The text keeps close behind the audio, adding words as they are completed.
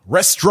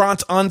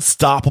Restaurant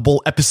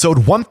Unstoppable,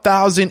 episode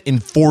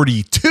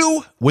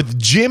 1042 with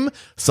Jim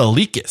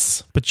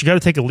Tselikis. But you got to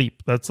take a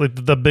leap. That's like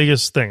the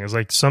biggest thing. Is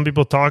like some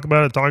people talk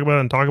about it,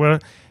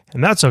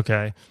 and that's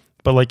okay.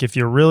 But like if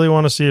you really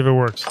want to see if it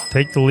works,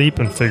 take the leap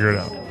and figure it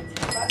out.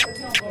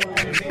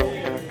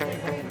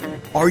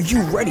 Are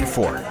you ready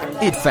for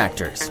it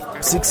factors,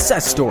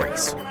 success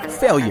stories,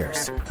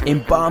 failures,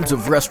 and bombs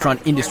of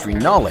restaurant industry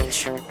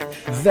knowledge?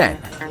 Then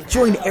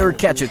join Eric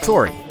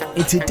Cacciatore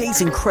and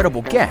today's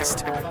incredible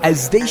guest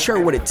as they share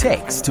what it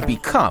takes to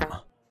become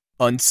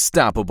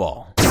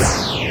unstoppable.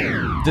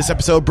 This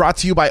episode brought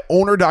to you by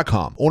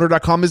Owner.com.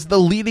 Owner.com is the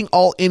leading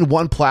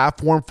all-in-one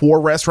platform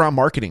for restaurant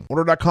marketing.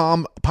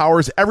 Owner.com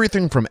powers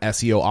everything from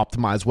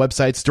SEO-optimized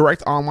websites,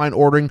 direct online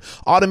ordering,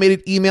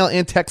 automated email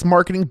and text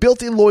marketing,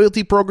 built-in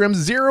loyalty programs,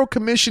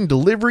 zero-commission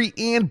delivery,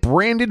 and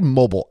branded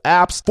mobile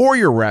apps for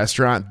your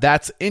restaurant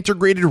that's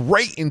integrated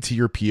right into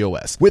your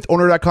POS. With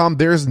Owner.com,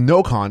 there's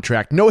no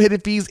contract, no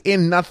hidden fees,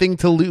 and nothing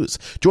to lose.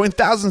 Join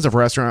thousands of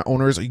restaurant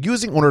owners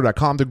using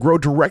Owner.com to grow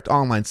direct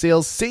online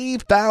sales,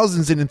 save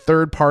thousands in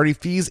third-party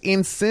fees,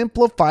 and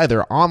simplify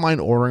their online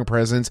ordering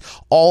presence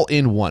all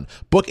in one.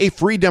 Book a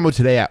free demo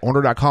today at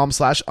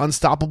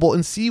owner.com/unstoppable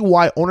and see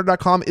why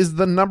Owner.com is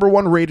the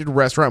 #1 rated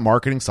restaurant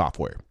marketing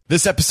software.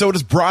 This episode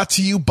is brought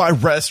to you by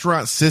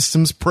Restaurant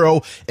Systems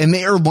Pro, and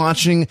they are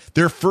launching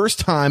their first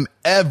time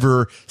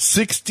ever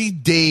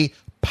 60-day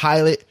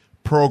pilot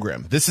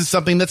program. This is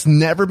something that's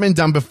never been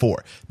done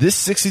before. This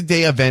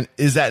 60-day event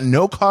is at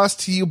no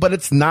cost to you, but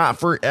it's not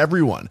for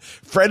everyone.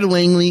 Fred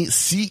Langley,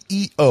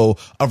 CEO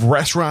of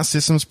Restaurant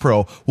Systems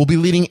Pro, will be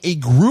leading a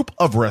group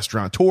of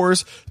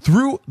restaurateurs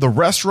through the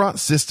Restaurant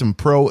System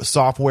Pro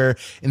software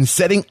and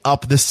setting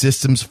up the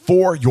systems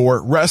for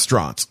your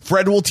restaurants.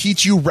 Fred will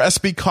teach you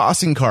recipe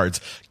costing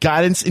cards,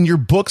 guidance in your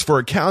books for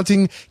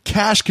accounting,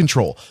 cash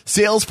control,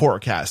 sales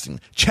forecasting,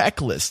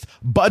 checklist,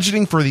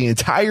 budgeting for the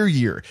entire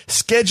year,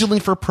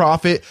 scheduling for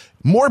profit,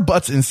 more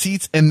butts in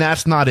seats, and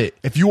that's not it.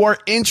 If you are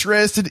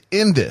interested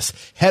in this,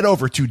 head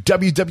over to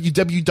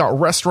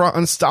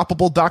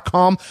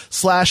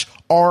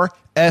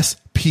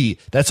www.restaurantunstoppable.com/RSP.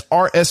 That's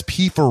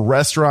RSP for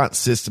Restaurant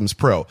Systems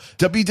Pro.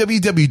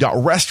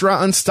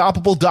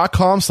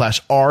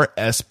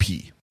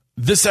 www.restaurantunstoppable.com/RSP.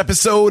 This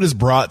episode is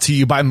brought to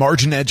you by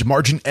Margin Edge.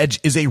 Margin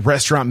Edge is a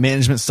restaurant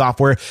management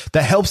software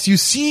that helps you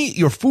see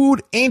your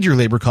food and your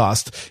labor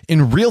costs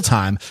in real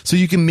time so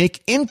you can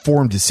make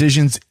informed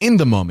decisions in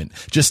the moment.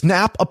 Just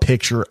snap a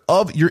picture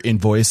of your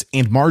invoice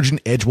and Margin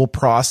Edge will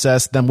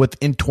process them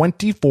within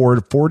 24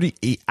 to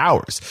 48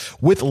 hours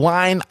with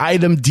line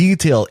item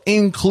detail,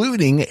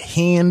 including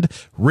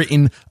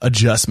handwritten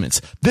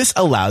adjustments. This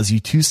allows you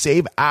to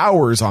save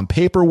hours on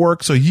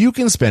paperwork so you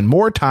can spend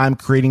more time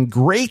creating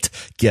great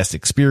guest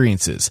experiences.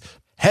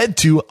 Head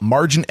to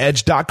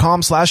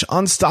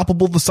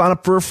marginedge.com/unstoppable to sign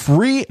up for a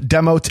free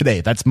demo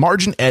today. That's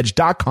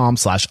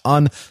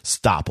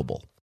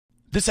marginedge.com/unstoppable.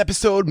 This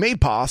episode made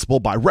possible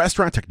by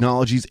Restaurant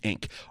Technologies,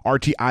 Inc.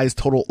 RTI's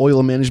Total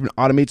Oil Management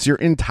automates your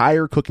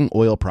entire cooking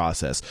oil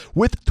process.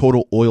 With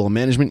Total Oil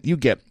Management, you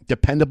get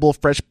dependable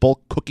fresh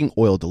bulk cooking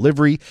oil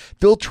delivery,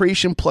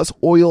 filtration plus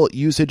oil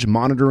usage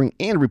monitoring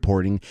and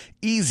reporting,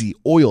 easy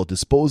oil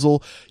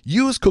disposal,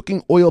 use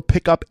cooking oil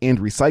pickup and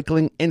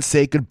recycling, and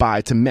say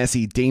goodbye to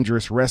messy,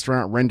 dangerous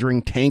restaurant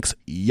rendering tanks.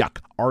 Yuck.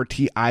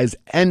 RTI's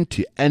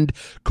end-to-end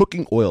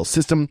cooking oil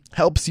system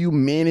helps you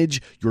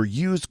manage your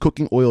used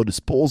cooking oil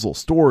disposal,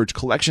 storage,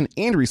 collection,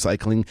 and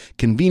recycling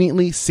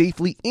conveniently,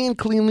 safely, and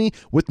cleanly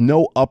with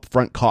no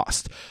upfront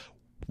cost.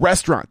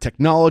 Restaurant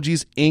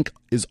Technologies, Inc.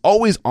 is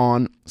always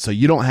on, so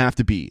you don't have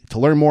to be. To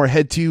learn more,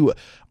 head to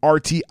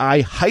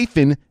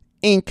rti-inc.com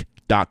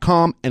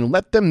and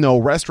let them know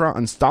Restaurant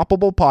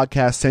Unstoppable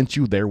Podcast sent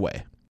you their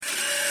way.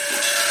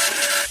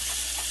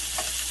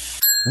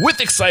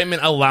 With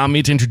excitement, allow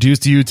me to introduce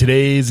to you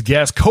today's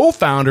guest,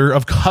 co-founder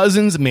of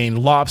Cousins Maine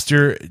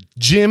Lobster,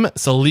 Jim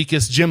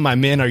Tselikis. Jim, my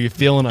man, are you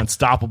feeling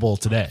unstoppable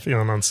today?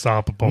 Feeling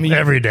unstoppable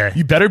every day.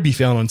 You better be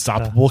feeling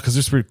unstoppable because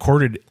just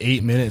recorded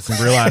 8 minutes and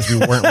realized we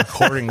weren't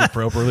recording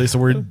appropriately, so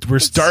we're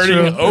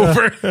starting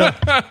over.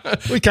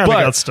 We kind of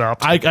got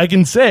stopped. I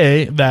can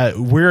say that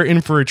we're in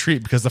for a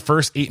treat because the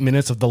first 8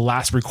 minutes of the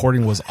last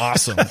recording was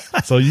awesome.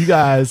 So you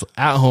guys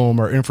at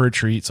home are in for a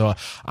treat. So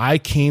I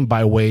came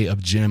by way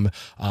of Jim.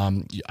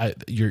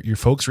 Your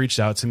folks reached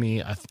out to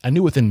me. I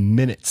knew within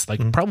minutes,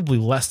 like probably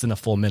less than a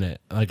full minute.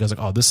 Like I was like,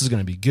 oh, this is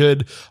going to be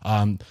good.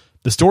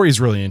 The story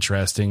is really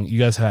interesting. You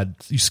guys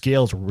you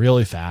scaled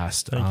really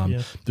fast.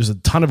 There's a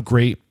ton of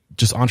great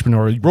just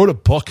entrepreneur. You wrote a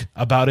book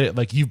about it.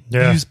 Like you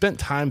spent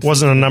time.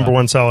 Wasn't a number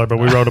one seller, but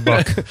we wrote a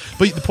book.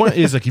 But the point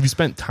is, like, if you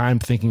spent time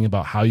thinking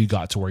about how you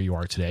got to where you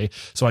are today.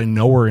 So I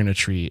know we're in a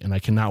treat, and I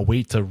cannot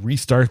wait to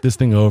restart this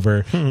thing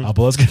over. But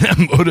let's get that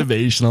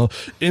motivational,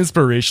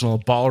 inspirational,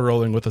 ball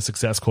rolling with a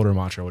success quote or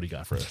mantra. What do you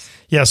got for us?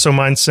 Yeah. So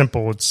mine's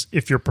simple. It's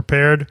if you're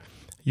prepared,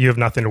 you have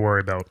nothing to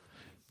worry about.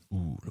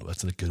 Ooh,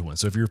 that's a good one.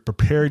 So if you're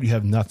prepared, you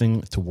have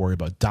nothing to worry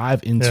about.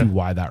 Dive into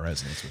why that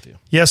resonates with you.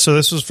 Yeah, so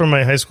this was from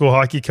my high school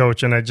hockey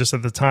coach, and I just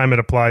at the time it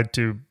applied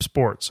to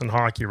sports and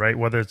hockey, right?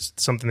 Whether it's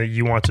something that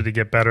you wanted to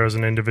get better as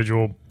an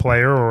individual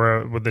player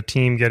or with the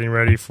team getting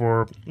ready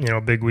for,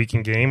 a big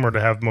weekend game, or to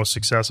have most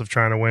success of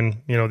trying to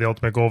win, the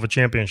ultimate goal of a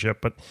championship.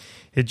 But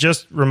it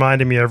just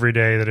reminded me every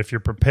day that if you're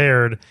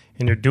prepared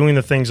and you're doing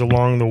the things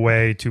along the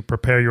way to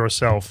prepare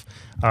yourself,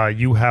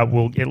 you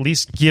will at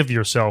least give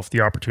yourself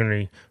the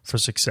opportunity for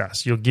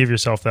success. You'll give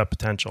yourself that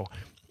potential.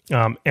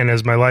 And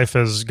as my life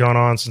has gone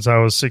on since I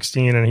was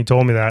 16, and he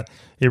told me that,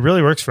 it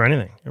really works for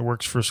anything. It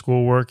works for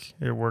schoolwork.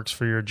 It works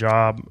for your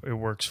job. It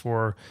works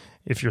for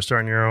if you're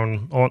starting your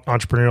own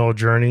entrepreneurial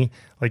journey.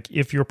 Like,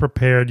 if you're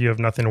prepared, you have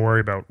nothing to worry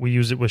about. We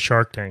use it with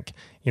Shark Tank.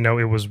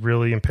 It was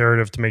really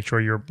imperative to make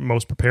sure you're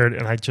most prepared.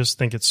 And I just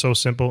think it's so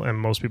simple, and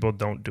most people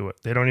don't do it.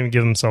 They don't even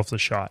give themselves a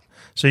shot.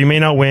 So you may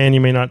not win.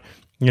 You may not,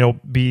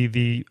 be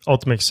the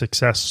ultimate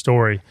success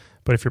story.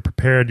 But if you're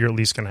prepared, you're at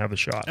least going to have the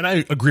shot. And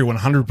I agree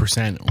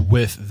 100%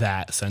 with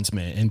that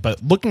sentiment.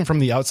 But looking from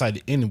the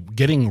outside in,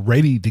 getting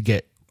ready to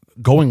get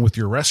going with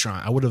your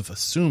restaurant, I would have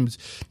assumed,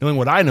 knowing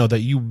what I know,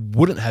 that you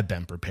wouldn't have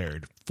been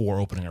prepared for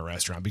opening a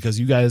restaurant, because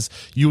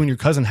you and your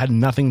cousin had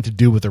nothing to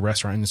do with the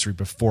restaurant industry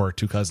before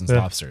Two Cousins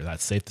Lobster.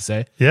 That's safe to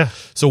say? Yeah.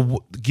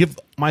 So give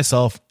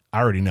myself,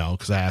 I already know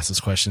because I asked this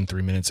question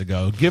 3 minutes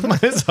ago, give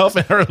myself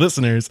and our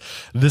listeners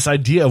this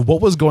idea of what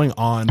was going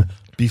on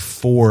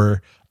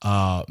before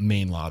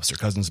Maine Lobster,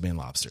 Cousins Maine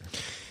Lobster.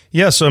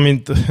 Yeah, so I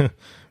mean,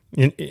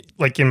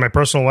 in my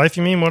personal life,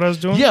 you mean what I was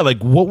doing? Yeah, like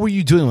what were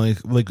you doing?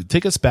 Like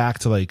take us back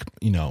to I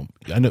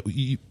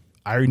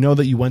know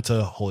that you went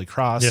to Holy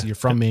Cross. Yeah. You're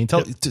from Maine.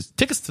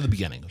 Take us to the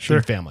beginning of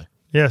your family.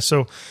 Yeah,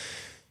 so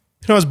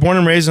I was born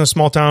and raised in a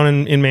small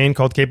town in Maine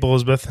called Cape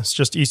Elizabeth. It's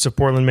just east of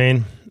Portland,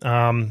 Maine.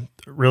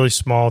 Really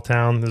small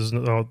town.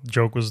 The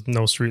joke was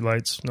no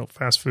streetlights, no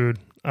fast food.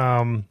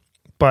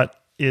 But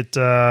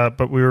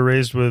we were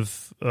raised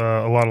with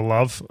a lot of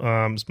love.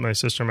 My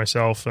sister,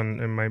 myself,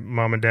 and my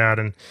mom and dad,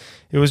 and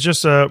it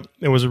was a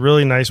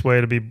really nice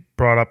way to be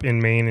brought up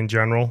in Maine in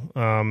general.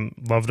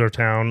 Loved our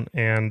town,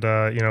 and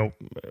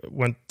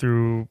went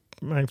through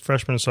my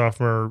freshman and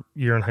sophomore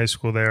year in high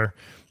school there,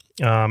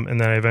 and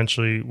then I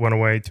eventually went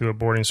away to a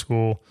boarding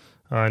school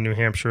in New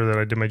Hampshire that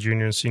I did my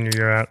junior and senior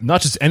year at.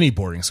 Not just any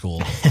boarding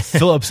school,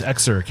 Phillips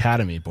Exeter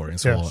Academy boarding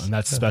school. Yes. And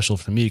that's special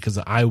for me because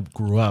I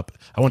went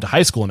to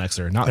high school in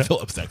Exeter, not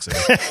Phillips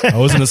Exeter. I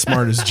wasn't as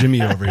smart as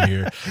Jimmy over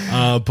here.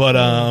 But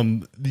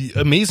the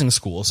amazing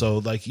school.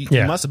 So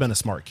you must have been a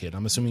smart kid.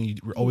 I'm assuming you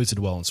always did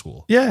well in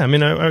school. Yeah. I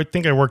mean, I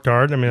think I worked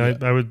hard. I mean,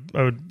 I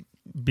would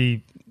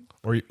be...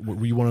 Or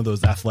were you one of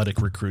those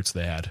athletic recruits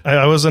they had?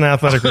 I was an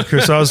athletic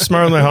recruit, so I was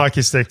smart with my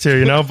hockey stick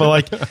too,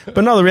 But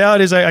no, the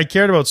reality is I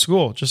cared about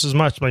school just as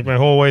much, my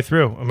whole way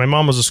through. My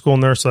mom was a school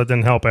nurse, so that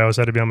didn't help. I always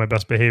had to be on my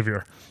best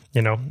behavior. I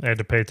had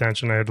to pay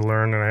attention, I had to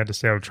learn, and I had to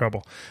stay out of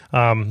trouble.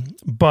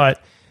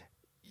 But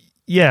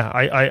yeah,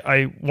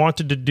 I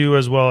wanted to do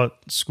as well at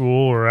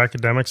school or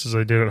academics as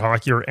I did at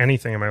hockey or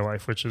anything in my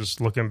life, which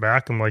is looking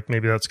back, I'm like,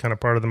 maybe that's kind of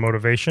part of the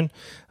motivation,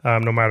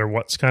 no matter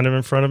what's kind of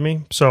in front of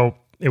me. So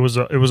it was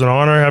an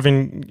honor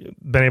having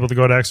been able to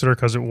go to Exeter,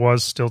 because it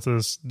was still to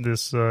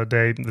this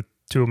day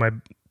two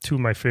of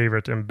my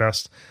favorite and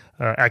best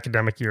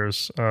academic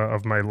years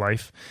of my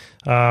life.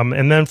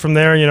 And then from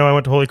there, I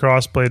went to Holy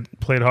Cross, played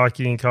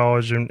hockey in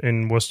college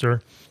in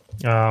Worcester.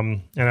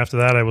 And after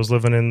that, I was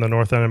living in the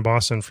North End in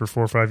Boston for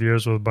 4 or 5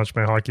 years with a bunch of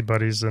my hockey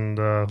buddies, and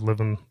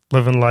living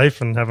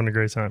life and having a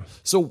great time.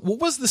 So what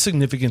was the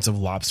significance of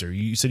lobster?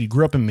 You said you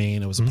grew up in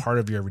Maine. It was a part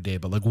of your everyday,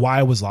 but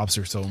why was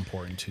lobster so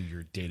important to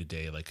your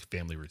day-to-day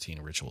family routine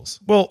and rituals?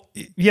 Well,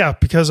 yeah,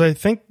 because I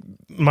think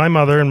my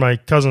mother and my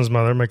cousin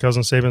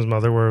Saban's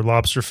mother, were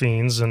lobster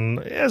fiends, and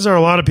as are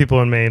a lot of people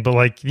in Maine, but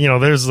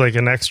there's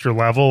an extra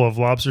level of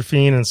lobster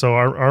fiend, and so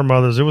our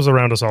mothers, it was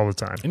around us all the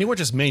time. And you weren't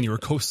just Maine, you were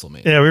coastal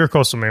Maine. Yeah, we were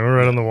coastal Maine. We were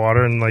right on the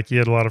water, and you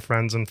had a lot of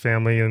friends and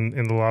family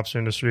in the lobster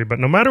industry. But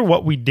no matter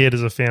what we did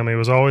as a family, it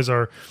was always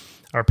our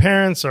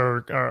parents,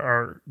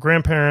 our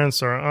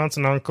grandparents, our aunts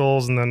and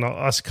uncles, and then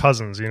us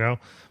cousins,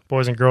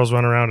 boys and girls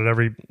run around at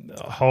every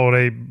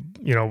holiday,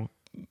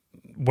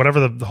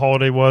 whatever the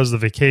holiday was, the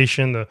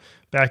vacation, the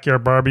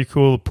backyard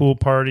barbecue, the pool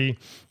party.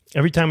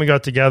 Every time we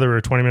got together, we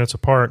were 20 minutes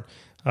apart.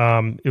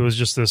 It was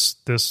just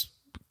this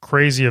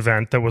crazy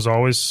event that was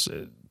always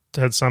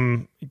had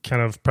some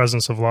kind of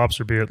presence of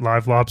lobster, be it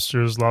live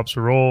lobsters,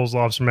 lobster rolls,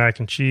 lobster mac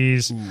and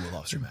cheese. Ooh,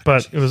 lobster mac but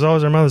and cheese. It was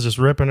always our mothers just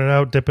ripping it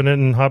out, dipping it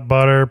in hot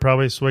butter,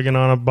 probably swigging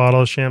on a bottle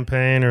of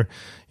champagne or,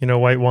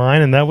 white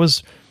wine. And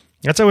that's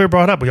how we were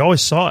brought up. We always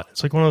saw it.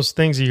 It's like one of those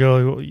things you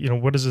go,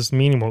 what does this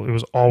mean? Well, it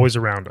was always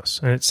around us.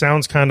 And it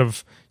sounds kind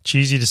of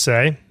cheesy to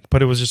say,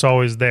 but it was just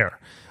always there.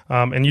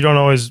 And you don't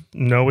always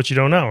know what you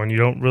don't know, and you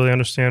don't really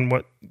understand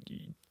what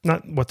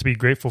not what to be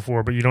grateful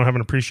for, but you don't have an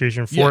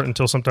appreciation for it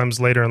until sometimes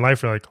later in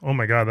life. You're like, oh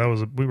my God,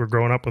 we were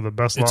growing up with the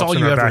best lobster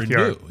in our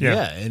backyard.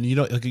 Yeah. And you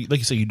don't, like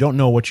you say, you don't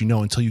know what you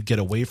know until you get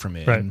away from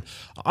it. Right. And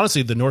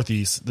honestly, the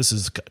Northeast, this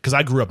is because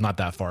I grew up not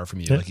that far from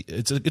you. Like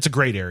it's a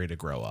great area to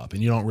grow up,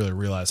 and you don't really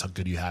realize how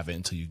good you have it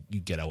until you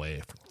get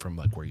away from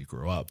like where you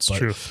grew up. It's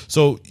true.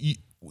 So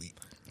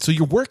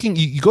you're working.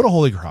 You go to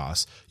Holy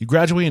Cross. You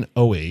graduate in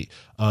 2008.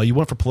 You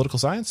went for political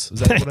science.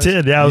 Is that I what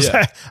did?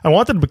 Yeah, I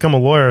wanted to become a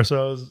lawyer,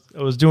 so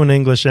I was doing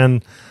English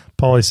and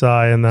poli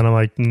sci, and then I'm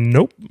like,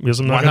 nope, because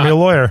I'm not going to be a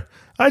lawyer.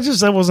 I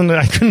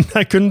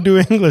couldn't do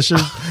English.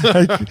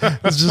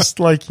 It's just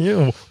like,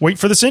 wait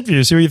for this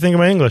interview, see what you think of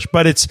my English.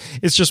 But it's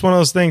just one of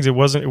those things. It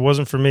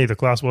wasn't for me. The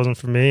class wasn't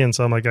for me, and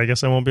so I'm like, I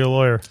guess I won't be a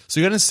lawyer. So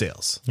you got into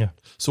sales. Yeah.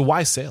 So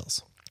why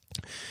sales?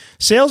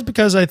 Sales,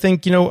 because I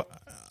think,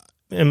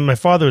 and my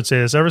father would say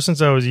this, ever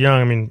since I was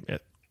young, I mean,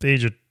 at the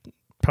age of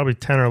probably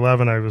 10 or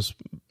 11, I was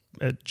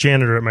a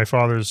janitor at my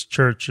father's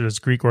church, his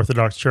Greek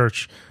Orthodox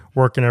church,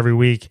 working every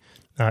week,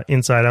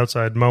 inside,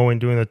 outside, mowing,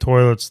 doing the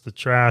toilets, the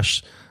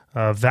trash,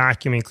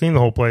 vacuuming, cleaning the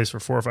whole place for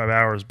 4 or 5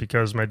 hours,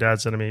 because my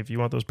dad said to me, if you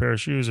want those pair of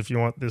shoes, if you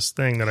want this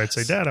thing, then I'd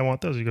say, Dad, I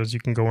want those. He goes,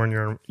 you can go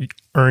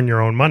earn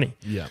your own money.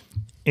 Yeah.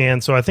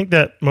 And so I think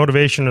that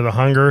motivation or the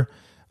hunger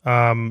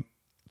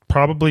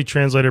probably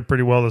translated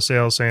pretty well to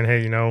sales, saying,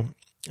 hey,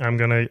 I'm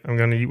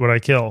gonna eat what I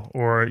kill,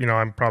 or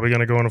I'm probably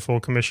gonna go in a full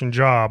commission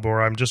job,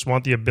 or I just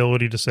want the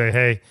ability to say,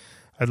 hey,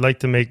 I'd like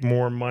to make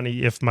more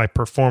money if my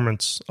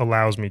performance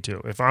allows me to.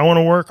 If I want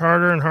to work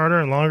harder and harder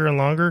and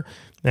longer,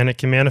 and it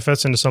can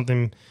manifest into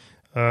something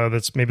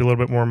that's maybe a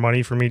little bit more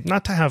money for me,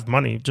 not to have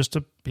money, just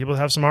to be able to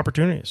have some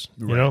opportunities.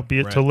 Be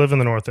it to live in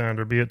the North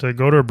End, or be it to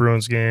go to a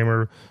Bruins game,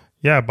 or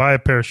buy a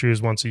pair of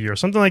shoes once a year,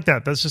 something like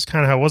that. That's just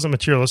kind of how it wasn't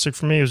materialistic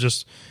for me. It was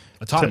just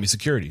autonomy,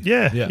 security.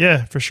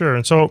 Yeah, for sure.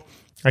 And so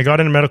I got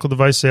into medical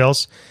device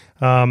sales,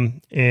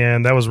 and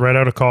that was right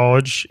out of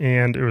college,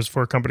 and it was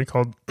for a company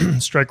called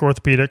Strike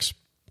Orthopedics.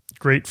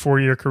 Great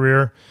 4-year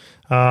career.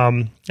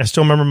 I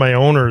still remember my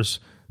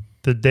owners,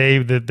 the day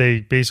that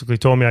they basically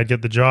told me I'd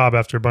get the job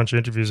after a bunch of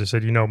interviews. They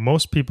said,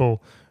 most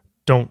people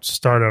don't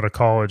start out of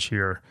college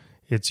here.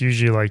 It's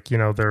usually like,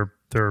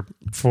 they're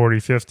 40,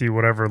 50,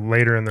 whatever,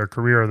 later in their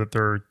career that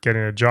they're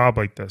getting a job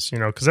like this,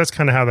 because that's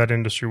kind of how that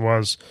industry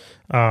was.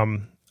 I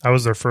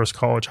was their first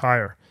college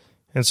hire.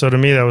 And so to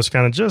me, that was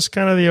kind of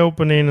the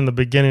opening and the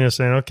beginning of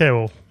saying, okay,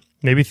 well,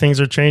 maybe things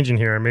are changing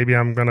here. Maybe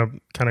I'm going to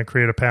kind of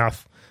create a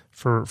path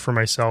for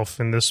myself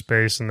in this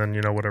space, and then,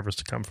 whatever's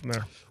to come from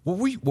there. What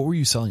were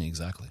you selling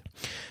exactly?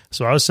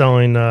 So I was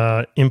selling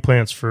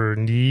implants for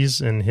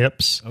knees and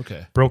hips.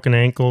 Okay. Broken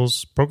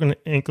ankles, broken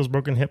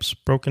hips,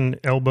 broken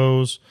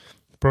elbows,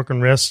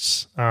 broken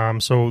wrists.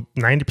 So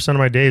 90% of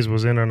my days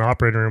was in an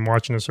operating room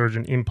watching a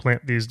surgeon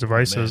implant these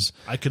devices.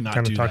 I could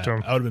not do that. I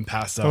would have been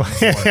passed out.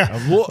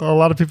 A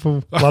lot of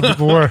people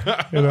were.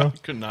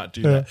 Could not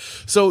do that.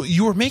 So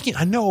you were making.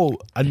 I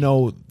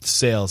know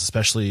sales,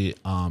 especially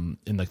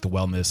in like the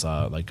wellness,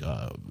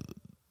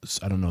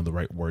 I don't know the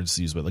right words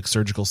to use, but like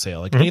surgical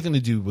sale, like anything to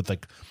do with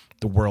like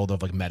the world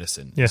of like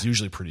medicine is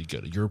usually pretty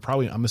good.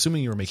 I'm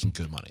assuming you were making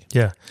good money.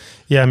 Yeah.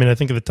 I mean, I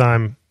think at the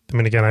time,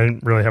 again, I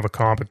didn't really have a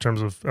comp in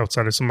terms of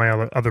outside of some of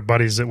my other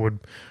buddies that would,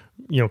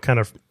 kind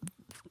of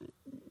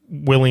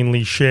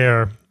willingly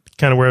share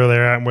kind of where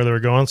they're at and where they were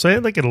going. So I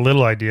had like a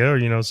little idea,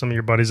 or, some of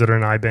your buddies that are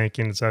in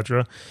iBanking, et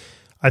cetera.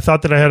 I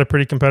thought that I had a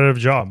pretty competitive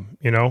job,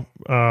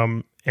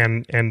 and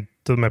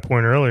to my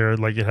point earlier,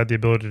 like it had the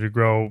ability to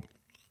grow,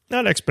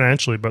 not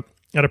exponentially, but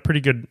at a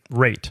pretty good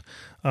rate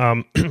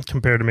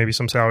compared to maybe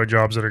some salary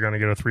jobs that are going to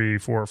get a 3,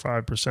 4, or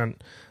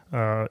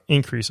 5%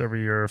 increase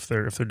every year if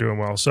they're doing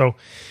well. So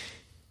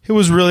it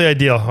was really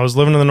ideal. I was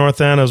living in the North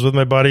End. I was with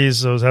my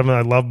buddies.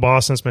 I love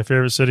Boston. It's my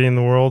favorite city in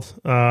the world.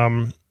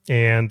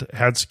 And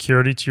had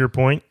security, to your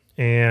point.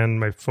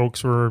 And my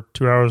folks were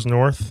 2 hours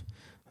north.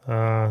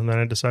 And then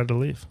I decided to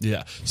leave.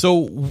 Yeah.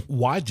 So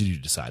why did you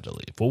decide to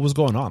leave? What was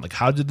going on? Like,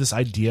 how did this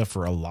idea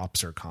for a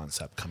Lobster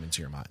concept come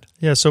into your mind?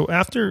 Yeah. So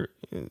after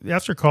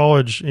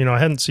college, I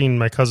hadn't seen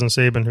my cousin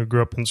Saban, who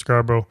grew up in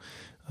Scarborough,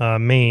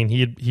 Maine.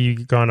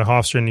 He'd gone to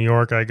Hofstra in New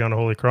York. I had gone to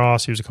Holy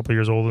Cross. He was a couple of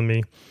years older than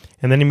me.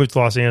 And then he moved to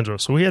Los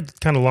Angeles. So we had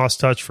kind of lost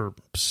touch for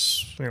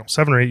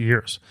 7 or 8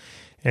 years.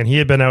 And he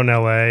had been out in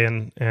LA,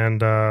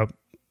 and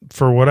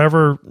for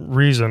whatever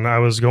reason, I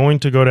was going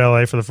to go to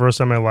LA for the first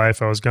time in my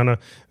life. I was going to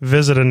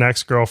visit an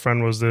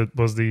ex-girlfriend was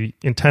the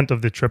intent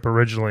of the trip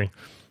originally.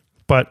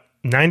 But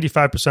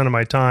 95% of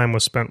my time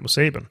was spent with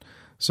Saban.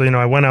 So,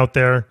 I went out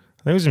there,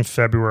 I think it was in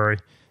February,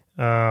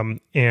 and,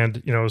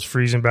 it was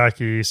freezing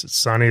back east. It's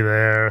sunny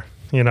there.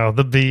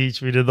 The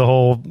beach. We did the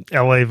whole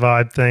LA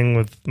vibe thing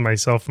with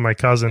myself and my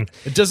cousin.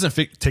 It doesn't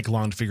take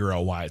long to figure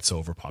out why it's so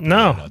overpopulated.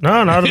 No,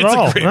 not at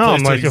all. No,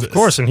 I'm like, of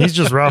course. And he's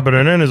just rubbing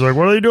it in. He's like,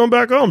 what are you doing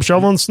back home?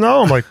 Shoveling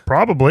snow? I'm like,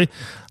 probably.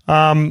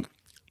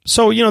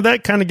 So,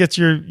 that kind of gets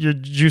your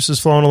juices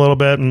flowing a little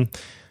bit. And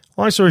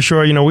long story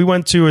short, we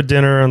went to a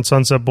dinner on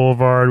Sunset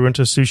Boulevard. We went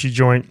to a sushi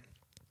joint.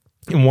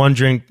 And one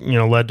drink,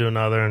 led to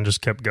another and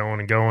just kept going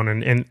and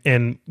going.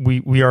 And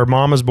we are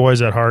mama's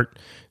boys at heart,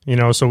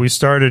 so we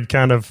started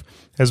kind of,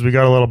 as we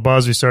got a little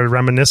buzz, we started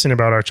reminiscing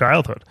about our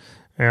childhood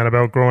and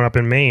about growing up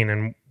in Maine.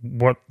 And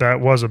what that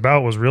was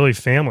about was really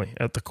family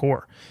at the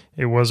core.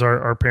 It was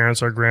our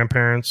parents, our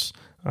grandparents,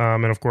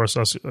 and of course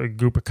us, a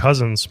group of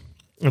cousins.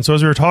 And so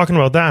as we were talking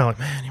about that, I'm like,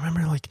 man, you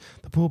remember like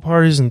the pool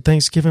parties and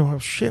Thanksgiving? Well,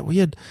 shit, we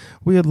had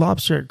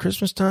lobster at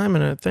Christmas time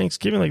and at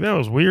Thanksgiving. Like, that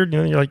was weird.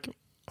 You're like,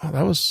 oh,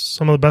 that was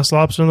some of the best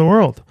lobster in the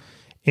world.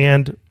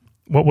 And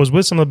what was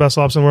with some of the best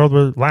lobster in the world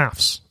were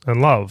laughs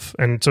and love.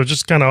 And so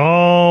just kind of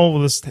all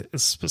this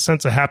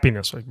sense of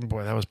happiness. Like,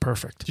 boy, that was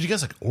perfect. Did you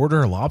guys like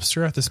order a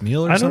lobster at this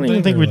meal or something? I don't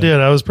even think we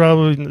did. I was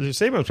probably,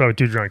 Saban was probably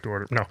too drunk to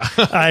order.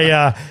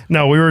 No,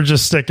 no, we were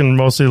just sticking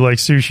mostly like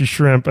sushi,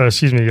 shrimp,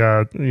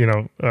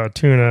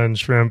 tuna and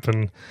shrimp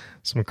and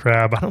some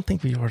crab. I don't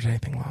think we ordered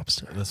anything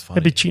lobster. That's funny.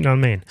 I'd be cheating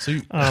on Maine. So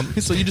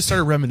you just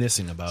started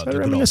reminiscing about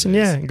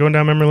it. Going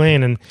down memory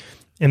lane.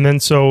 And then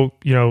so,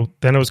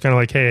 then it was kind of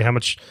like, hey, how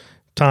much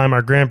time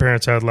our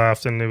grandparents had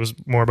left, and it was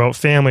more about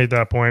family at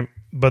that point.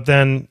 But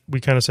then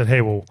we kind of said, hey,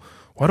 well,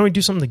 why don't we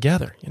do something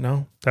together?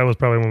 That was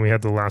probably when we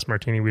had the last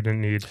martini we didn't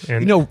need.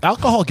 And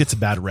alcohol gets a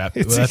bad rep.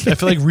 I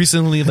feel like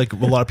recently, like a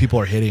lot of people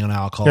are hating on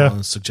alcohol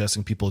and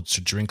suggesting people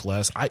should drink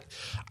less. I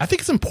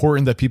think it's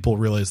important that people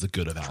realize the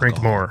good of alcohol.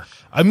 Drink more.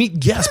 I mean,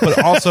 yes, but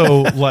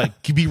also like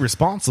be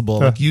responsible,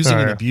 like using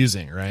and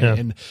abusing, right? Yeah.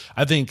 And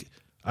I think,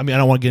 I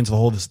don't want to get into the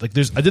whole this. Like,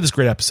 I did this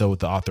great episode with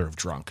the author of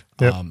Drunk,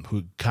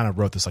 who kind of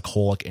wrote this like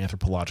whole like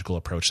anthropological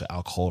approach to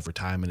alcohol over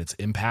time and its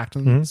impact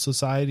on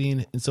society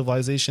and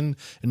civilization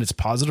and its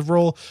positive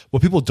role.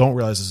 What people don't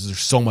realize is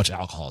there's so much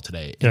alcohol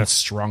today, and it's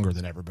stronger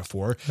than ever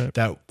before.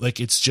 That like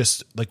it's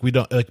just like we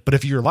don't like. But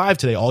if you're alive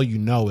today, all you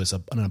know is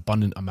an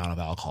abundant amount of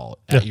alcohol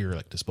at your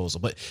like disposal.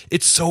 But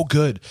it's so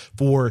good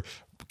for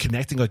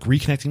connecting, like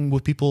reconnecting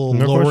with people,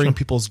 lowering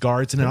people's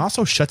guards, and it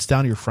also shuts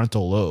down your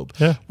frontal lobe,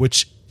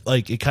 which.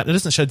 Like it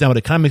doesn't shut it down, but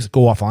it kind of makes it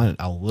go offline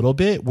a little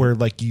bit, where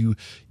like you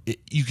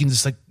can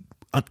just like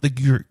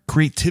your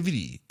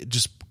creativity, it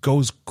just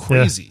goes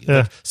crazy. Yeah.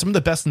 Like some of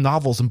the best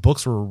novels and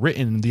books were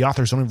written, and the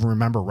authors don't even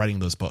remember writing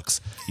those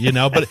books,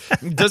 but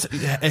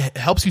it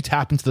helps you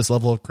tap into this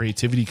level of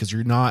creativity because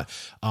you're not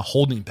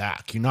holding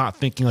back. You're not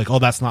thinking like, oh,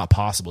 that's not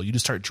possible. You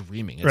just start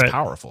dreaming. It's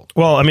powerful.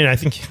 Well, I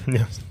think.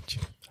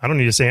 I don't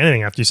need to say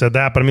anything after you said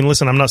that, but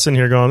listen, I'm not sitting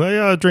here going, oh,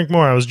 yeah, drink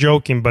more. I was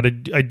joking, but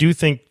I do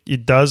think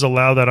it does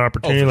allow that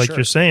opportunity, like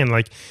you're saying.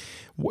 Like,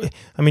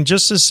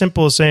 just as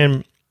simple as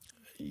saying,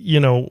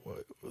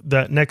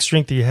 that next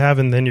drink that you have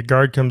and then your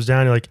guard comes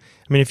down, you're like,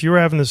 if you were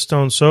having this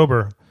stone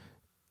sober,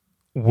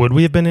 would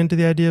we have been into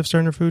the idea of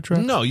starting a food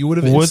truck? No, you would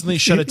have instantly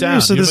shut it down.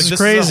 So this is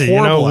crazy.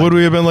 Would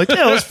we have been like,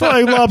 yeah, let's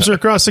fly lobster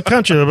across the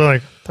country? They'd be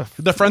like,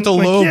 the frontal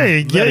lobe.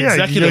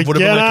 Executive would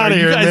have been like, out of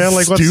here, man.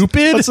 Like,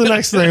 stupid? What's the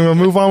next thing? We'll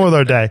move on with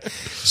our day.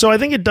 So I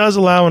think it does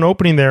allow an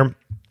opening there.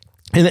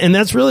 And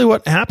that's really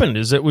what happened,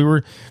 is that we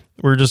were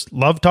just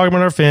loved talking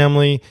about our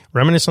family,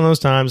 reminiscing on those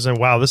times, and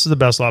wow, this is the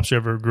best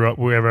lobster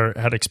we ever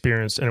had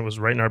experienced, and it was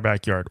right in our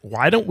backyard.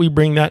 Why don't we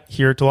bring that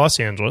here to Los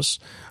Angeles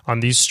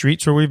on these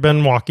streets where we've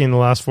been walking the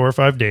last 4 or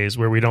 5 days,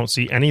 where we don't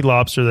see any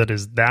lobster that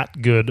is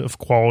that good of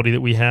quality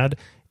that we had,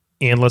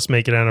 and let's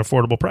make it at an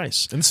affordable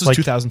price. And this is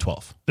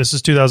 2012. This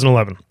is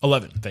 2011.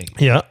 11, thank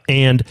you. Yeah,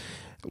 and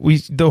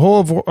the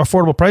whole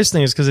affordable price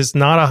thing is because it's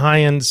not a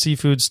high-end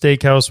seafood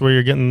steakhouse where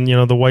you're getting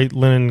the white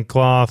linen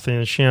cloth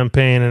and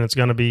champagne, and it's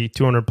going to be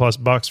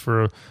 $200+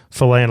 for a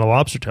fillet and a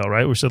lobster tail,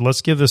 right? We said,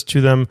 let's give this to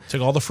them.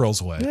 Take all the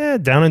frills away. Yeah,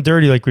 down and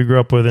dirty like we grew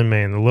up with in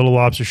Maine. The little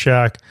lobster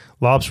shack,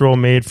 lobster roll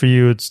made for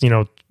you. It's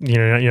you're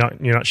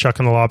not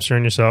shucking the lobster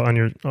on yourself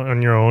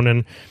on your own,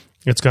 and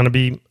it's going to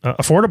be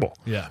affordable.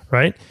 Yeah,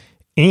 right.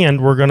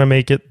 And we're going to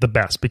make it the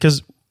best,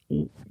 because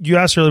you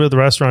asked earlier about the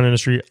restaurant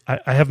industry.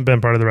 I haven't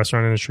been part of the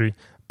restaurant industry,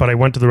 but I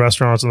went to the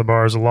restaurants and the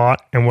bars a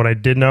lot. And what I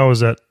did know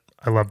is that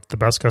I love the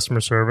best customer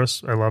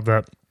service. I love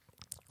that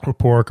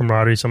rapport,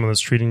 camaraderie, someone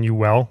that's treating you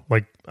well.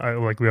 Like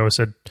we always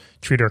said,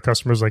 treat our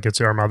customers like it's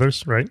our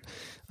mothers, right?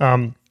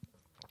 And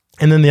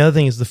then the other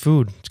thing is the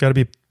food. It's got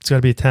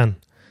to be a 10.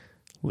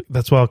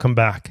 That's why I'll come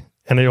back.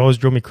 And it always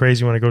drove me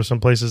crazy when I go to some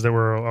places that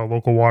were a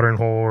local watering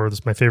hole, or this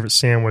is my favorite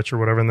sandwich or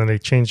whatever, and then they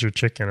change their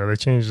chicken or they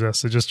change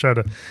this. They just try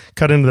to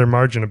cut into their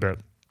margin a bit,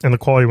 and the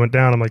quality went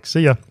down. I'm like,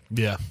 see ya.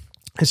 Yeah.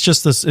 It's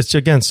just this. It's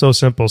again so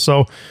simple.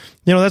 So,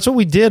 that's what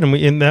we did,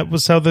 and that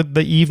was how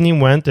the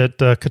evening went at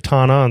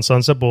Katana on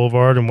Sunset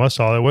Boulevard in West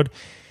Hollywood.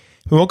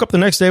 We woke up the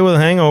next day with a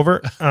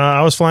hangover.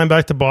 I was flying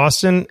back to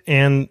Boston,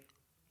 and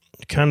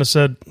kind of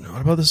said,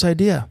 "What about this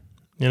idea?"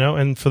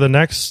 And for the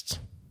next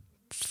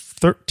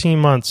 13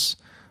 months.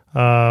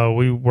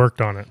 We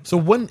worked on it. So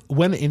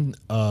when in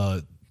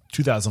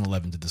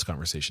 2011 did this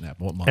conversation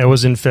happen? What month? It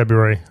was in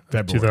February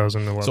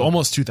 2011. So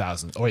almost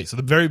 2000. Oh wait, so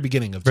the very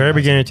beginning of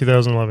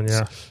 2011.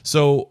 Yeah.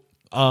 So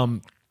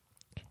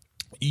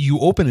you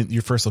opened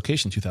your first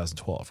location in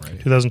 2012, right?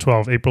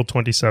 2012, April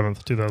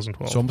 27th,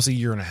 2012. So almost a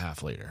year and a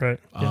half later, right?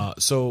 Yeah.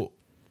 So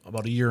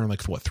about a year and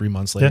 3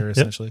 months later,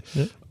 essentially.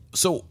 Yeah.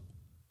 So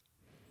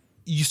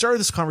you started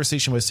this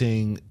conversation by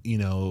saying,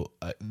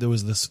 there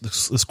was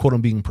this quote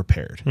on being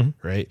prepared,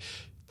 right?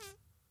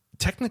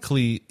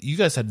 Technically, you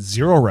guys had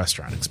zero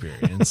restaurant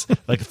experience.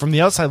 Like from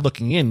the outside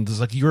looking in, it's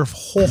like you're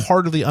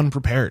wholeheartedly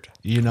unprepared.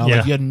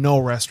 Like you had no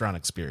restaurant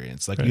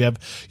experience. Like you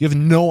have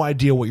no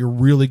idea what you're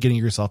really getting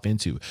yourself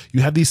into.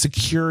 You have these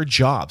secure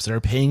jobs that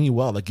are paying you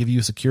well, that give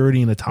you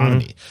security and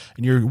autonomy,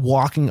 and you're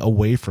walking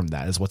away from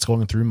that. Is what's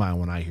going through my mind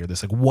when I hear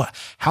this. Like, what?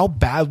 How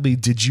badly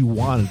did you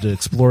want to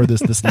explore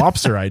this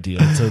lobster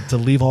idea to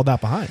leave all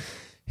that behind?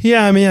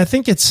 Yeah, I mean, I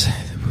think it's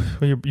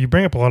you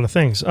bring up a lot of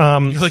things. You're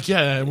like,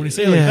 when you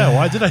say it like that,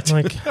 why did I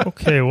do that?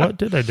 Okay, what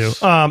did I do?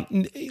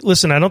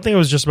 Listen, I don't think it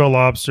was just about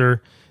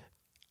lobster.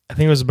 I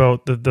think it was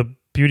about the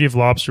beauty of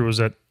lobster was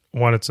that,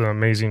 one, it's an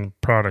amazing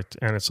product,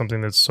 and it's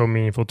something that's so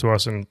meaningful to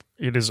us, and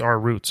it is our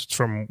roots. It's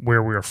from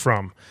where we are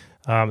from.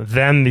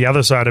 Then the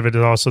other side of it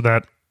is also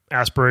that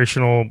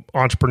aspirational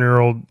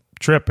entrepreneurial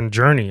trip and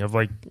journey of,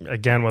 like,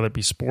 again, whether it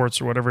be sports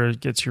or whatever,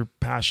 it gets your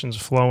passions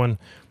flowing,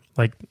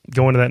 like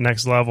going to that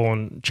next level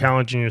and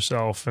challenging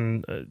yourself,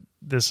 and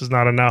this is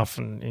not enough,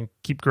 and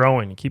keep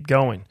growing and keep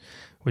going,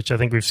 which I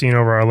think we've seen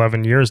over our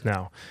 11 years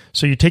now.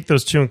 So you take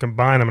those two and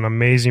combine them, an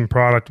amazing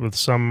product with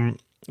some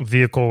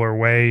vehicle or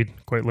way,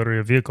 quite literally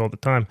a vehicle at the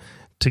time,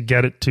 to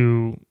get it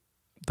to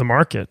the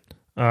market.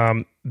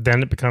 Then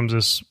it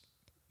becomes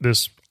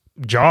this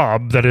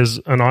job that is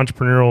an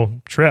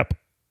entrepreneurial trip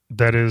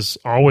that is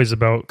always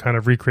about kind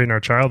of recreating our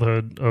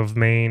childhood of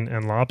Maine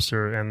and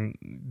lobster, and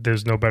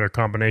there's no better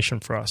combination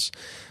for us.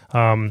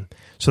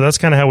 So that's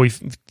kind of how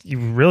you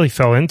really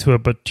fell into it.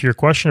 But to your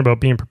question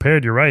about being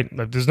prepared, you're right.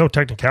 There's no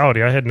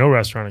technicality. I had no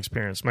restaurant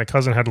experience. My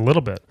cousin had a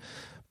little bit.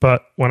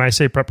 But when I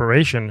say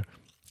preparation,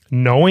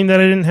 knowing that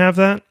I didn't have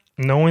that,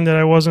 knowing that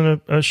I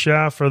wasn't a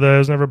chef or that I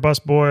was never a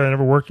busboy, I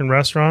never worked in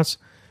restaurants,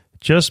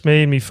 just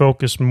made me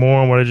focus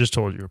more on what I just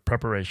told you,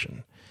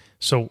 preparation.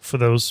 So for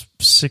those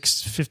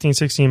 15,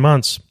 16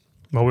 months,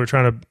 while we were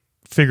trying to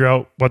figure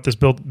out what this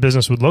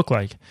business would look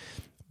like,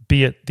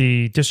 be it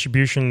the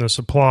distribution, the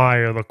supply,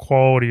 or the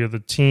quality of the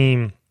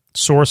team,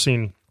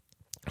 sourcing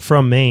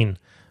from Maine,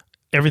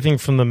 everything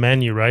from the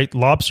menu, right?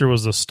 Lobster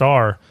was the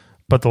star,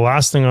 but the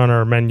last thing on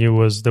our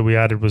menu that we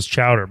added was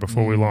chowder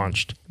before we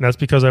launched. And that's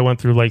because I went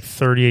through like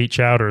 38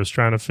 chowders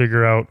trying to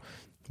figure out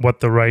what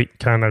the right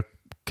kind of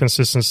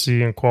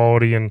consistency and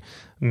quality and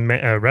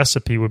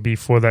recipe would be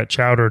for that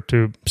chowder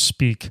to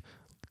speak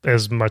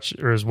as much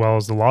or as well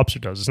as the lobster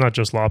does. It's not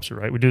just lobster,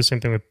 right? We do the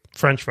same thing with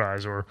French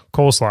fries or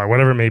coleslaw or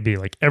whatever it may be.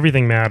 Like,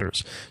 everything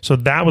matters. So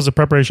that was a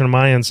preparation on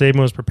my end.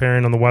 Sabin was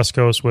preparing on the West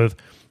Coast with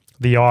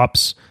the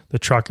ops, the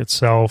truck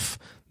itself,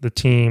 the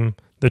team,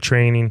 the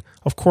training.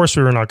 Of course,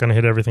 we were not going to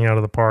hit everything out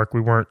of the park.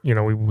 We weren't, we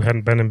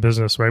hadn't been in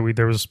business, right?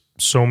 There was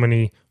so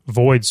many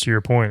voids, to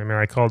your point. I mean,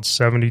 I called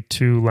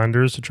 72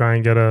 lenders to try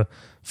and get a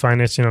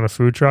financing on a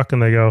food truck,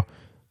 and they go,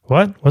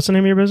 "What? What's the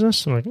name of your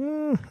business?" I'm like,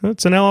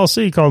 "It's an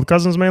LLC called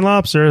Cousins Maine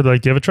Lobster." They're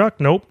like, "Do you have a truck?"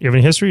 "Nope." "You have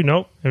any history?"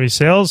 "Nope." "Have any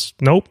sales?"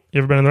 "Nope." "You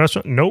ever been in the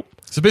restaurant?" "Nope."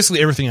 So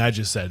basically everything I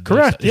just said.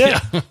 Correct.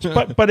 Yeah.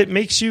 but it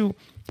makes you,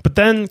 but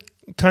then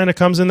kind of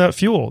comes in that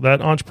fuel,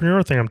 that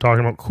entrepreneur thing I'm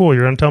talking about. Cool.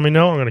 You're going to tell me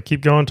no. I'm going to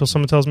keep going until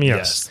someone tells me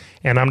yes.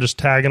 And I'm just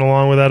tagging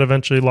along with that,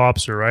 eventually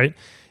lobster, right?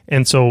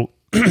 And so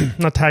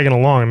not tagging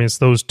along. I mean, it's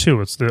those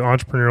two. It's the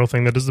entrepreneurial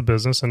thing that is the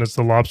business, and it's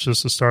the lobster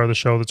that's the star of the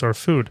show that's our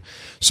food.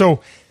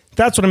 So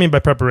that's what I mean by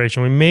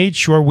preparation. We made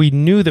sure we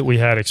knew that we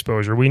had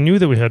exposure. We knew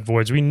that we had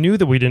voids. We knew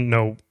that we didn't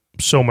know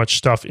so much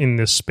stuff in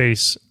this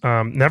space.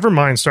 Never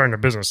mind starting a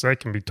business.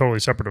 That can be totally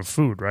separate of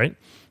food, right?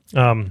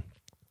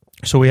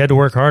 So we had to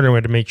work harder, and we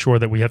had to make sure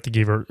that we have to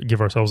give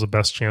ourselves the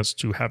best chance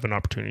to have an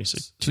opportunity to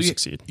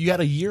succeed. You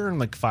had a year and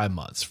like 5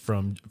 months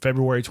from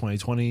February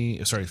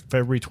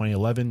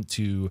 2011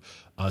 to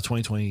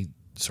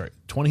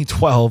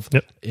 2012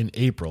 in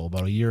April,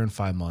 about a year and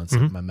 5 months.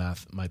 Mm-hmm. My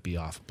math might be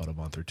off about a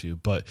month or two,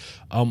 but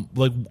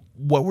like,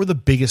 what were the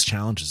biggest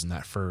challenges in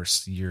that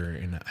first year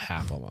and a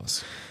half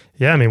almost?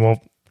 Yeah, I mean,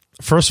 well,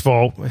 first of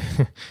all,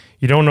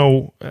 you don't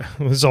know.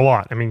 There's a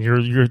lot. I mean, if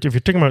you're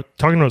talking about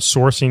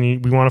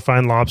sourcing, we want to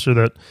find lobster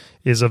that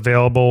is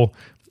available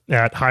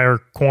at higher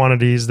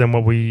quantities than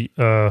what we're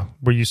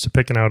used to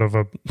picking out of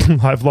a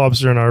live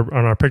lobster on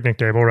our picnic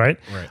table, right?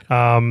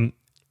 Right.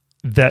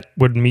 That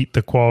would meet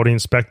the quality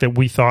and spec that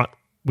we thought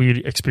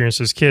we'd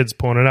experienced as kids,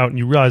 pulling it out, and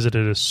you realize that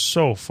it is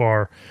so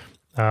far,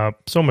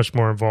 so much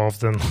more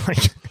involved than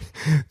like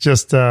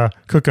just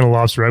cooking a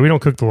lobster, right? We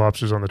don't cook the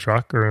lobsters on the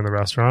truck or in the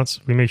restaurants.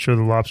 We make sure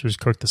the lobsters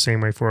cooked the same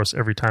way for us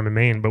every time in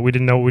Maine, but we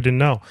didn't know what we didn't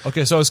know.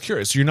 Okay, so I was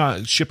curious. You're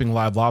not shipping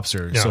live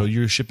lobster, so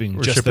you're shipping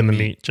the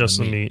meat. Just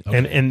the meat.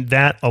 Okay. And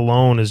that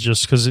alone is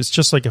just because it's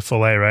just like a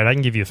fillet, right? I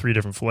can give you 3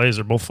 different fillets.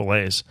 They're both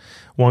fillets.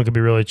 One could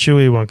be really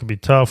chewy, one could be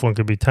tough, one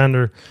could be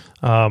tender.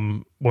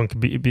 One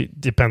could be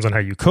depends on how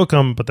you cook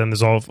them, but then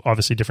there's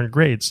obviously different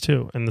grades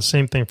too. And the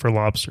same thing for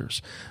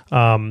lobsters,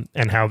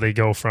 and how they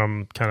go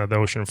from kind of the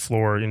ocean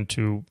floor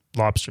into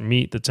lobster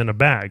meat that's in a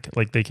bag.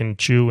 Like they can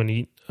chew and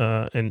eat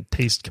and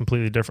taste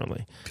completely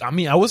differerly. I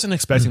mean, I wasn't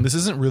expecting this.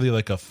 Isn't really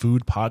like a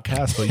food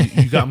podcast, but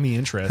you got me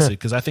interested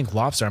because I think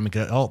lobster. I'm like,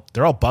 oh,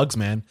 they're all bugs,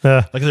 man.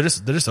 Like they're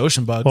just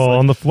ocean bugs. Well, like,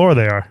 on the floor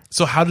they are.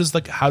 So how does the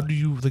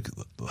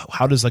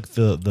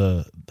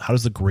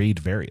grade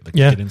vary? Like,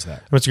 Yeah, get into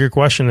that. That's a good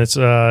question. It's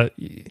like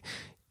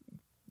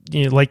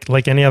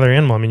any other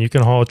animal. I mean, you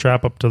can haul a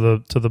trap up to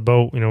the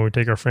boat. We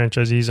take our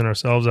franchisees and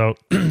ourselves out,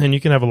 and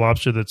you can have a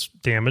lobster that's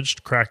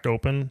damaged, cracked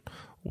open.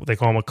 They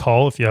call them a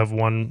cull if you have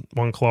one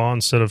claw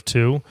instead of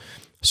two.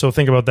 So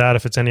think about that.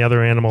 If it's any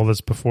other animal that's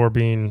before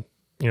being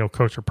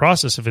cooked or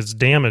processed, if it's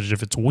damaged,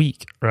 if it's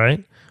weak,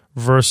 right?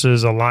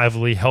 Versus a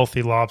lively,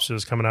 healthy lobster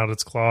that's coming out of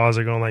its claws,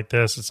 they're going like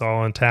this, it's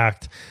all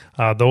intact.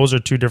 Those are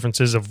two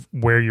differences of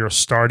where you're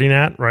starting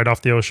at right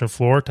off the ocean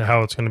floor to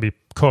how it's going to be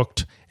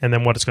cooked and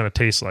then what it's going to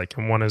taste like.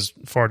 And one is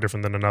far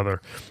different than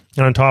another.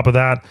 And on top of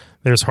that,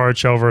 there's hard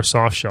shell versus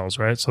soft shells,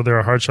 right? So there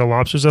are hard shell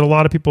lobsters that a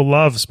lot of people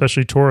love,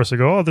 especially tourists. They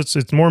go, oh,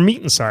 it's more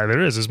meat inside.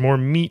 There is. There's more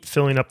meat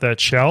filling up that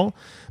shell.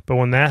 But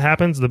when that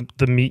happens,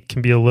 the meat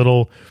can be a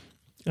little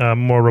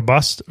more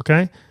robust,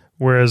 okay?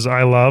 Whereas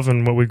I love,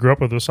 and what we grew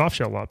up with was soft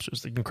shell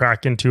lobsters. They can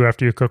crack into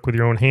after you cook with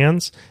your own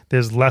hands.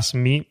 There's less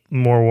meat,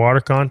 more water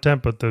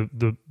content, but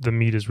the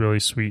meat is really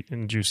sweet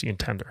and juicy and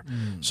tender.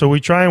 So we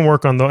try and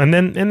work on those. And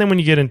then when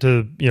you get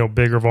into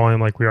bigger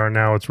volume like we are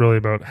now, it's really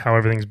about how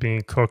everything's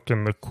being cooked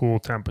and the cool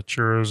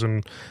temperatures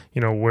and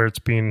where it's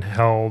being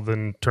held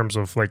in terms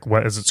of like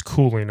what as it's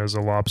cooling as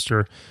a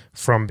lobster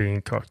from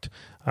being cooked.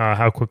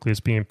 How quickly it's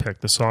being picked,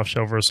 the soft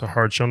shell versus a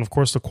hard shell, and of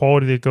course the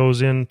quality that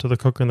goes into the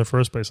cook in the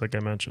first place, like I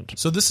mentioned.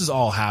 So this is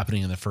all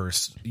happening in the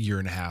first year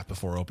and a half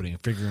before opening,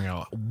 figuring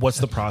out what's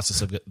the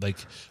process of it, like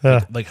how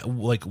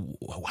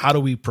do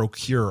we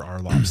procure our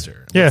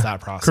lobster? What's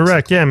that process?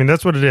 Correct. Yeah, I mean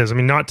that's what it is. I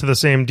mean, not to the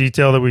same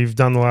detail that we've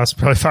done the last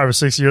probably 5 or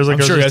 6 years. Like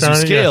I'm sure as you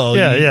scale,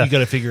 you got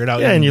to figure it out.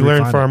 Yeah, and you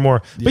learn far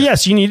more. But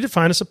yes, you need to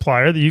find a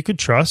supplier that you could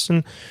trust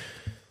and.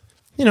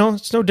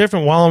 It's no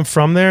different while I'm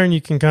from there, and you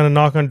can kind of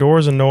knock on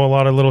doors and know a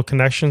lot of little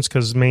connections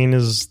because Maine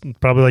is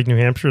probably like New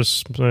Hampshire,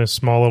 a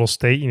small little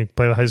state. You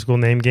play the high school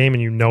name game,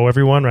 and you know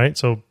everyone, right?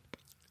 So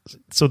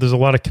there's a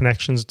lot of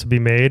connections to be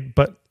made,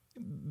 but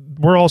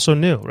we're also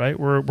new, right?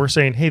 We're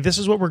saying, hey, this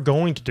is what we're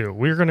going to do.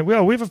 We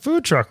have a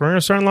food truck. We're going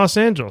to start in Los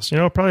Angeles.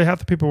 Probably half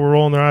the people were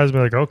rolling their eyes and be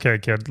like, okay,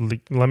 kid,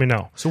 let me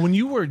know. So when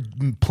you were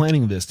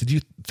planning this, did you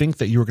think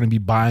that you were going to be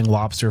buying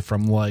lobster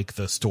from like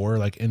the store,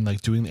 like and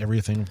like doing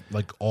everything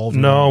like all?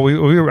 No,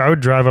 I would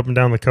drive up and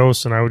down the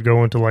coast, and I would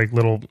go into like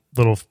little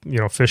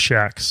fish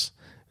shacks.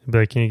 Be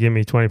like, can you give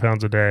me 20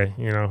 pounds a day?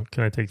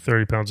 Can I take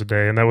 30 pounds a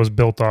day? And that was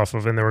built off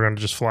of, and they were going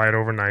to just fly it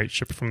overnight,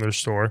 ship it from their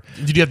store.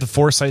 Did you have the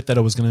foresight that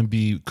it was going to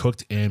be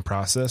cooked and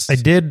processed? I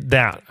did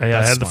that. I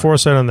had the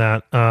foresight on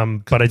that. But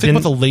I didn't. Think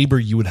about the labor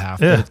you would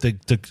have. Yeah.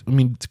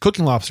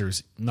 Cooking lobster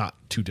is not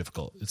too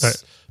difficult. It's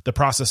right. The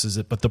process is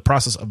it, but the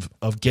process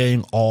of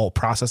getting all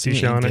processing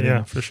and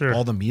getting for sure.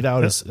 all the meat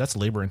out that's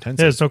labor intensive.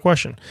 Yeah, there's no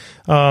question.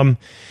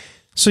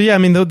 So yeah, I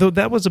mean,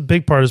 that was a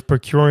big part is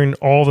procuring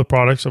all the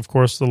products, of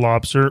course, the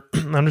lobster,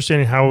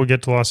 understanding how we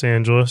get to Los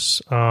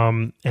Angeles,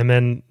 and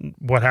then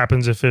what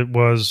happens if it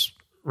was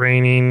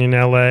raining in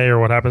LA, or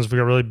what happens if we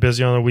got really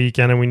busy on the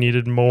weekend and we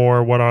needed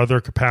more, what are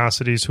their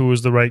capacities, who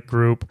is the right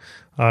group,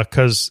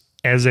 because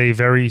as a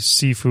very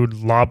seafood,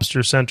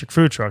 lobster-centric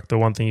food truck, the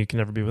one thing you can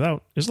never be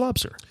without is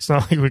lobster. It's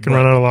not like we can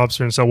run out of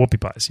lobster and sell whoopie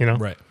pies,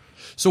 Right.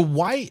 So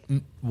why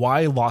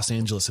Los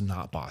Angeles and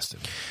not Boston?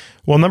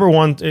 Well, number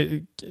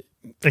one,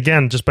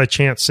 again, just by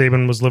chance,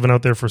 Saban was living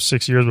out there for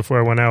 6 years before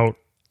I went out.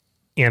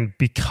 And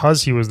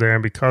because he was there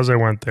and because I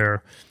went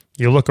there,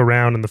 you look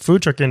around and the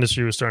food truck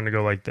industry was starting to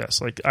go like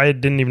this. Like I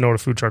didn't even know what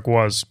a food truck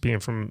was being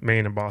from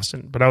Maine and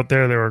Boston. But out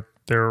there,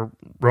 they were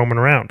roaming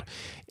around.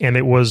 And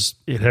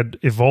it had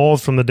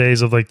evolved from the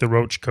days of like the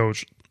Roach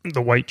Coach,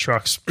 the white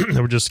trucks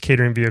that were just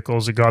catering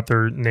vehicles that got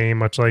their name,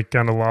 much like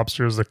kind of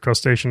lobsters, the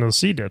crustacean of the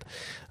sea did.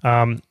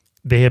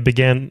 They had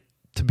began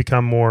to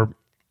become more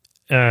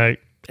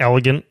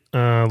elegant,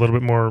 a little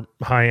bit more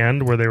high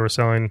end, where they were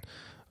selling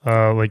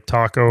like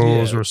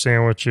tacos or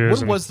sandwiches.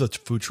 When was the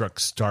food truck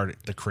started?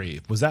 The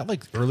Crave, was that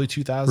like early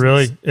 2000s?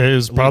 Really, it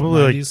was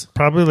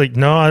probably like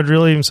no, I'd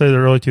really even say the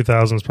early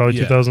 2000s, probably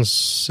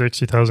 2006,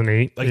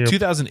 2008. Like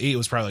 2008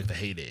 was probably like the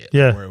heyday,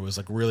 where it was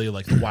like really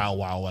like the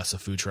wild west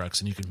of food trucks,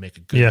 and you could make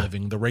a good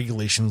living. The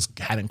regulations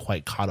hadn't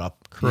quite caught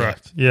up.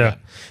 Correct. Yeah,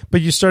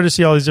 but you started to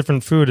see all these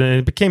different food, and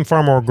it became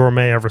far more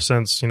gourmet ever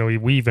since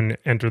we even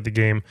entered the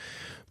game.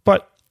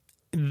 But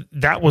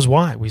that was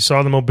why we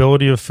saw the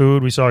mobility of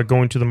food. We saw it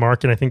going to the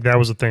market. I think that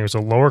was the thing. It was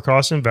a lower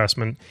cost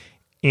investment.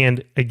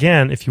 And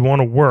again, if you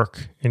want to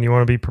work and you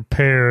want to be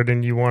prepared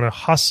and you want to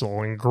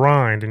hustle and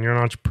grind and you're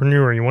an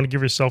entrepreneur and you want to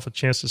give yourself a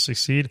chance to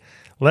succeed,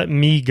 let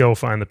me go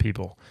find the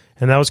people.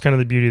 And that was kind of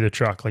the beauty of the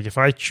truck. Like if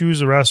I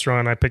choose a restaurant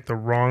and I pick the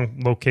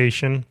wrong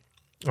location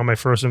on my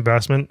first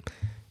investment,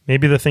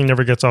 maybe the thing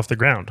never gets off the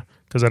ground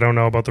because I don't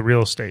know about the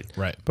real estate.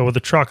 Right. But with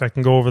the truck, I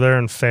can go over there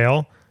and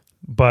fail,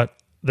 but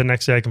the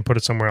next day I can put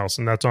it somewhere else.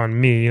 And that's on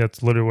me.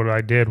 That's literally what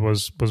I did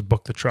was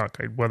book the truck,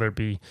 whether it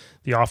be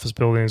the office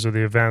buildings or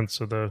the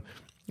events or the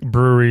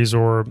breweries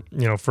or,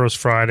 First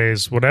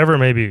Fridays, whatever it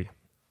may be,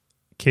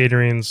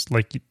 caterings,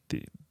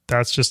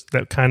 that's just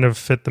that kind of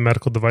fit the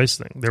medical device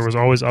thing. There was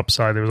always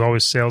upside. There was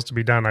always sales to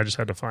be done. I just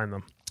had to find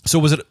them. So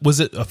was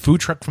it a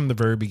food truck from the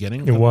very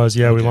beginning? It was,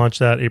 yeah. Okay. We launched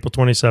that April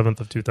 27th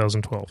of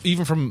 2012.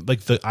 Even from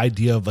the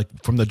idea of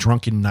from the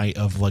drunken night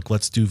of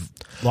let's do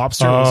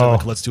lobster. Or was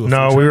it let's do a food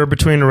truck? We were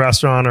between a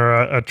restaurant or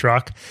a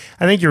truck.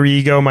 I think your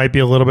ego might be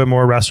a little bit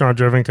more restaurant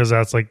driven because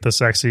that's the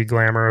sexy,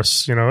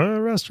 glamorous,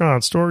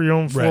 restaurant, store your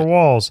own four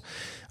walls.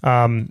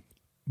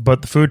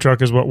 But the food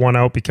truck is what won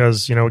out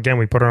because, again,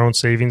 we put our own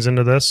savings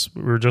into this.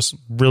 We were just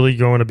really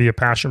going to be a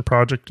passion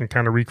project and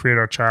kind of recreate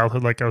our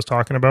childhood like I was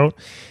talking about.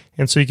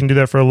 And so you can do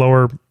that for a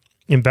lower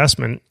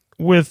investment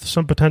with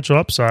some potential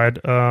upside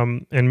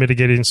and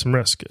mitigating some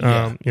risk,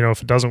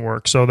 if it doesn't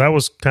work. So that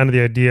was kind of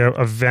the idea.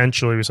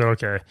 Eventually, we said,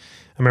 okay.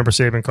 I remember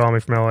Saban calling me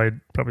from LA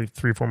probably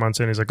 3-4 months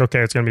in. He's like, okay,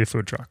 it's going to be a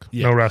food truck.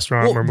 Yeah. No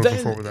restaurant. Well, we're moving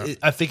forward with that.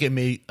 I think it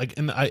may,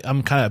 and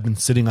I've been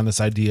sitting on this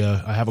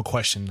idea. I have a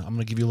question. I'm going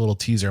to give you a little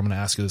teaser. I'm going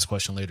to ask you this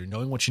question later.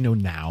 Knowing what you know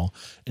now,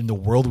 in the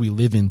world we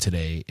live in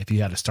today, if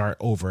you had to start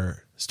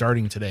over,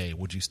 starting today,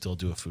 would you still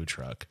do a food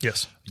truck?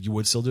 Yes. You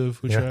would still do a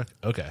food truck?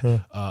 Okay.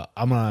 Yeah.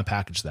 I'm going to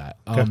package that.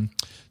 Okay.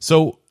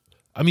 So,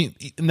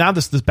 now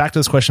this back to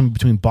this question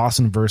between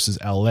Boston versus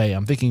LA.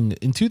 I'm thinking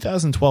in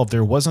 2012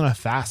 there wasn't a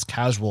fast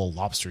casual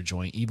lobster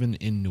joint even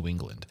in New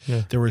England.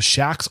 Yeah. There were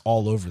shacks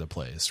all over the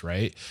place,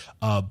 right?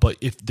 But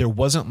if there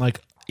wasn't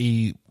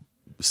a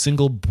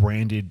single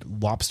branded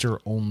lobster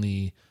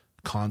only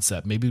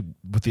concept, maybe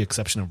with the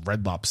exception of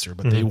Red Lobster,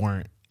 but they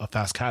weren't a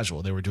fast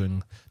casual. They weren't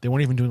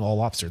even doing all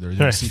lobster. They were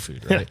doing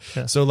seafood, right?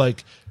 Yeah. So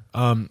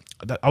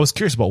I was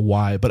curious about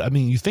why, but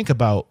you think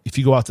about if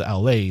you go out to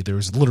LA,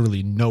 there's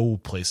literally no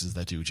places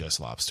that do just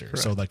lobster. Right.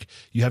 So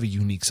you have a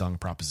unique selling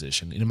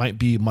proposition, and it might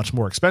be much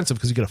more expensive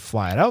because you got to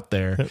fly it out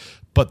there,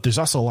 but there's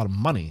also a lot of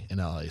money in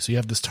LA. So you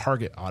have this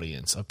target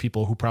audience of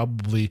people who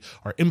probably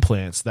are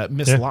implants that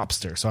miss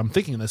lobster. So I'm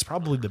thinking that's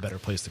probably the better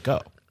place to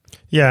go.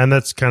 Yeah, and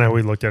that's kind of how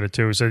we looked at it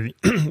too. So,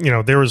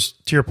 there was,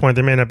 to your point,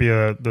 there may not be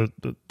the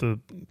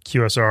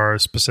QSR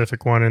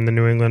specific one in the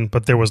New England,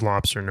 but there was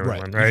lobster in New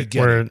England, right?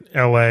 Where in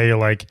LA,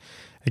 you're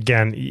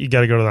again, you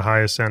got to go to the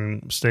highest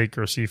end steak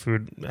or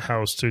seafood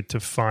house to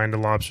find a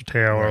lobster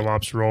tail or a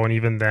lobster roll. And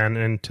even then,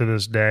 and to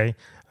this day,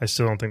 I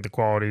still don't think the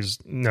quality is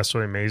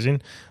necessarily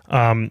amazing.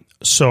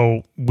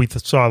 So we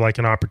saw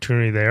an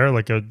opportunity there,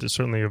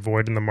 certainly a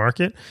void in the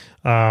market.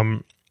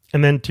 And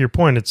then to your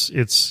point,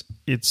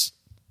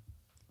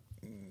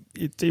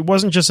 it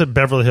wasn't just that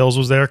Beverly Hills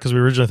was there because we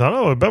originally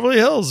thought, Beverly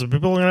Hills,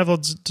 people are going to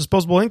have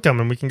disposable income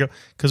and we can go,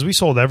 because we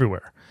sold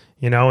everywhere,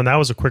 and that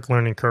was a quick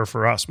learning curve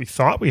for us. We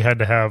thought we had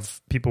to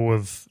have people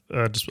with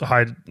just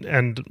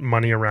high-end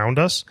money around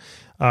us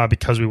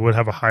because we would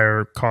have a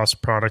higher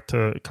cost product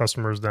to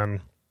customers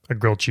than a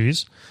grilled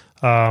cheese.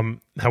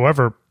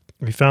 However,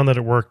 we found that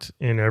it worked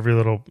in every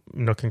little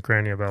nook and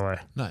cranny of LA.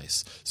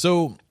 Nice.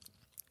 So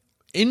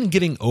in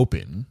getting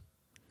open,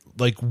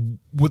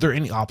 were there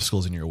any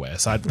obstacles in your way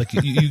aside?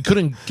 You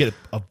couldn't get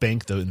a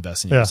bank to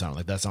invest in you. That's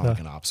not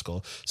an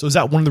obstacle. So is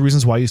that one of the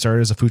reasons why you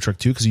started as a food truck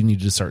too? Because you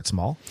needed to start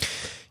small?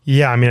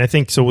 Yeah, I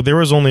think so. There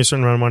was only a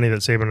certain amount of money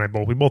that Saban and I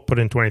both put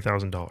in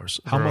 $20,000.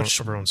 How much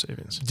of our own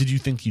savings did you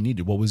think you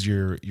needed? What was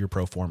your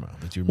pro forma?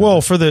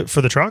 Well, for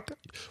the truck,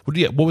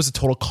 what was the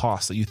total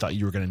cost that you thought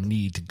you were going to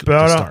need to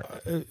start?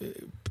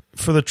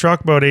 For the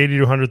truck, about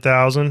 $80,000 to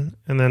 $100,000,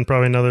 and then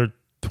probably another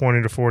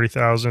 $20,000 to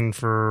 $40,000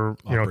 for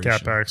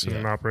capex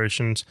and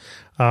operations.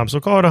 So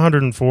call it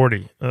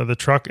 $140,000. The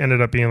truck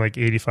ended up being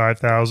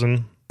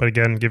 $85,000. But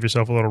again, give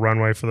yourself a little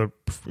runway for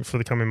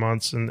the coming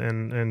months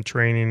and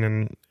training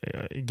and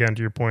again,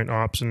 to your point,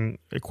 ops and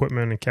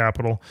equipment and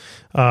capital.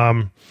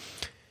 So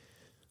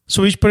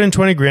we each put in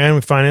 $20,000.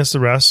 We financed the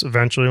rest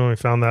eventually when we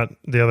found that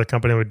the other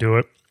company would do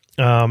it.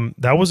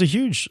 That was a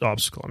huge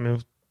obstacle.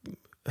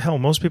 Hell,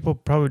 most people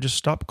probably just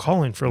stop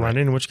calling for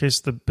lending, in which case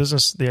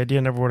the idea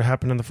never would have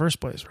happened in the first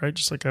place, right?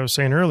 Just like I was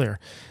saying earlier.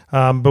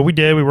 But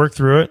we worked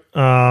through it.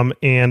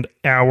 And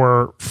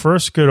our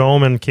first good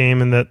omen came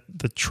in that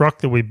the truck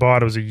that we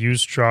bought, it was a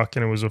used truck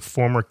and it was a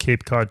former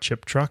Cape Cod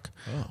chip truck.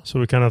 Oh. So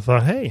we kind of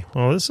thought, hey,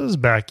 well, this is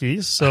back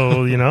east.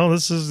 So,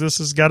 this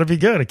has got to be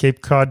good. A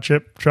Cape Cod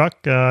chip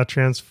truck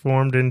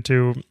transformed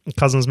into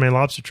Cousins Maine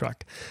lobster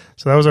truck.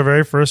 So that was our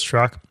very first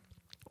truck.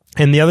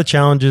 And the other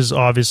challenges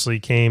obviously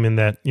came in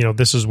that,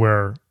 this is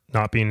where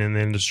not being in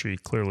the industry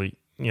clearly,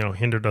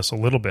 hindered us a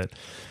little bit.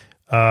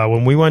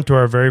 When we went to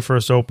our very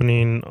first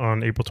opening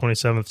on April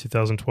 27th,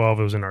 2012,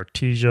 it was in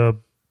Artesia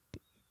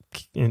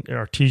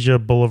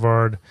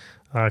Boulevard,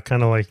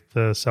 kind of like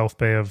the South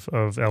Bay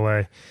of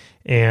LA.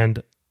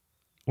 And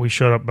we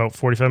showed up about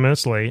 45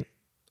 minutes late.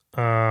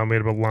 We had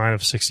about a line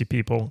of 60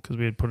 people because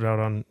we had put it out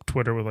on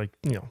Twitter with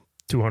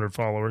 200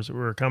 followers that we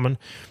were coming.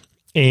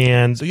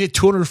 And so you had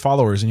 200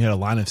 followers and you had a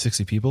line of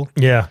 60 people?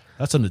 Yeah.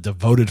 That's a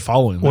devoted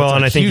following. That's well,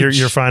 and I think huge.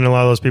 you're finding a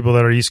lot of those people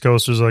that are East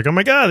Coasters like, oh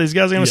my God, these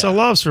guys are going to sell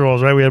lobster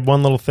rolls, right? We had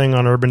one little thing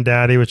on Urban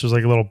Daddy, which was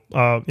like a little,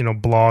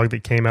 blog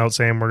that came out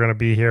saying we're going to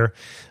be here.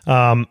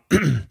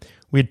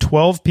 We had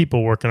 12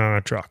 people working on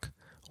a truck.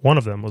 One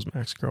of them was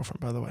my ex-girlfriend,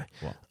 by the way.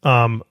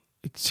 Wow.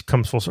 It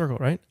comes full circle,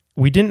 right?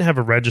 We didn't have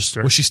a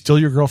register. Was she still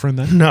your girlfriend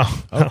then? No.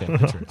 Okay.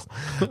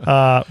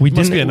 We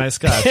must be a nice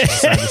guy. She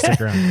decided to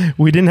stick around.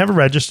 We didn't have a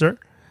register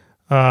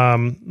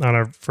on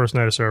our first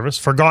night of service.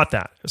 Forgot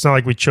that. It's not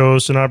like we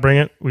chose to not bring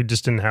it. We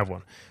just didn't have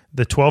one.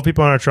 The 12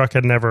 people on our truck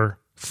had never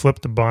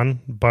flipped a bun,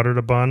 buttered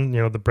a bun,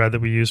 the bread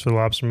that we use for the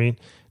lobster meat,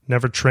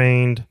 never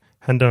trained,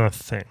 hadn't done a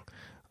thing.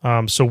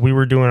 So we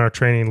were doing our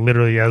training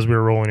literally as we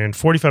were rolling in,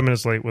 45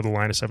 minutes late with a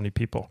line of 70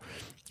 people.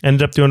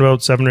 Ended up doing about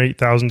 $7,000 or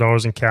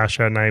 $8,000 in cash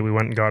that night. We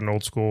went and got an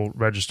old school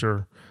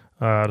register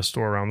at a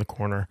store around the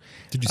corner.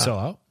 Did you sell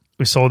out?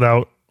 We sold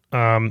out.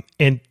 And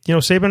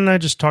Saban and I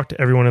just talked to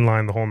everyone in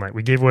line the whole night.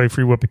 We gave away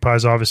free whoopie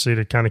pies, obviously,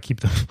 to kind of keep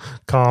them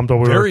calmed.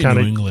 While we Very were kind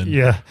of New England.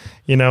 Yeah.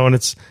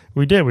 And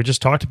we did. We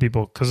just talked to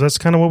people because that's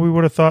kind of what we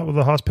would have thought with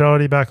the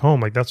hospitality back home.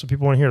 Like, that's what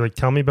people want to hear. Like,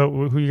 tell me about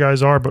who you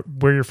guys are, but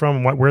where you're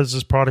from, where is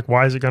this product?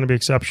 Why is it going to be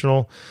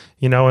exceptional?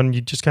 And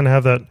you just kind of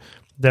have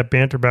that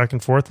banter back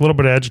and forth, a little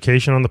bit of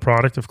education on the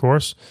product, of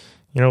course,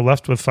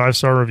 left with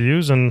 5-star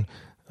reviews and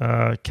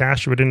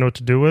cash we didn't know what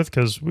to do with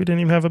because we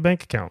didn't even have a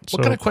bank account.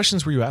 What kind of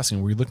questions were you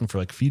asking? Were you looking for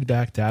like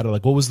feedback, data?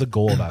 Like, what was the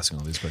goal of asking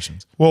all these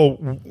questions? Well,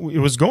 it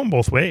was going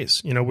both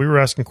ways. We were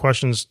asking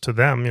questions to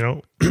them,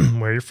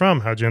 where you're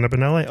from? How'd you end up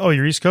in LA? Oh,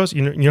 you're East Coast?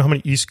 You know how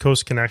many East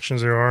Coast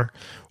connections there are?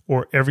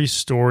 Or every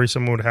story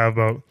someone would have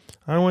about,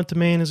 I went to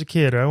Maine as a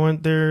kid. I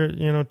went there,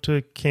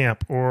 to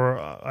camp. Or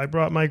I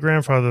brought my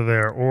grandfather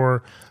there.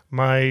 Or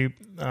my,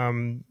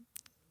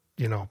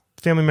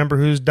 family member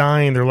who's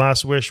dying, their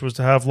last wish was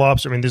to have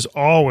lobster. I mean, there's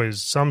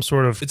always some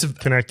sort of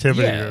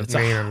connectivity with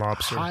Maine and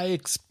lobster. High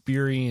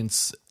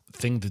experience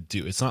thing to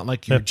do. It's not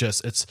like you're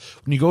it's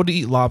when you go to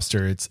eat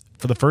lobster, it's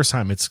for the first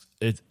time.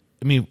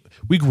 I mean,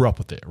 we grew up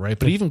with it, right?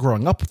 But even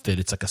growing up with it,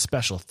 it's like a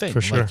special thing.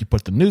 For sure. Like you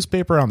put the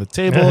newspaper on the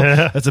table.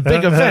 It's a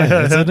big event.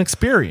 It's an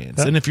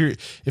experience. And if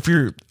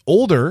you're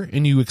older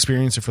and you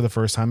experience it for the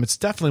first time, it's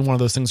definitely one of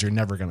those things you're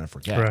never going to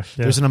forget. Correct,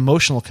 yeah. There's an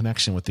emotional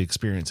connection with the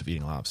experience of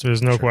eating lobster.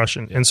 There's no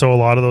question. Yeah. And so a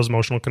lot of those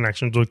emotional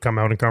connections would come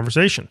out in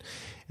conversation.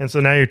 And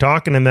so now you're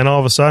talking, and then all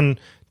of a sudden,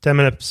 10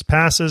 minutes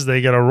passes, they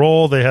get a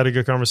roll, they had a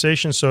good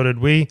conversation, so did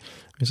we.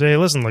 We say, hey,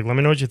 listen, let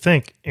me know what you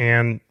think.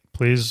 And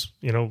please,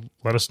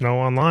 let us know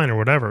online or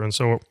whatever. And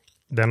so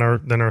then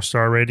our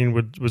star rating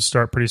would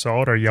start pretty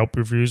solid. Our Yelp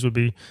reviews would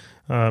be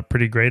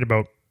pretty great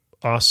about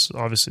us,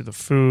 obviously the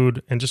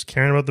food, and just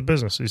caring about the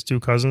business. These two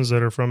cousins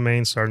that are from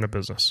Maine starting a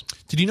business.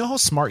 Did you know how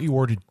smart you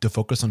were to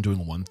focus on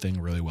doing one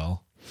thing really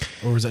well?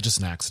 Or was that just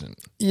an accident?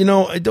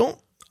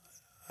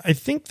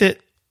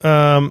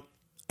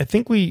 I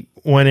think we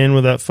went in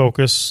with that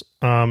focus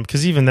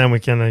because even then we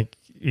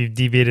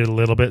deviated a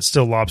little bit,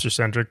 still lobster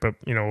centric, but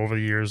over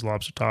the years,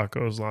 lobster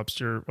tacos,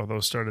 lobster, although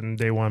started in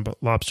day one, but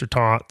lobster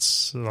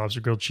tots, lobster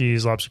grilled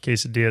cheese, lobster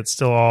quesadilla, it's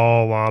still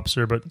all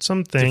lobster, but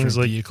some things different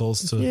like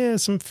vehicles to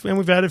and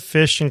we've added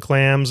fish and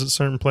clams at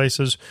certain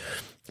places,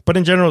 but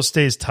in general, it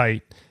stays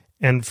tight.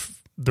 And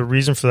the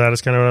reason for that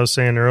is kind of what I was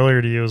saying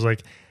earlier to you is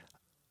like,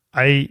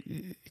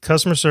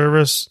 customer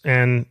service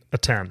and a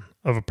 10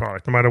 of a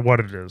product, no matter what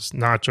it is.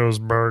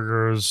 Nachos,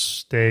 burgers,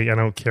 steak, I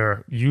don't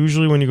care.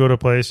 Usually when you go to a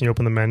place and you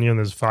open the menu and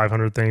there's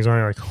 500 things on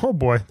it, you're like, oh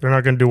boy, they're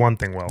not going to do one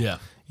thing well. Yeah.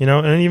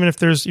 And even if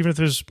there's,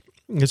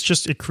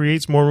 it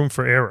creates more room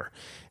for error.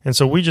 And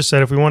so we just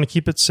said, if we want to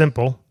keep it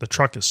simple, the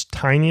truck is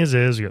tiny as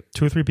is, you got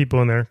 2 or 3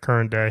 people in there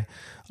current day.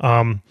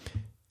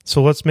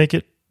 So let's make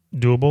it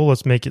doable.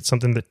 Let's make it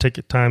something that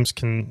ticket times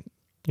can,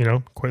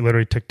 quite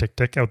literally tick, tick,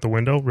 tick out the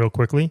window real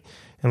quickly.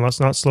 And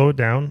let's not slow it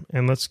down.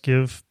 And let's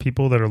give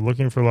people that are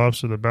looking for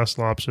lobster the best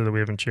lobster that we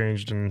haven't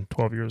changed in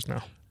 12 years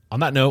now.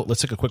 On that note,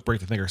 let's take a quick break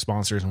to thank our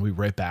sponsors, and we'll be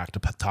right back to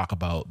talk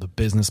about the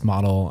business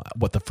model,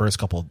 what the first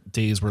couple of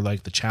days were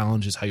like, the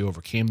challenges, how you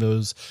overcame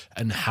those,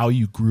 and how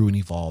you grew and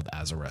evolved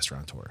as a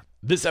restaurateur.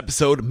 This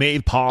episode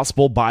made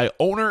possible by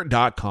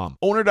Owner.com.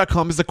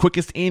 Owner.com is the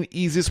quickest and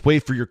easiest way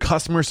for your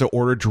customers to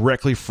order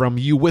directly from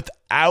you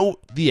without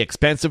the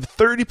expensive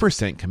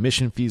 30%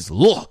 commission fees.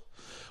 Ugh.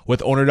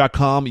 With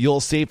Owner.com, you'll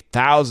save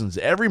thousands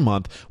every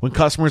month when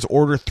customers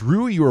order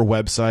through your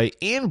website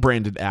and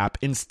branded app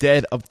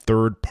instead of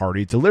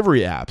third-party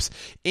delivery apps.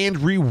 And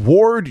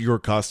reward your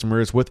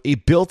customers with a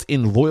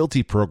built-in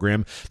loyalty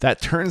program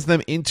that turns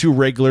them into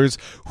regulars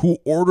who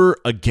order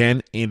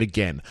again and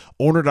again.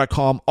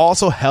 Owner.com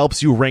also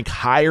helps you rank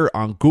higher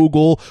on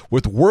Google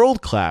with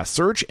world-class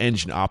search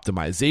engine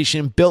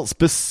optimization built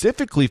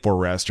specifically for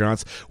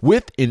restaurants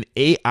with an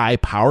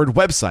AI-powered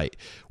website.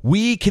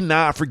 We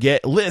cannot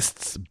forget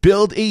lists.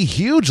 Build a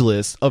huge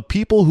list of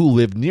people who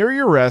live near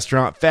your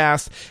restaurant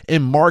fast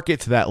and market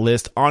to that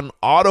list on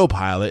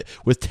autopilot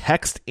with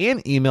text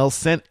and emails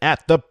sent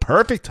at the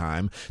perfect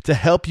time to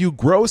help you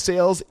grow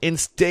sales and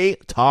stay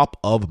top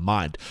of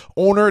mind.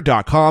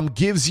 Owner.com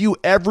gives you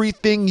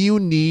everything you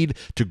need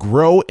to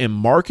grow and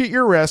market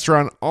your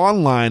restaurant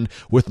online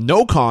with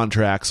no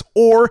contracts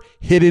or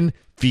hidden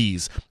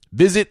fees.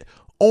 Visit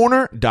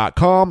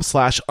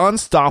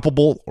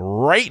owner.com/unstoppable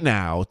right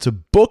now to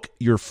book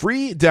your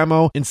free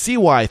demo and see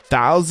why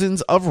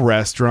thousands of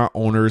restaurant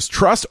owners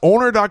trust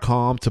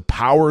owner.com to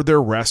power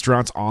their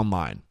restaurants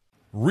online.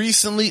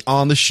 Recently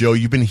on the show,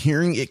 you've been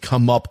hearing it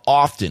come up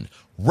often.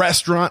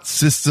 Restaurant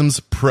Systems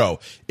Pro.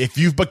 If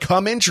you've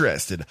become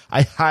interested,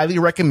 I highly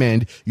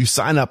recommend you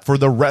sign up for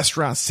the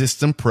Restaurant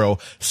System Pro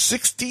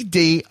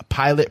 60-day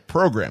pilot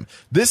program.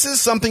 This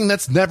is something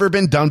that's never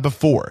been done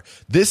before.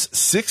 This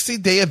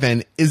 60-day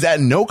event is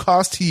at no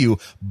cost to you,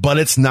 but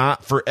it's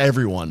not for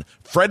everyone.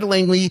 Fred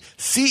Langley,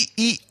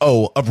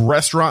 CEO of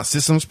Restaurant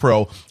Systems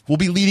Pro, will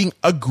be leading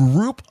a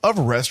group of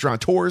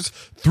restaurateurs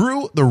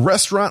through the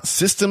Restaurant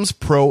Systems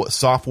Pro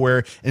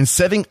software and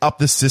setting up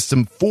the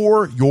system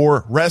for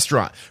your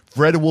restaurant.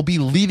 Fred will be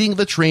leading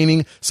the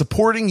training,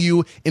 supporting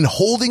you, and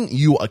holding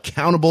you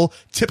accountable.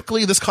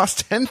 Typically, this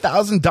costs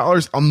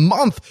 $10,000 a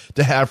month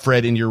to have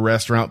Fred in your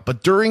restaurant,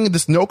 but during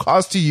this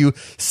no-cost-to-you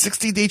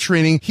 60-day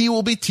training, he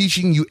will be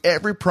teaching you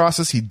every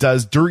process he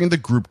does during the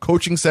group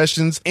coaching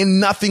sessions, and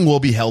nothing will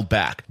be held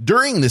back.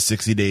 During the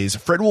 60 days,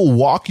 Fred will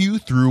walk you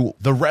through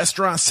the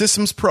Restaurant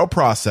Systems Pro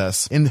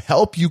process and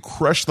help you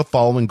crush the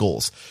following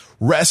goals: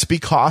 recipe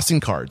costing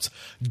cards,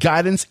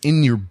 guidance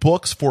in your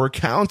books for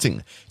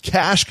accounting,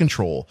 cash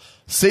control,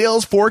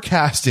 sales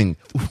forecasting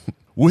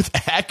with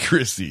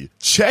accuracy,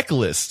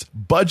 checklist,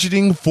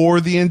 budgeting for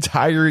the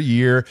entire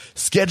year,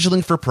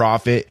 scheduling for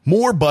profit,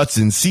 more butts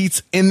in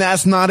seats, and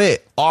that's not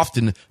it.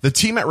 Often, the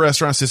team at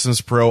Restaurant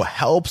Systems Pro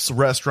helps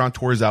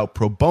restaurateurs out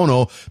pro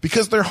bono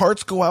because their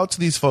hearts go out to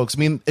these folks. I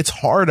mean, it's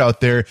hard out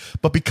there,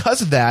 but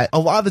because of that, a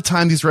lot of the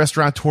time these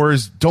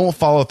restaurateurs don't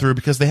follow through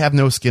because they have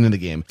no skin in the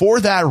game. For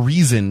that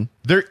reason,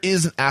 there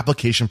is an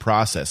application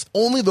process.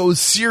 Only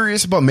those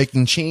serious about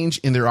making change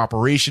in their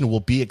operation will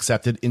be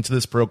accepted into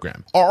this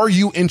program. Are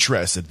you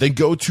interested? Then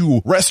go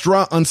to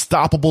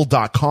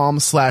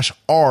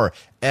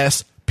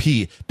restaurantunstoppable.com/RSP.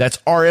 That's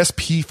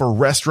RSP for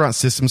Restaurant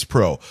Systems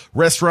Pro.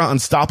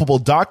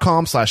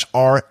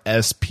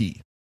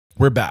 Restaurantunstoppable.com/RSP.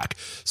 We're back.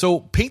 So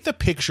paint the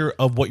picture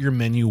of what your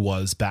menu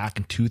was back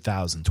in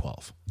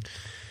 2012.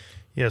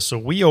 Yeah, so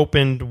we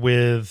opened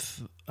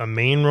with a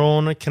Maine roll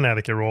and a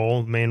Connecticut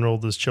roll. Maine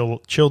roll is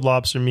chilled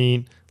lobster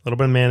meat, a little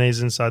bit of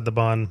mayonnaise inside the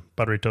bun,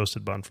 buttery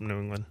toasted bun from New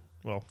England.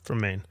 Well,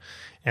 from Maine.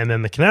 And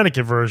then the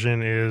Connecticut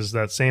version is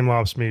that same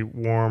lobster meat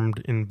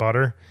warmed in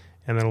butter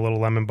and then a little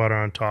lemon butter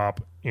on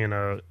top in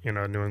a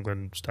New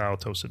England style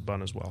toasted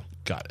bun as well.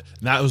 Got it.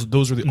 And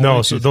those are the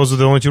only those are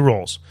the only two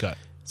rolls. Got it.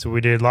 So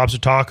we did lobster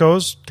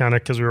tacos, kind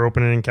of because we were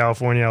opening in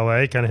California,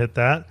 LA, kind of hit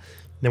that.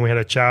 Then we had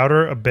a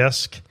chowder, a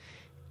bisque,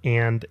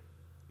 and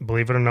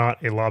believe it or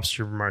not, a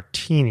lobster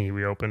martini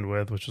we opened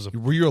with, which was a...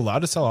 Were you allowed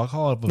to sell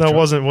alcohol? No, it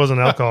wasn't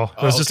alcohol.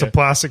 It was just a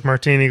plastic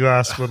martini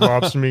glass with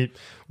lobster meat,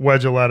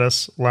 wedge of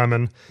lettuce,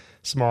 lemon,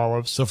 some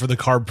olives. So for the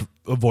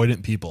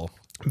carb-avoidant people.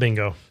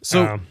 Bingo.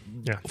 So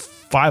yeah.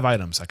 5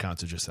 items I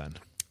counted just then.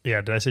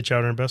 Yeah, did I say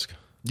chowder and bisque?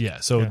 Yeah,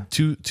 so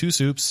two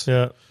soups.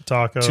 Yeah,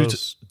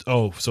 tacos.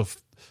 So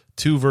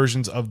 2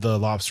 versions of the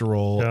lobster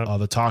roll,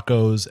 the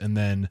tacos, and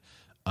then...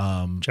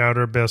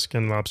 chowder, bisque,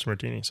 and lobster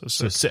martini. So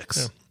 6.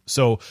 Yeah.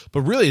 So,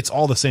 but really it's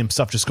all the same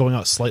stuff, just going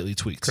out slightly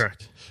tweaked.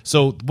 Correct.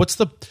 So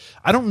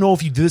I don't know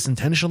if you did this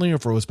intentionally or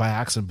if it was by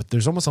accident, but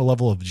there's almost a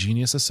level of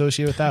genius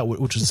associated with that,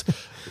 which is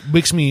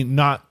makes me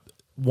not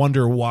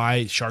wonder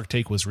why Shark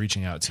Tank was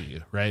reaching out to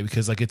you, right?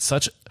 Because like it's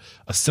such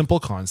a simple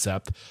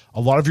concept.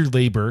 A lot of your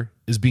labor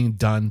is being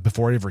done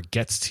before it ever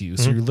gets to you.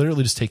 So you're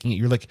literally just taking it.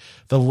 You're like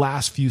the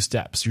last few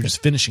steps. You're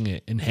just finishing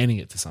it and handing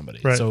it to somebody.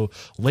 Right. So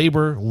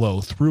labor low,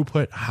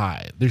 throughput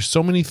high. There's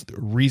so many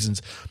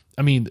reasons.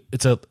 I mean,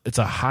 it's a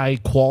high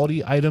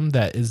quality item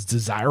that is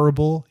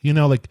desirable. You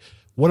know, like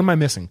what am I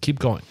missing? Keep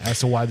going as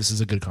to why this is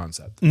a good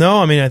concept.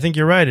 No, I mean, I think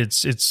you're right.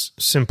 It's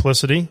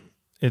simplicity.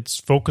 It's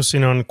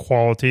focusing on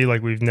quality.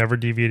 Like we've never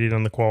deviated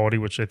on the quality,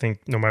 which I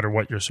think no matter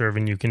what you're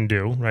serving, you can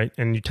do, right?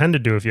 And you tend to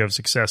do if you have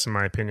success, in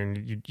my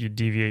opinion. You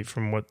deviate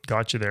from what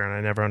got you there, and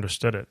I never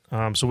understood it.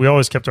 So we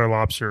always kept our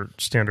lobster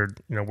standard,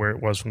 where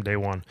it was from day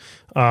one.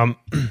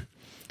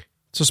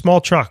 It's a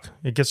small truck.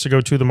 It gets to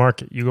go to the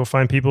market. You go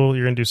find people,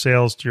 you're going to do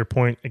sales. To your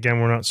point,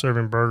 again, we're not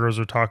serving burgers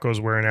or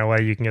tacos where in LA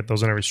you can get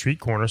those on every street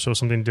corner. So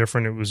something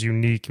different. It was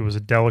unique. It was a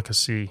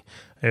delicacy.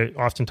 It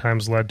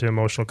oftentimes led to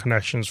emotional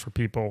connections for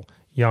people,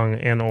 young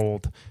and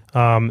old.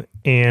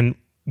 And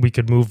we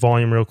could move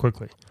volume real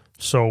quickly.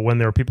 So when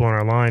there were people on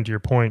our line, to your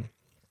point,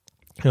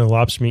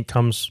 lobster meat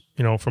comes,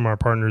 from our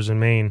partners in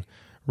Maine,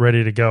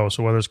 ready to go.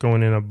 So whether it's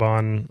going in a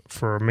bun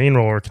for a Maine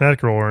roll or a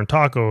Connecticut roll or in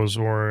tacos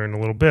or in a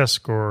little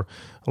bisque or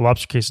a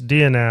lobster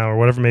quesadilla now or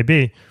whatever it may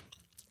be,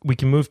 we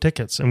can move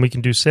tickets and we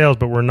can do sales,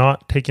 but we're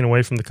not taking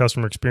away from the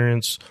customer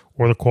experience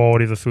or the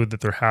quality of the food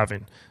that they're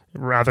having.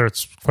 Rather,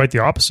 it's quite the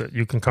opposite.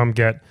 You can come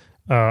get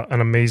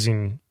an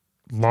amazing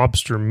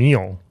lobster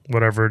meal,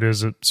 whatever it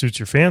is that suits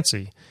your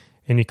fancy,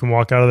 and you can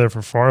walk out of there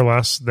for far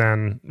less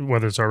than,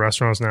 whether it's our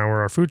restaurants now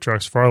or our food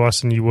trucks, far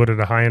less than you would at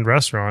a high-end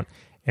restaurant.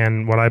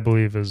 And what I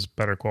believe is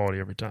better quality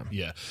every time.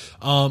 Yeah.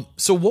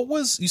 So what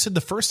was, you said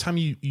the first time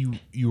you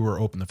were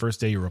open, the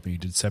first day you were open, you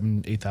did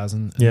 7,000,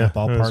 8,000 in the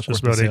ballpark?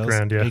 Just about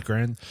 $8,000, yeah.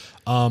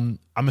 $8,000.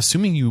 I'm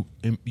assuming you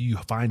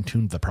fine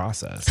tuned the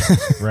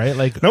process, right?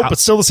 Like, nope,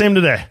 it's still the same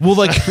today. Well,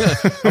 like,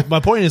 my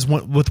point is,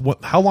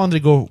 how long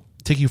did it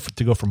take you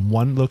to go from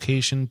one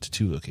location to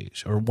two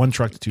locations, or one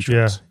truck to two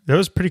trucks? Yeah, that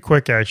was pretty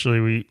quick,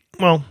 actually.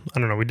 I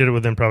don't know. We did it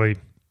within probably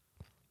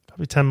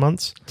 10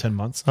 months. 10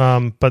 months.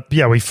 But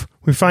yeah, we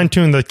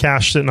fine-tuned the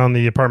cash sitting on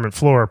the apartment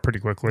floor pretty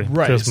quickly.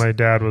 Right. Because my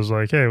dad was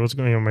like, hey, what's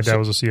going on? My dad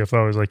was a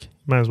CFO. He's like,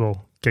 might as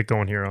well get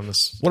going here on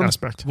this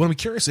aspect. I'm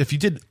curious, if you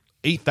did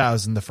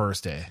 8,000 the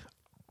first day,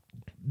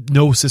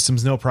 no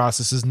systems, no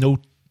processes, no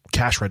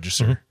cash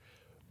register,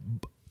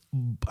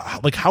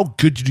 like, how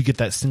good did you get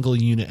that single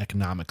unit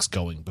economics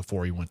going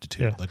before you went to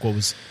two? Yeah. Like, what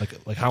was,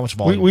 like how much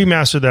volume? We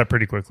mastered that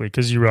pretty quickly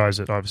because you realize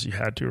it obviously you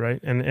had to, right?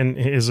 And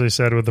as I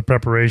said, with the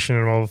preparation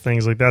and all the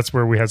things, like, that's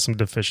where we had some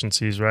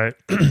deficiencies, right?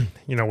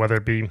 Whether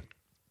it be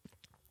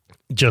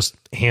just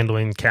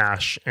handling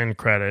cash and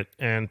credit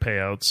and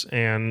payouts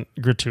and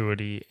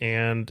gratuity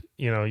and,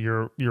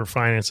 your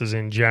finances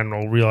in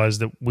general,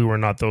 realized that we were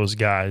not those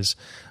guys.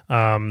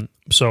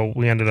 So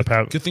we ended up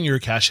having... Good thing you're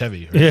cash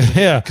heavy. Right?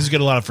 Yeah. Because you get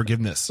a lot of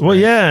forgiveness. Well, right?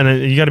 Yeah,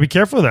 and you got to be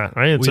careful of that,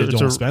 right?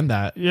 Don't spend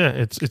that. Yeah,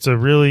 it's a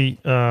really...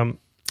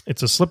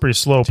 it's a slippery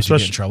slope. Did you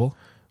get in trouble?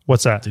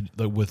 What's that?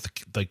 With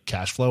like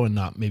cash flow and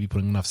not maybe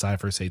putting enough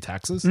aside for, say,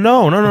 taxes?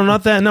 No,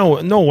 not that.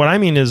 No. What I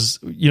mean is,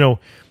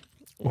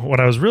 what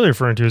I was really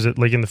referring to is that,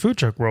 like, in the food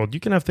truck world,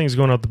 you can have things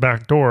going out the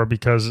back door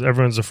because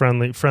everyone's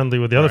friendly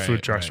with the other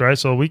food trucks, right?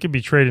 So we could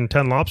be trading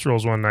 10 lobster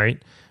rolls one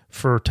night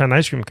for 10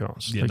 ice cream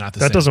cones. Yeah, not the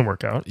that same. Doesn't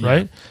work out,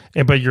 right?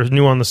 But you're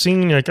new on the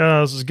scene. You're like, oh,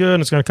 this is good,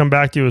 and it's going to come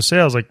back to you with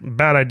sales. Like,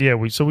 bad idea.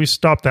 So we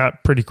stopped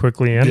that pretty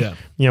quickly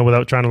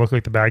without trying to look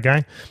like the bad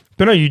guy.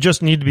 But no, you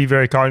just need to be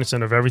very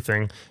cognizant of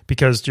everything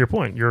because, to your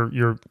point,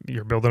 you're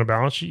building a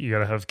balance sheet. You got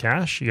to have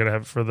cash. You got to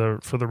have for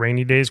the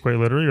rainy days, quite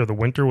literally, or the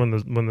winter when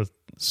the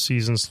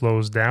season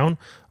slows down,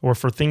 or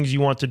for things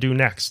you want to do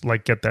next,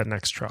 like get that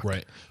next truck.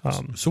 Right.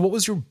 So what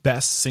was your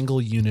best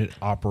single unit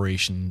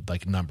operation,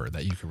 like, number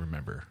that you can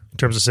remember in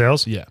terms of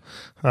sales? Yeah.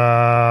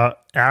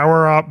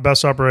 Our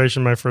best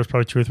operation, my first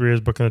probably 2 or 3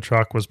 years booking a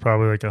truck, was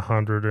probably like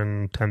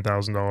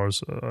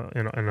 $110,000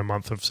 in a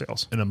month of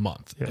sales. In a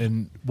month. Yeah.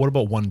 And what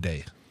about one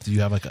day? Do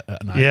you have like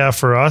an idea? Yeah,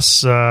 for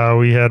us,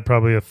 we had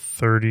probably a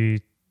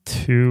 $32,000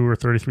 or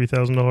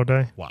 $33,000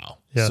 day. Wow.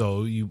 Yeah.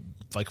 So you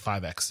like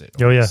 5x it.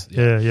 Oh yeah.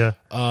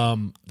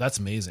 That's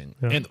amazing.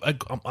 Yeah. And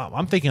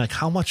I'm thinking, like,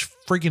 how much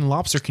friggin'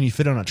 lobster can you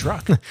fit on a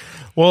truck?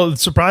 Well,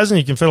 it's surprising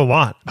you can fit a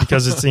lot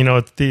because it's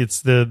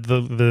it's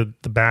the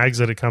bags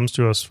that it comes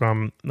to us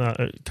from.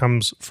 It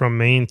comes from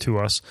Maine to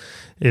us.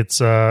 It's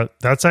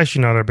that's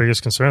actually not our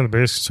biggest concern. The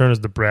biggest concern is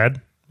the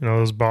bread.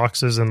 Those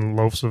boxes and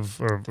loaves or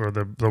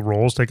the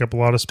rolls take up a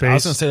lot of space. I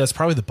was going to say that's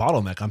probably the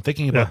bottleneck. I'm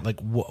thinking about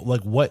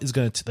what's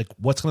going to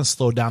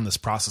slow down this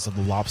process of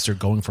the lobster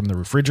going from the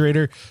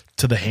refrigerator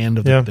to the hand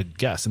of the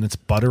guest, and it's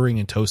buttering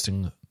and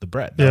toasting the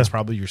bread. That's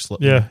probably your slow.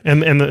 Yeah,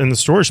 and the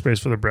storage space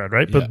for the bread,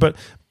 right?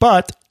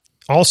 But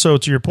also,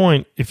 to your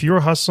point, if you're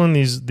hustling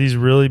these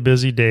really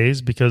busy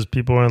days because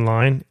people are in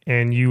line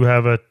and you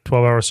have a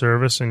 12-hour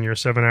service and you're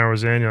 7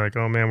 hours in, you're like,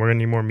 oh man, we're going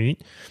to need more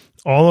meat.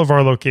 All of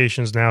our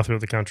locations now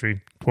throughout the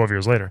country, 12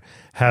 years later,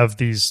 have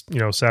these,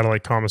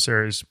 satellite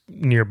commissaries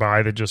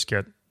nearby that just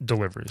get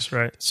deliveries,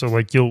 right? So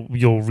like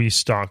you'll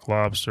restock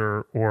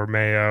lobster or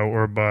mayo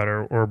or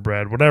butter or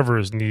bread, whatever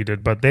is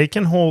needed, but they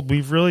can hold.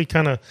 We've really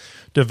kind of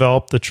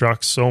developed the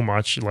truck so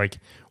much. Like,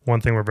 one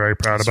thing we're very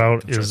proud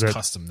about is that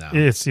custom now.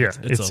 It's a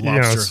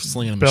lobster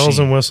slinging bells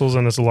machine. And whistles,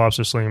 and it's a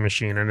lobster slinging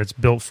machine, and it's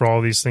built for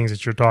all these things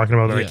that you're talking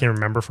about that I can't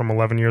remember from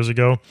 11 years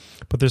ago.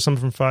 But there's some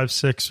from 5,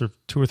 6, or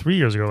 2 or 3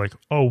 years ago. Like,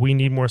 oh, we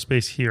need more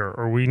space here,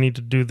 or we need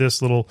to do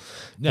this little.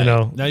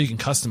 Now you can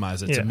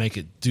customize it to make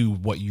it do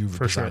what you've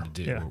decided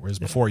to do. Yeah. Whereas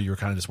before you were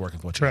kind of just working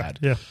with what you had.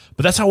 Yeah.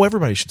 But that's how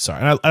everybody should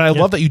start. And I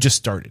love that you just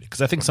started,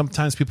 because I think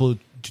sometimes people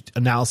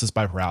analysis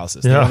by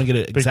paralysis. They want to get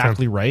it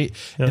exactly right,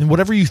 and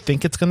whatever you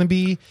think it's going to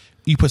be,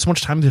 you put so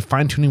much time into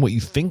fine-tuning what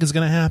you think is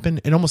going to happen,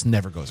 it almost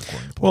never goes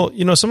according to plan.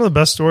 Well, some of the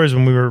best stories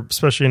when we were,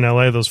 especially in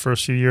LA, those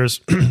first few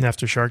years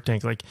after Shark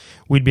Tank, like,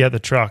 we'd be at the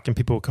truck and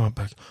people would come up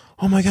like,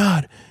 oh my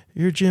God,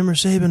 you're Jim or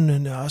Sabin,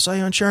 and I saw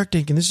you on Shark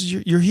Tank, and this is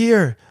you're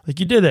here. Like,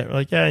 you did it. We're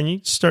like, yeah, and you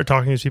start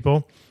talking to these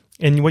people,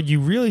 and what you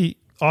really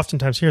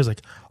oftentimes hear is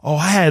like, oh,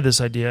 I had this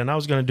idea, and I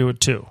was going to do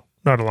it too.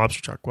 Not a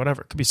lobster truck,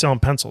 whatever. It could be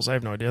selling pencils. I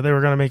have no idea. They were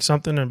going to make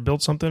something and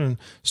build something and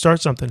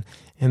start something.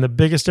 And the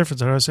biggest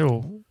difference, I always say,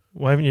 well,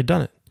 why haven't you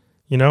done it?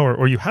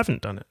 Or you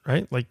haven't done it,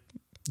 right? Like,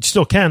 you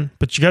still can,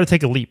 but you got to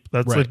take a leap.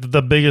 That's like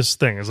the biggest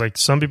thing. Is like,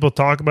 some people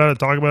talk about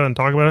it,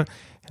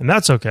 and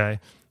that's okay.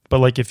 But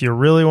like, if you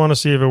really want to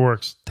see if it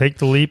works, take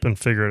the leap and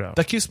figure it out.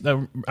 That case,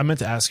 I meant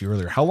to ask you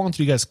earlier. How long did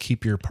you guys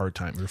keep your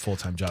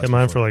full-time jobs? Kept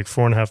mine for like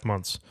 4.5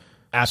 months.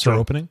 After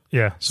opening?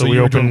 Yeah. So we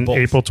opened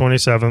April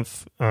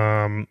 27th,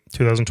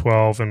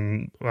 2012,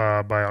 and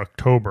by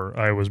October,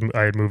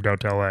 I had moved out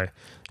to LA.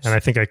 And I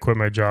think I quit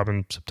my job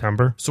in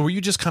September. So were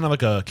you just kind of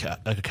like a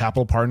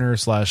capital partner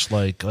 /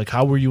 like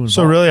how were you involved?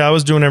 So really, I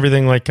was doing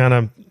everything like kind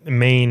of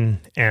main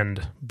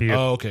end, be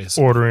it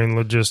So ordering,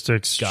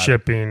 logistics,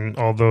 shipping,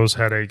 all those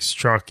headaches,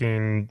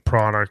 trucking,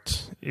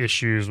 product,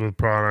 issues with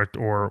product,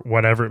 or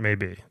whatever it may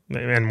be.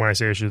 And when I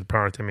say issues with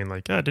product, I mean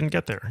like, I didn't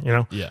get there, you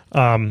know? Yeah.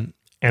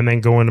 And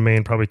then going to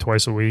Maine probably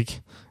twice a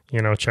week,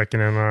 you know, checking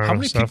in on How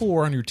many stuff. people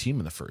were on your team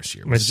in the first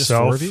year? Was it just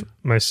 4 of you?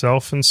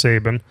 Myself and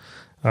Sabin.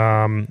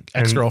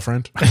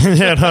 Ex-girlfriend?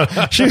 Yeah, no,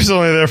 she was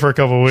only there for a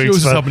couple of weeks. She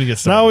was just helping to get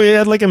started. No, we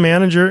had like a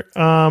manager,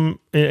 and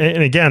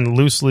again,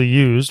 loosely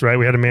used, right?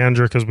 We had a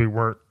manager because we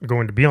weren't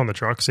going to be on the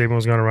truck. Sabin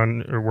was going to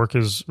run or work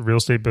his real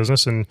estate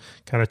business and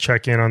kind of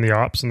check in on the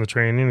ops and the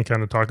training and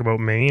kind of talk about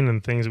Maine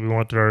and things that we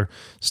wanted our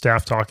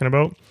staff talking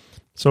about.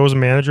 So it was a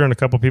manager and a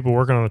couple of people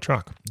working on the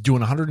truck.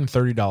 Doing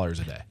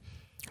 $130 a day.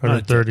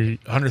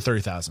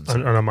 130,000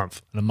 on a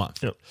month. In a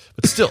month. Yep.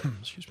 But still,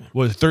 excuse me.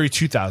 well,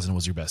 32,000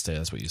 was your best day.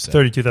 That's what you said.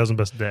 32,000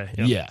 best a day.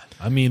 Yep. Yeah.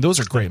 I mean, those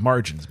are great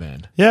margins,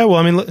 man. Yeah. Well,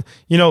 I mean,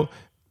 you know,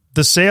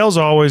 the sales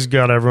always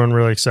got everyone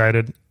really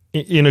excited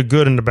in a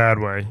good and a bad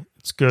way.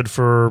 It's good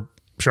for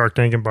Shark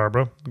Tank and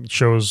Barbara. It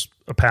shows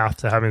a path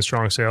to having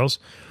strong sales.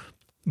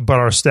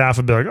 But our staff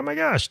would be like, "Oh my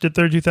gosh, did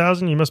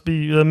 32,000? You must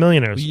be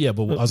millionaires." Yeah,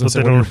 but I was going to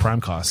say, what are your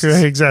prime costs?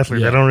 Exactly.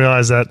 Yeah. They don't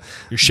realize that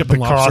you're shipping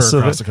lobster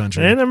across the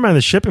country. And never mind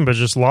the shipping, but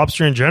just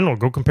lobster in general.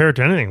 Go compare it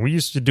to anything. We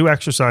used to do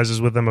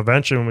exercises with them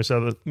eventually when we saw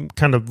that,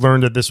 kind of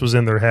learned that this was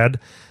in their head.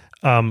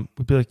 We'd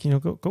be like, you know,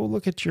 go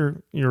look at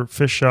your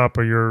fish shop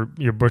or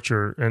your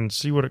butcher and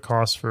see what it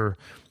costs for,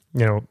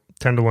 you know,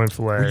 tenderloin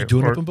fillet. Were you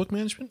doing open book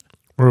management?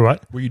 Or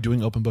what? Were you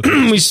doing open book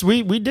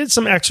management? we did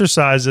some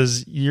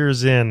exercises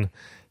years in,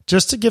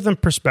 just to give them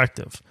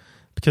perspective,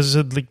 because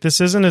like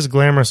this isn't as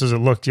glamorous as it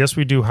looked. Yes,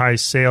 we do high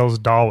sales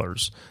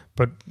dollars,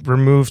 but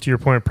remove, to your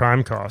point,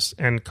 prime costs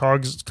and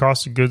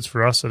cost of goods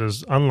for us that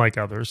is unlike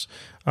others.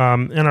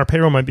 And our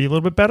payroll might be a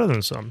little bit better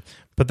than some.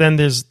 But then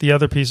there's the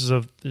other pieces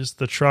of just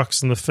the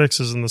trucks and the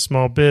fixes and the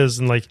small biz.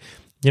 And like,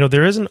 you know,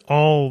 there isn't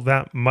all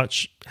that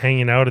much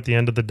hanging out at the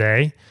end of the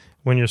day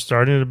when you're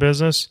starting a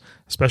business,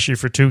 especially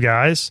for two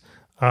guys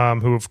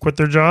who have quit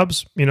their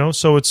jobs, you know,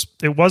 so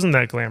it wasn't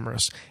that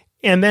glamorous.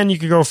 And then you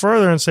could go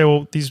further and say,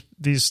 well,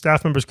 these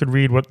staff members could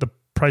read what the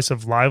price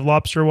of live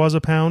lobster was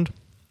a pound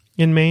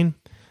in Maine,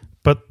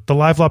 but the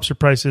live lobster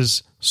price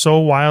is so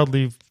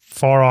wildly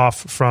far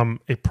off from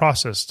a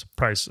processed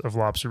price of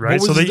lobster, right?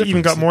 So they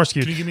even got more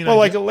skewed. Can you give me an idea?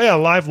 Like, yeah,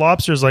 live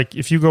lobster is like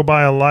if you go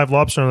buy a live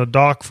lobster on the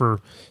dock for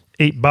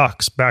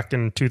 $8 back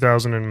in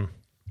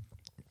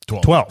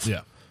 2012.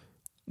 Yeah,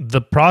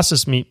 the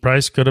processed meat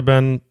price could have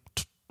been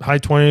high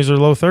 20s or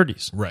low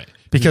 30s, right?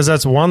 Because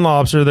that's one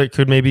lobster that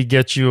could maybe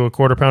get you a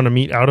quarter pound of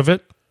meat out of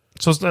it.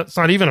 So it's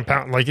not even a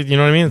pound. Like, you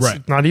know what I mean?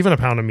 It's not even a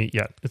pound of meat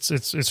yet.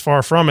 It's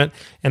far from it.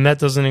 And that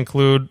doesn't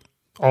include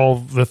all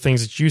the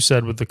things that you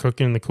said with the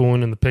cooking and the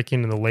cooling and the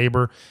picking and the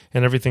labor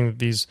and everything that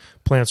these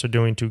plants are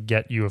doing to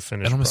get you a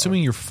finished And I'm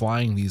assuming you're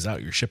flying these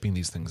out. You're shipping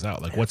these things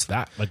out. Like, what's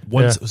that? Like,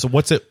 so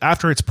what's it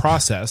after it's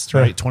processed,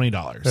 right?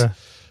 $20. Yeah.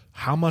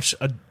 How much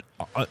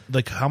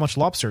how much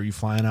lobster are you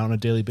flying out on a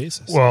daily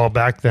basis? Well,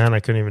 back then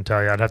I couldn't even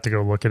tell you. I'd have to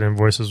go look at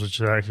invoices,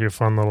 which is actually a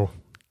fun little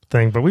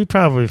thing. But we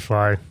probably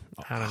fly,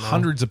 I don't know,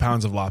 hundreds of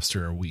pounds of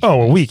lobster a week.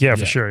 Oh, a week, yeah,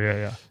 for sure,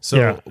 yeah. So,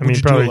 yeah, would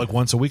you do it like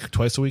once a week,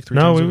 twice a week, 3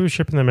 times a week? No, we were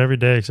shipping them every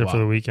day except for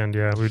the weekend.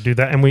 Yeah, we would do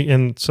that,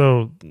 and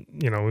so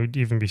you know, we'd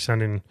even be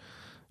sending,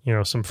 you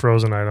know, some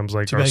frozen items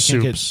like our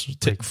soups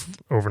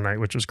overnight,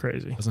 which was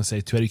crazy. I was gonna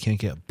say, too bad you can't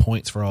get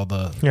points for all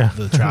the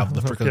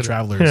freaking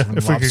travelers. Yeah, from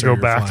if we could go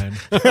back.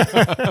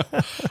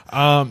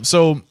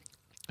 So,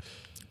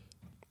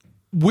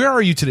 where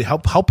are you today?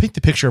 Help paint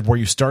the picture of where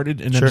you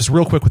started, and then just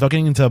real quick, without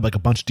getting into like a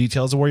bunch of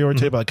details of where you are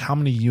today, but like how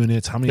many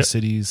units, how many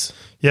cities?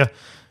 Yeah,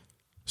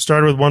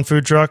 started with one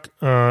food truck,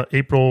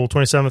 April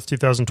 27th,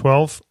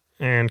 2012,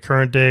 and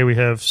current day we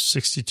have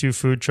 62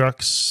 food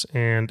trucks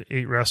and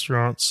 8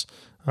 restaurants.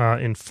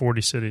 In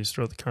 40 cities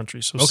throughout the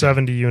country. So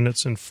 70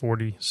 units in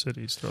 40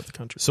 cities throughout the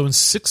country. So in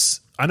 6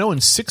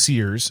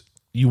 years,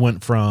 you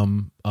went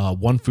from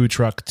one food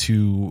truck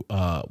to,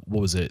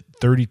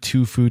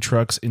 32 food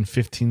trucks in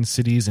 15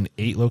 cities and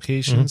 8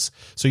 locations.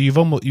 Mm-hmm. So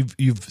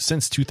you've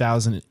since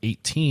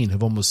 2018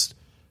 have almost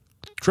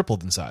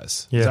tripled in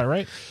size. Yeah. Is that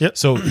right? Yep.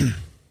 So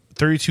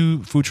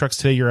 32 food trucks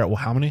today, you're at,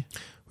 how many?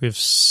 We have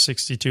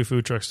 62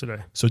 food trucks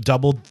today. So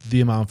doubled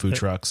the amount of food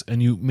trucks,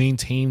 and you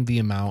maintained the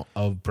amount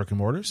of brick and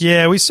mortars?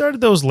 Yeah, we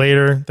started those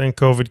later. Then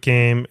COVID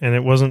came, and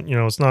it wasn't, you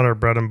know, it's not our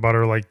bread and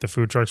butter like the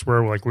food trucks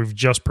were. Like, we've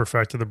just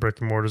perfected the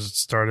brick and mortars. It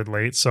started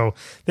late, so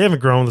they haven't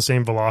grown the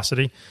same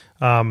velocity.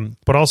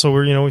 But also,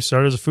 we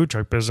started as a food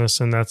truck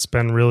business, and that's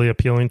been really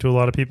appealing to a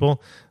lot of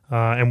people.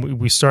 And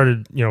we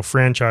started,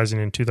 franchising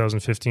in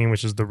 2015,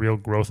 which is the real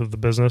growth of the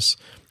business.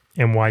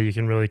 and why you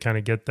can really kind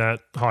of get that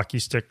hockey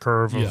stick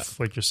curve of,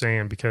 like you're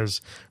saying,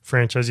 because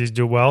franchisees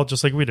do well,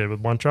 just like we did with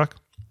one truck.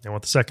 They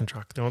want the second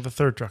truck. They want the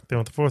third truck. They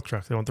want the fourth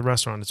truck. They want the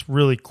restaurant. It's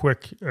really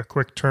a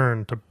quick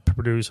turn to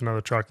produce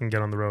another truck and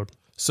get on the road.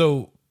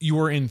 So you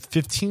were in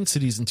 15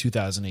 cities in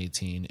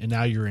 2018, and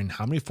now you're in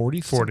how many?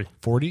 40?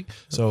 40.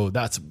 So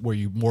that's where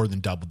you more than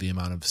doubled the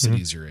amount of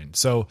cities you're in.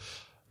 So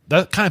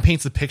that kind of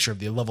paints the picture of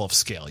the level of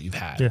scale you've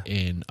had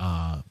in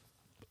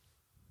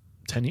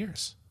 10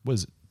 years. What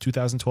is it?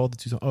 2012 to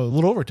 2000, a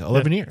little over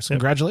 11 years.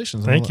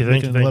 Congratulations. Thank you.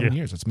 11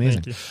 years. That's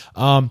amazing.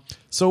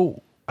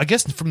 So I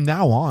guess from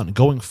now on,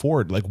 going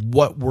forward, like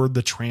what were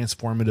the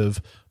transformative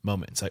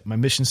moments? Like my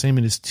mission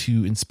statement is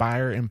to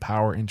inspire,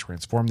 empower, and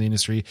transform the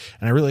industry.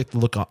 And I really like to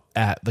look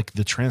at like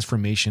the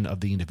transformation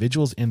of the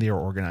individuals and their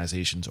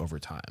organizations over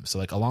time. So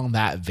like along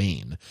that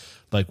vein,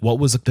 like what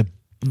was like the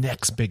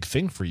next big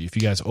thing for you? If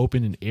you guys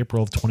opened in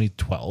April of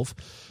 2012,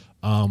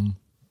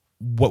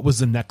 what was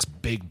the next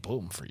big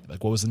boom for you?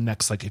 Like what was the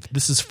next, like if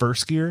this is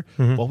first gear,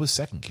 what was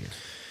second gear?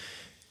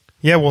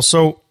 Yeah, well,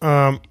 so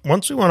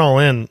once we went all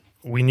in,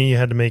 we knew you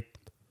had to make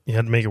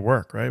it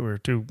work, right? We were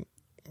two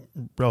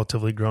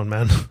relatively grown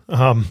men,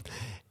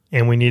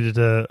 and we needed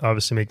to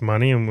obviously make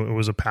money, and it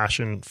was a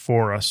passion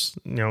for us,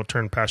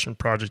 turn passion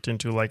project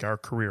into like our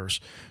careers.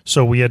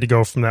 So we had to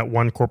go from that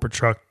one corporate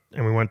truck,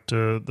 and we went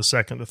to the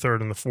second, the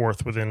third, and the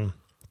fourth within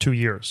 2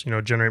 years,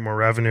 generate more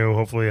revenue,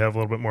 hopefully have a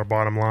little bit more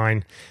bottom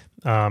line.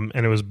 And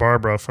it was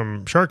Barbara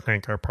from Shark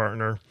Tank, our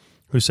partner,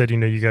 who said,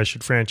 you guys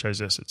should franchise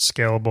this. It's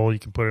scalable. You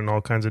can put it in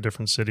all kinds of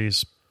different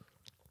cities.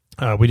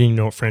 We didn't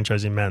know what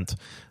franchising meant.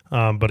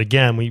 But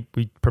again, we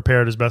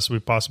prepared as best as we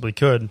possibly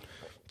could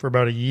for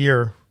about a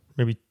year,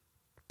 maybe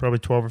probably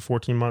 12 or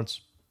 14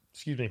 months,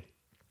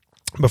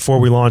 before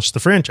we launched the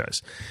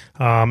franchise.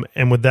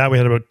 And with that, we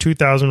had about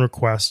 2,000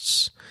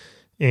 requests,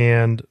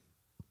 and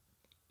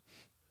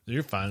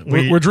you're fine.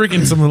 We're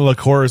drinking some of the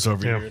liqueurs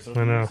over here. So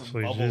I know.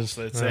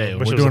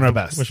 We're doing our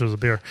best. Which was a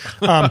beer.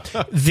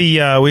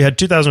 We had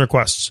 2,000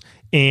 requests,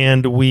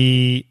 and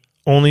we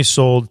only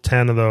sold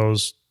 10 of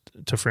those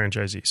to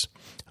franchisees.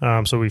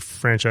 So we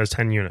franchised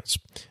 10 units.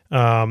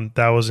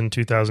 That was in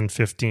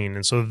 2015.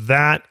 And so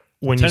that,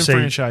 when 10 you say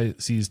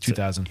franchisees,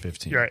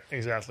 2015. Right,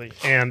 exactly.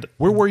 And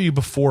where were you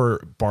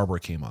before Barbara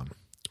came on?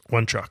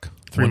 One truck.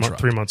 3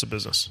 months of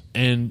business.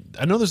 And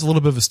I know there's a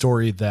little bit of a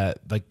story that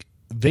like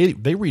they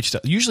reached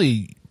out.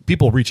 Usually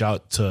people reach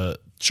out to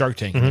Shark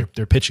Tank and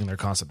they're pitching their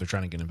concept. They're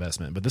trying to get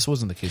investment, but this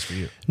wasn't the case for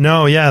you.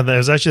 No, yeah. That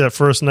was actually that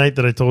first night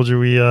that I told you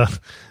we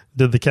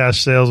did the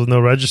cash sales with no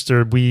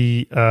register.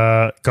 We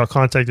got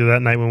contacted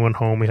that night when we went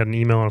home. We had an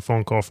email and a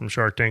phone call from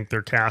Shark Tank,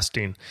 their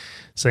casting,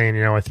 saying,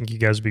 I think you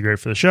guys would be great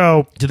for the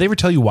show. Did they ever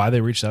tell you why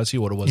they reached out to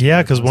you? What it was?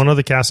 Yeah, because one of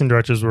the casting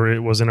directors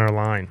was in our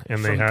line,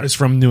 and it's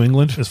from New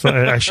England. It's from,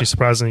 actually,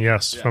 surprisingly,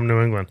 yes, from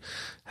New England.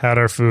 Had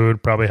our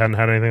food, probably hadn't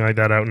had anything like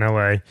that out in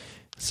LA.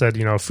 Said,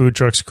 food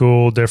truck's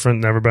cool, different,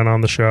 never been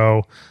on the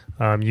show.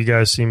 You